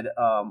said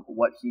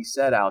what he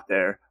said out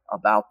there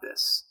about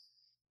this.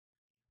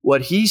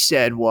 What he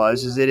said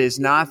is it is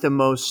not the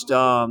most,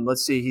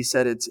 he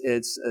said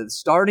it's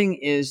starting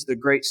is the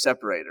great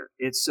separator.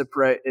 It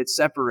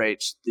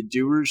separates the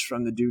doers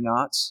from the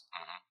do-nots,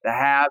 the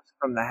haves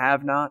from the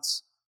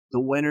have-nots, the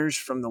winners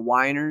from the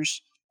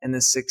whiners, and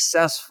the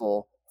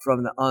successful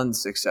from the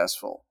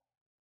unsuccessful.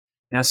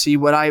 Now, see,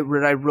 what I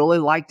really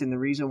liked, and the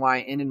reason why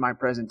I ended my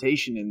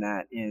presentation in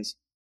that is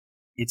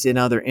it's in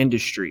other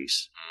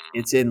industries.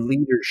 It's in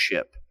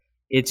leadership.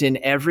 It's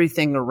in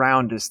everything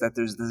around us that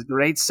there's the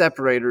great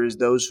separator is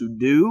those who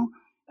do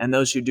and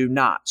those who do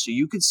not. So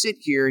you could sit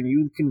here and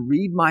you can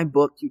read my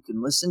book. You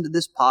can listen to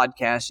this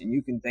podcast and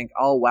you can think,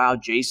 oh, wow,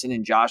 Jason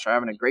and Josh are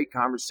having a great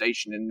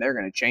conversation and they're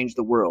going to change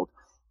the world.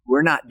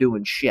 We're not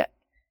doing shit.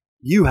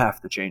 You have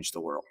to change the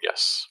world.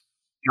 Yes.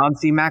 John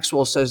C.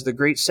 Maxwell says the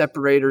great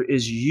separator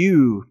is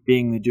you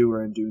being the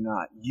doer and do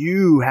not,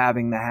 you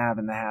having the have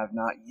and the have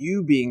not,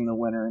 you being the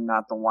winner and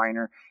not the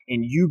whiner,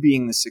 and you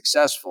being the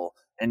successful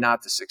and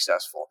not the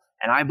successful.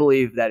 And I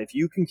believe that if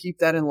you can keep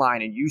that in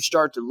line and you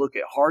start to look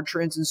at hard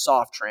trends and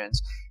soft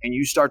trends, and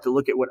you start to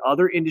look at what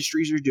other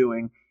industries are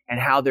doing and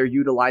how they're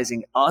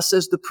utilizing us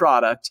as the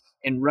product,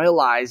 and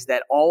realize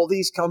that all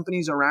these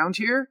companies around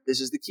here,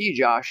 this is the key,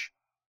 Josh,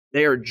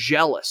 they are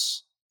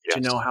jealous to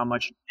know how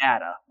much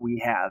data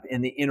we have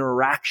and the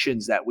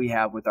interactions that we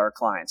have with our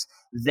clients.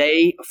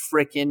 They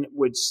frickin'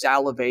 would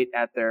salivate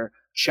at their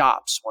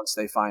chops once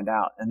they find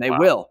out, and they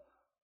will.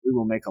 We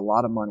will make a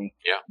lot of money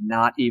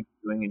not even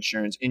doing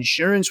insurance.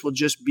 Insurance will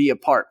just be a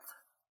part.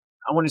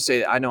 I want to say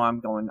that I know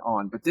I'm going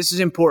on, but this is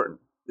important.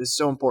 This is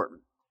so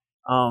important.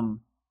 The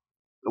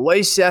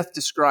way Seth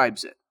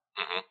describes it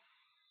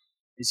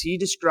is he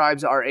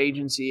describes our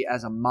agency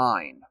as a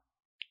mine.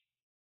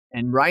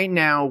 And right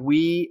now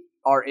we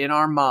are in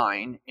our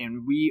mine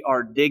and we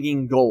are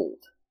digging gold.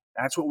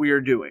 That's what we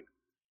are doing.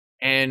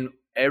 And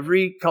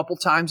every couple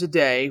times a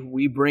day,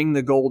 we bring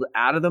the gold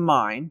out of the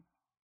mine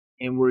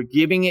and we're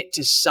giving it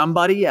to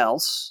somebody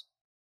else.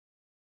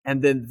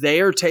 And then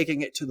they are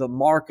taking it to the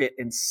market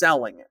and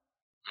selling it.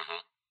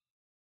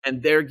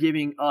 and they're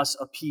giving us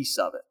a piece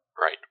of it.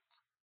 Right.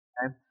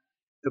 Okay?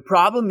 The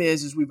problem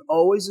is we've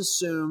always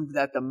assumed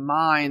that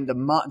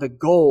the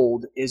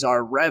gold is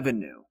our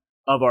revenue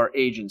of our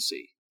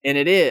agency, and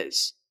it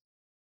is.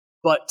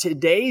 But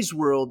today's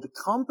world, the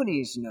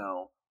companies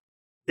know.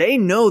 They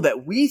know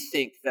that we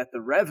think that the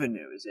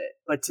revenue is it,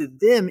 but to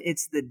them,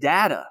 it's the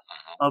data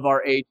of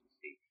our agency.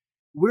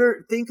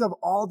 Think of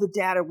all the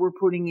data we're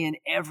putting in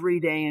every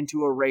day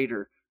into a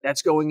rater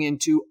that's going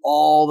into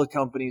all the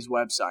companies'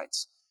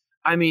 websites.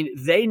 I mean,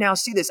 they now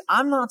see this.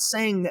 I'm not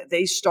saying that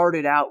they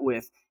started out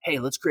with, hey,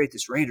 let's create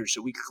this rater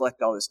so we can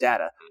collect all this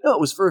data. No,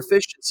 it was for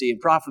efficiency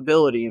and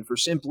profitability and for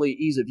simply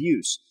ease of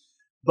use.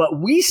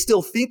 But we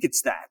still think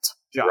it's that,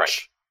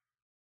 Josh.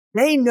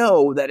 Right. They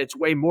know that it's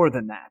way more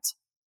than that.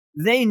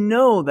 They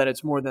know that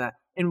it's more than that.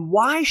 And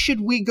why should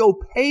we go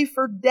pay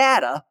for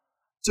data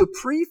to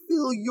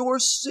pre-fill your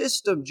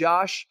system,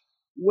 Josh,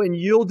 when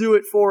you'll do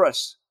it for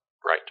us?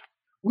 Right.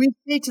 We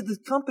say to the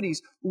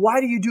companies, why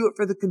do you do it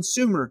for the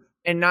consumer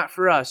and not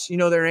for us? You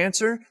know their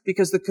answer?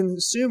 Because the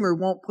consumer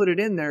won't put it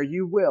in there.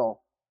 You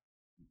will.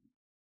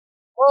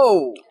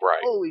 Whoa.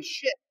 Right. Holy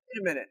shit.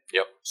 Wait a minute.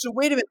 Yep. So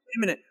wait a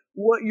minute.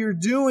 What you're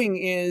doing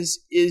is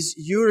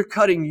you're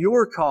cutting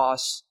your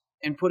costs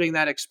and putting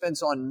that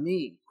expense on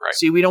me. Right.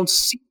 See, we don't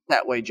see it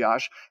that way,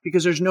 Josh,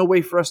 because there's no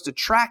way for us to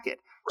track it.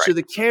 Right. So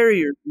the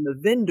carriers and the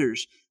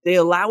vendors, they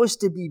allow us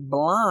to be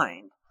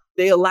blind.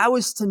 They allow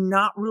us to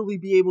not really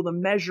be able to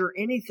measure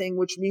anything,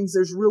 which means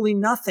there's really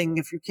nothing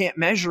if you can't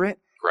measure it.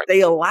 Right.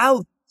 They allow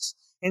this.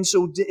 And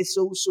so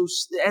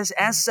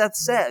as Seth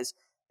says,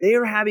 they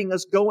are having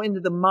us go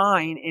into the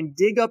mine and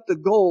dig up the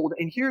gold.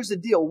 And here's the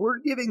deal. We're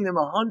giving them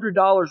 $100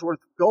 worth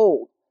of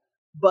gold,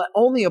 but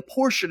only a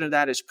portion of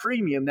that is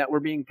premium that we're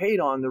being paid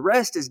on. The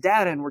rest is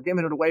data, and we're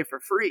giving it away for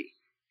free.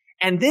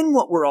 And then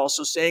what we're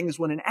also saying is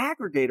when an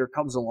aggregator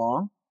comes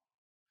along,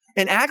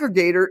 an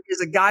aggregator is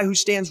a guy who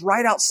stands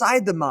right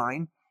outside the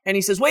mine, and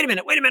he says, wait a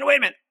minute.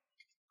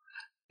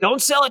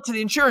 Don't sell it to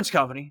the insurance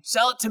company.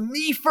 Sell it to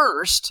me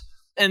first,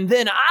 and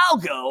then I'll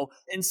go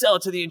and sell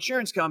it to the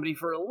insurance company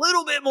for a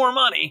little bit more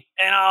money,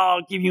 and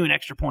I'll give you an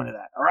extra point of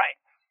that. All right?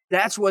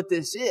 That's what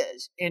this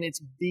is, and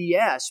it's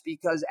BS,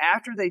 because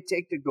after they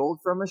take the gold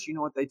from us, you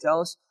know what they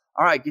tell us?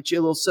 All right, get you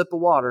a little sip of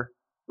water.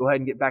 Go ahead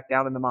and get back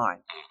down in the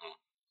mine.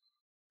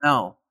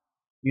 No.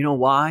 You know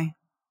why?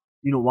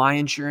 You know why,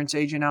 insurance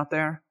agent out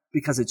there?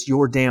 Because it's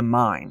your damn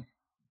mine.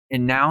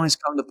 And now has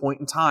come the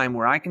point in time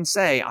where I can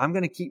say, I'm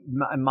going to keep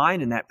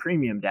mining that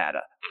premium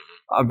data,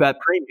 that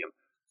premium.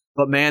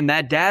 But man,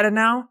 that data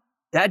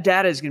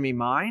is going to be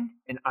mine,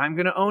 and I'm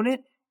going to own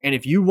it. And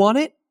if you want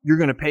it, you're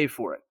going to pay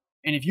for it.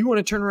 And if you want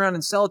to turn around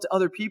and sell it to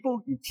other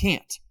people, you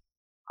can't.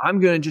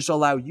 I'm going to just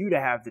allow you to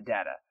have the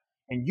data.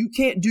 And you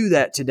can't do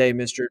that today,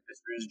 Mr.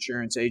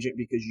 Insurance Agent,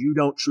 because you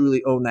don't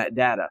truly own that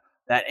data,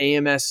 that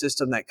AMS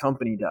system that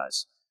company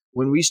does.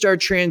 When we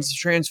start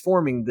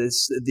transforming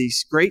this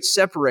great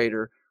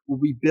separator will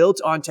be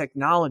built on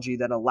technology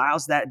that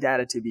allows that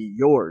data to be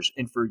yours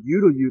and for you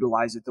to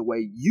utilize it the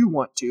way you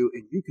want to,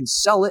 and you can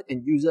sell it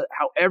and use it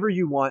however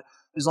you want,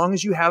 as long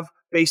as you have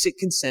basic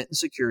consent and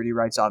security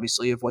rights,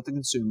 obviously, of what the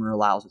consumer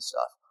allows and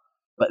stuff.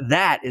 But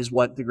that is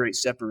what the great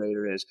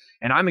separator is.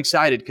 And I'm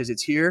excited because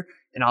it's here,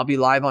 and I'll be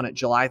live on it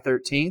July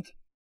 13th.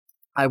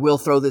 I will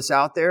throw this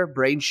out there.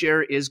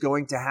 BrainShare is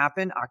going to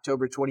happen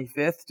October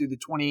 25th through the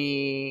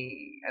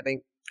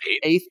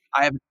 8th.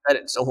 I haven't said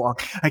it in so long.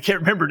 I can't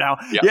remember now.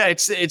 Yeah,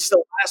 it's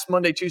the last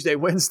Monday, Tuesday,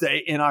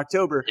 Wednesday in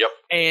October. Yep.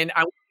 And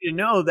I want you to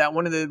know that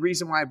one of the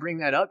reasons why I bring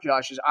that up,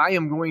 Josh, is I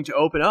am going to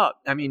open up.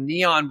 I mean,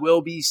 Neon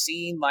will be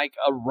seen like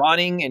a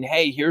running, and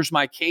hey, here's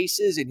my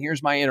cases, and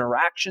here's my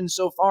interactions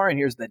so far, and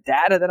here's the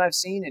data that I've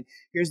seen, and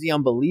here's the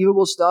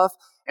unbelievable stuff.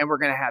 And we're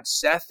going to have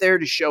Seth there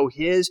to show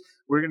his.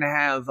 We're going to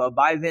have,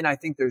 by then, I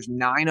think there's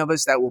 9 of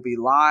us that will be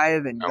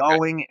live and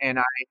going. And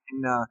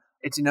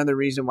it's another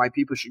reason why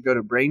people should go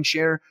to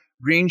BrainShare.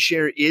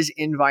 BrainShare is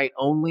invite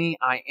only.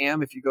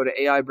 If you go to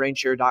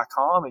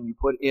aibrainshare.com and you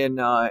put in,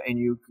 and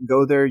you can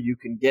go there, you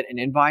can get an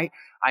invite.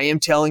 I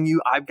am telling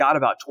you, I've got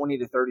about 20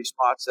 to 30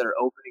 spots that are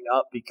opening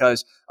up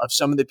because of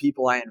some of the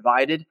people I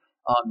invited.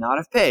 Not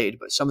have paid,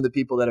 but some of the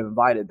people that have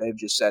invited, they've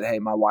just said, hey,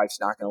 my wife's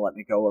not going to let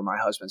me go, or my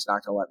husband's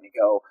not going to let me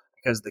go,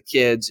 because of the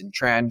kids and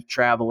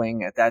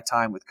traveling at that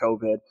time with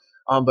COVID.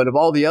 But of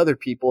all the other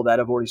people that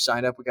have already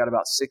signed up, we got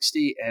about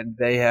 60, and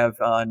they have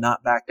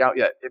not backed out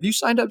yet. Have you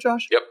signed up,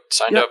 Josh? Yep,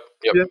 signed up.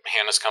 Yep,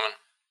 Hannah's coming.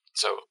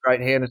 So right,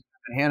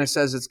 Hannah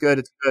says it's good.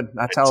 It's good.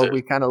 That's how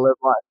we kind of live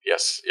life.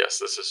 Yes,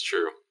 this is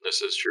true.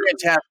 This is true.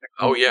 Fantastic.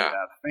 Oh yeah,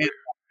 fantastic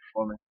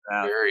woman.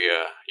 Very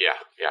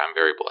I'm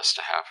very blessed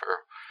to have her.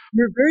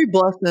 You're very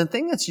blessed. And the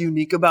thing that's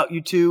unique about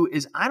you two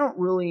is I don't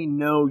really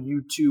know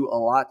you two a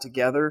lot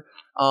together,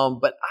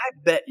 but I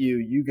bet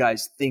you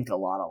guys think a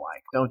lot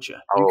alike, don't you?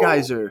 You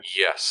guys are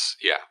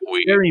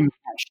very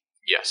meshed.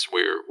 Yes,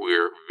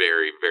 we're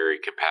very, very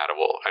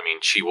compatible. I mean,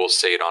 she will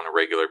say it on a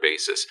regular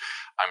basis.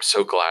 I'm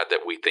so glad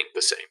that we think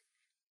the same.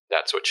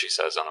 That's what she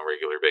says on a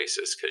regular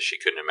basis, because she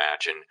couldn't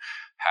imagine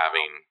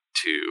having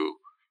to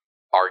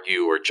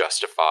argue or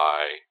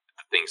justify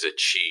the things that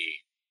she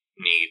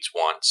needs,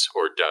 wants,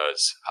 or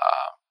does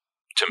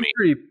to me.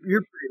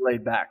 You're pretty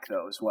laid back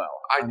though as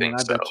well. I think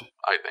so.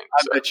 I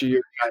bet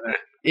you're kind of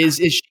is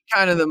she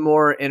kind of the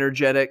more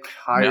energetic,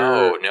 higher?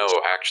 No.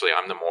 Actually,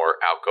 I'm the more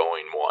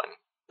outgoing one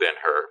than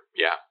her.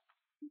 Yeah.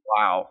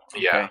 Wow.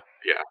 Okay.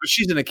 Yeah. But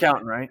she's an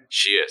accountant, right?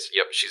 She is.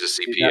 Yep. She's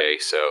a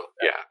CPA. So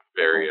yeah,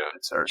 very.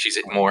 She's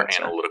more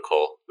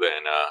analytical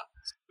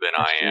than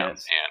I am. And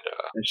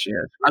she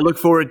is. I look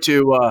forward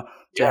to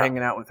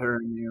hanging out with her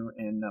and you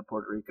in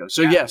Puerto Rico.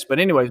 So yes, but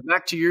anyways,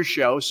 back to your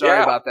show.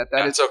 Sorry about that.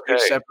 That's okay.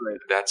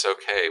 Separated. That's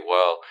okay.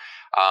 Well,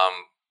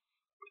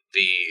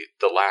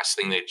 the last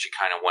thing that you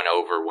kind of went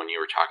over when you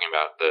were talking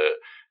about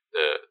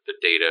the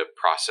data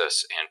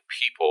process and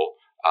people,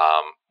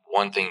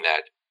 one thing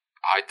that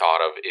I thought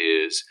of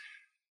is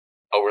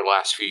over the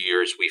last few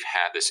years, we've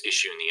had this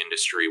issue in the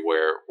industry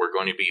where we're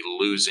going to be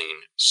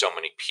losing so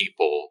many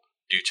people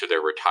due to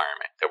their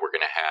retirement, that we're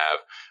going to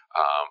have,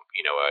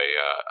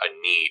 a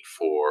need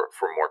for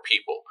more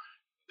people.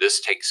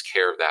 This takes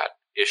care of that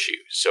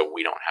issue, so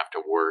we don't have to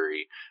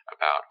worry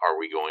about, are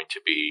we going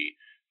to be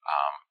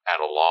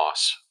at a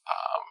loss?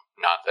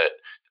 Not that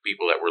the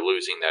people that we're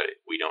losing, that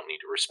we don't need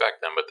to respect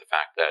them, but the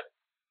fact that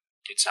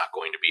it's not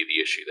going to be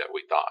the issue that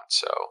we thought.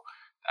 So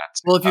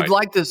that's if you've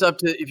liked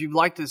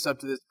this up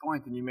to this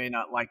point, then you may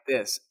not like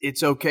this.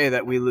 It's okay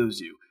that we lose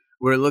you.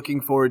 We're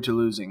looking forward to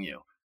losing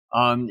you.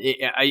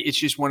 It's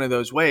just one of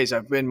those ways.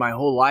 I've been my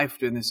whole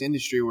life in this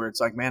industry where it's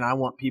like, man, I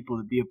want people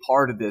to be a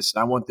part of this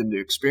and I want them to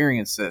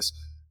experience this.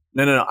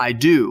 No, I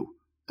do.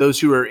 Those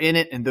who are in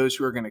it and those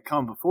who are going to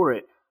come before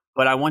it.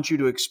 But I want you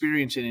to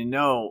experience it and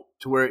know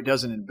to where it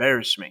doesn't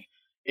embarrass me.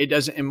 It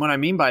doesn't. And what I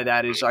mean by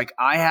that is like,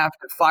 I have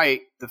to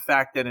fight the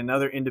fact that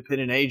another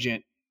independent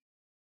agent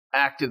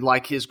acted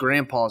like his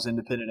grandpa's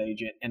independent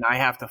agent. And I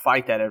have to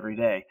fight that every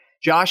day.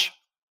 Josh,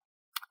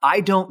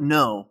 I don't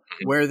know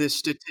where this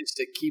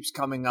statistic keeps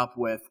coming up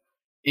with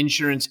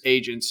insurance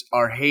agents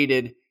are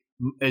hated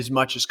as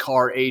much as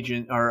car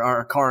agent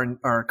or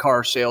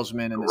car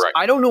salesmen. And this. Right.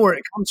 I don't know where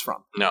it comes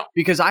from. No.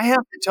 Because I have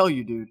to tell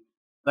you, dude,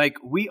 like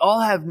we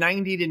all have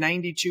 90 to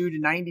 92 to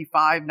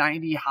 95,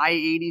 90, high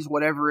 80s,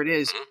 whatever it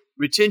is,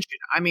 retention.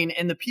 I mean,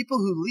 and the people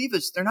who leave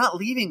us, they're not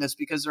leaving us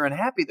because they're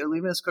unhappy. They're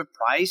leaving us for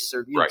price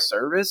or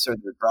service, or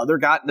their brother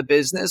got in the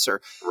business,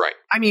 or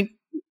I mean,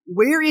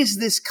 where is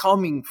this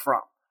coming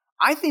from?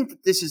 I think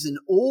that this is an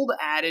old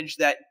adage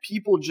that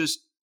people just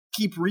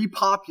keep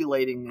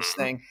repopulating this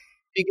thing,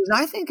 because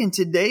I think in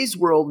today's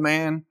world,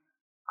 man,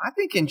 I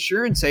think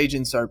insurance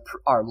agents are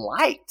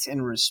liked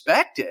and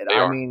respected.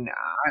 I mean,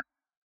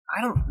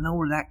 I don't know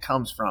where that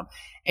comes from.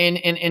 And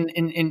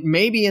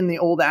maybe in the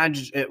old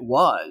adage it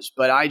was,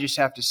 but I just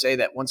have to say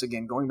that once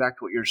again, going back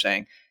to what you're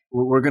saying,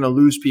 we're going to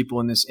lose people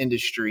in this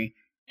industry.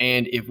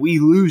 And if we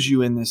lose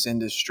you in this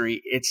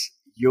industry, it's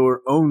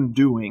your own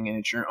doing and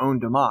it's your own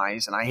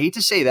demise. And I hate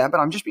to say that, but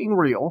I'm just being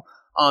real.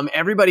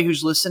 Everybody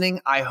who's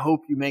listening, I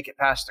hope you make it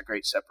past the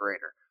great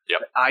separator. Yep.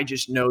 But I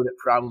just know that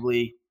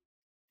probably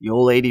the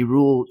old 80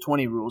 rule,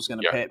 20 rule is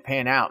going to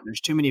pan out.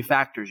 There's too many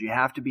factors. You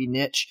have to be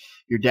niche.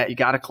 You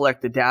got to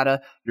collect the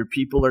data. Your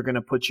people are going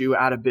to put you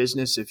out of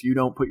business if you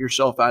don't put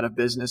yourself out of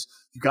business.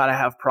 You got to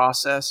have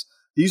process.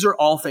 These are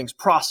all things.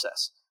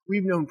 Process.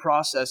 We've known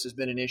process has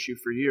been an issue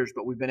for years,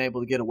 but we've been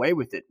able to get away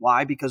with it.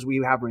 Why? Because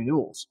we have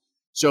renewals.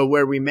 So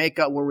where we mess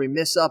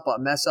up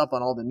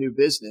on all the new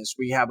business,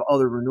 we have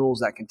other renewals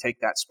that can take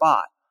that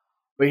spot.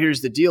 But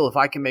here's the deal. If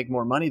I can make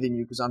more money than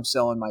you because I'm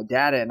selling my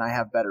data and I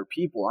have better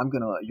people,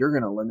 you're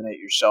going to eliminate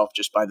yourself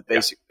just by the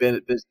basic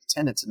business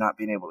tenets of not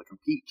being able to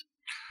compete.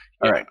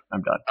 All right,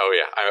 I'm done. Oh,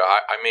 yeah.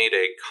 I made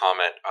a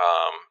comment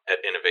at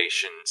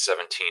Innovation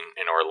 17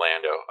 in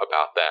Orlando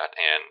about that,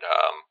 and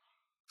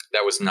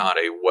that was not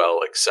a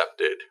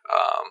well-accepted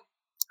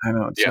I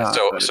know. It's not,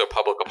 so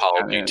public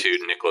apology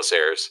to Nicholas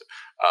Ayers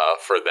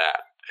for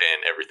that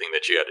and everything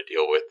that you had to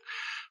deal with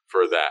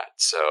for that.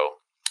 So,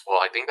 well,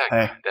 I think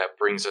that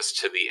brings us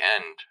to the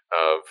end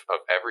of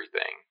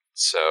everything.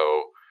 So,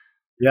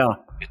 yeah,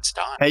 it's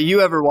done. Hey,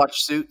 you ever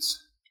watch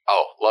Suits?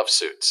 Oh, love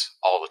Suits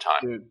all the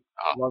time. Dude,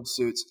 love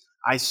Suits.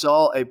 I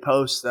saw a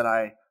post that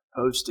I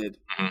posted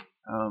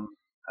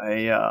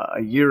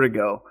a year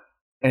ago,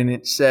 and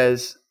it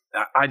says,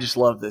 I just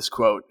love this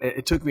quote.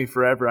 It took me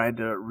forever. I had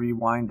to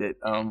rewind it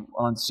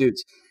on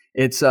Suits.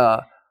 It's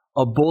a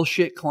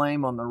bullshit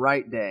claim on the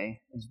right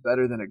day is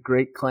better than a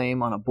great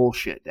claim on a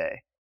bullshit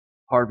day.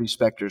 Harvey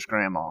Specter's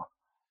grandma.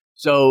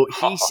 So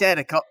he said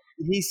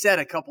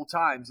a couple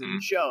times in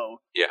the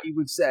show, he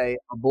would say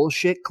a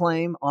bullshit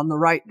claim on the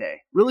right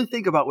day. Really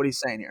think about what he's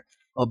saying here.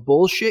 A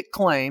bullshit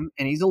claim,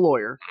 and he's a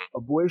lawyer, a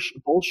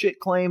bullshit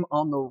claim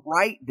on the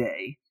right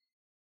day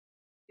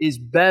is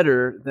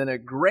better than a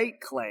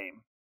great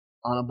claim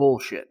on a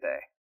bullshit day.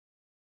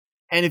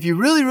 And if you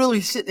really,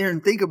 really sit there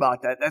and think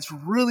about that, that's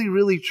really,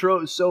 really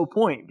so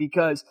point,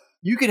 because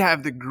you could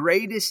have the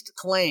greatest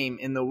claim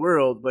in the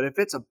world, but if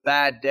it's a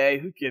bad day,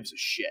 who gives a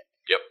shit?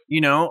 Yep.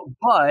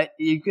 But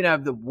you can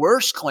have the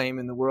worst claim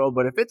in the world,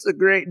 but if it's a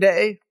great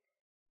day,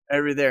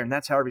 Every there, and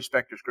that's how I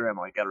respect your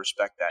grandma. You got to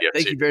respect that. Yes,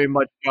 Thank you very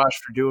much,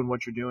 Josh, for doing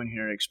what you're doing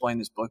here and explain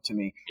this book to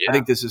me. Yeah. I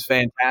think this is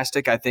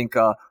fantastic. I think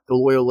the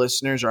loyal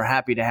listeners are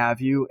happy to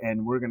have you,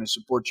 and we're going to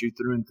support you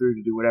through and through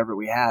to do whatever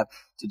we have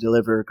to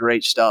deliver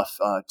great stuff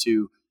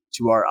to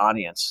our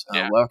audience.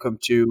 Welcome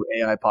to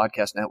AI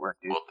Podcast Network,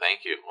 dude. Well,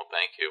 thank you.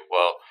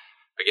 Well,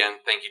 again,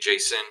 thank you,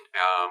 Jason,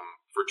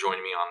 for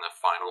joining me on the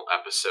final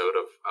episode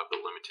of the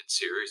limited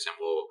series, and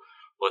we'll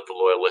let the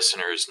loyal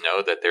listeners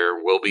know that there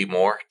will be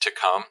more to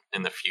come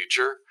in the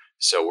future.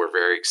 So we're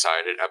very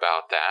excited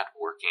about that,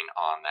 working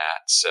on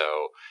that.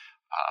 So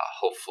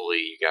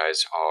hopefully you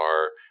guys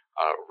are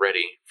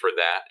ready for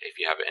that. If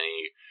you have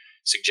any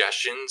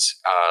suggestions,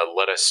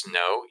 let us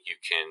know. You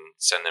can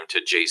send them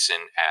to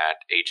Jason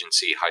at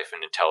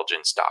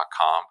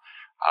agency-intelligence.com.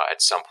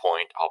 At some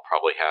point, I'll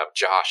probably have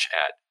Josh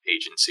at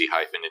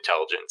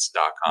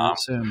agency-intelligence.com.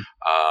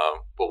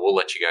 But we'll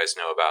let you guys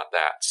know about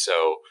that.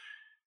 So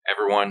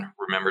everyone,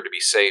 remember to be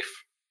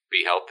safe,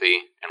 be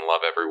healthy, and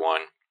love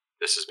everyone.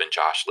 This has been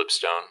Josh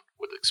Lipstone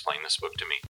with Explain This Book to Me.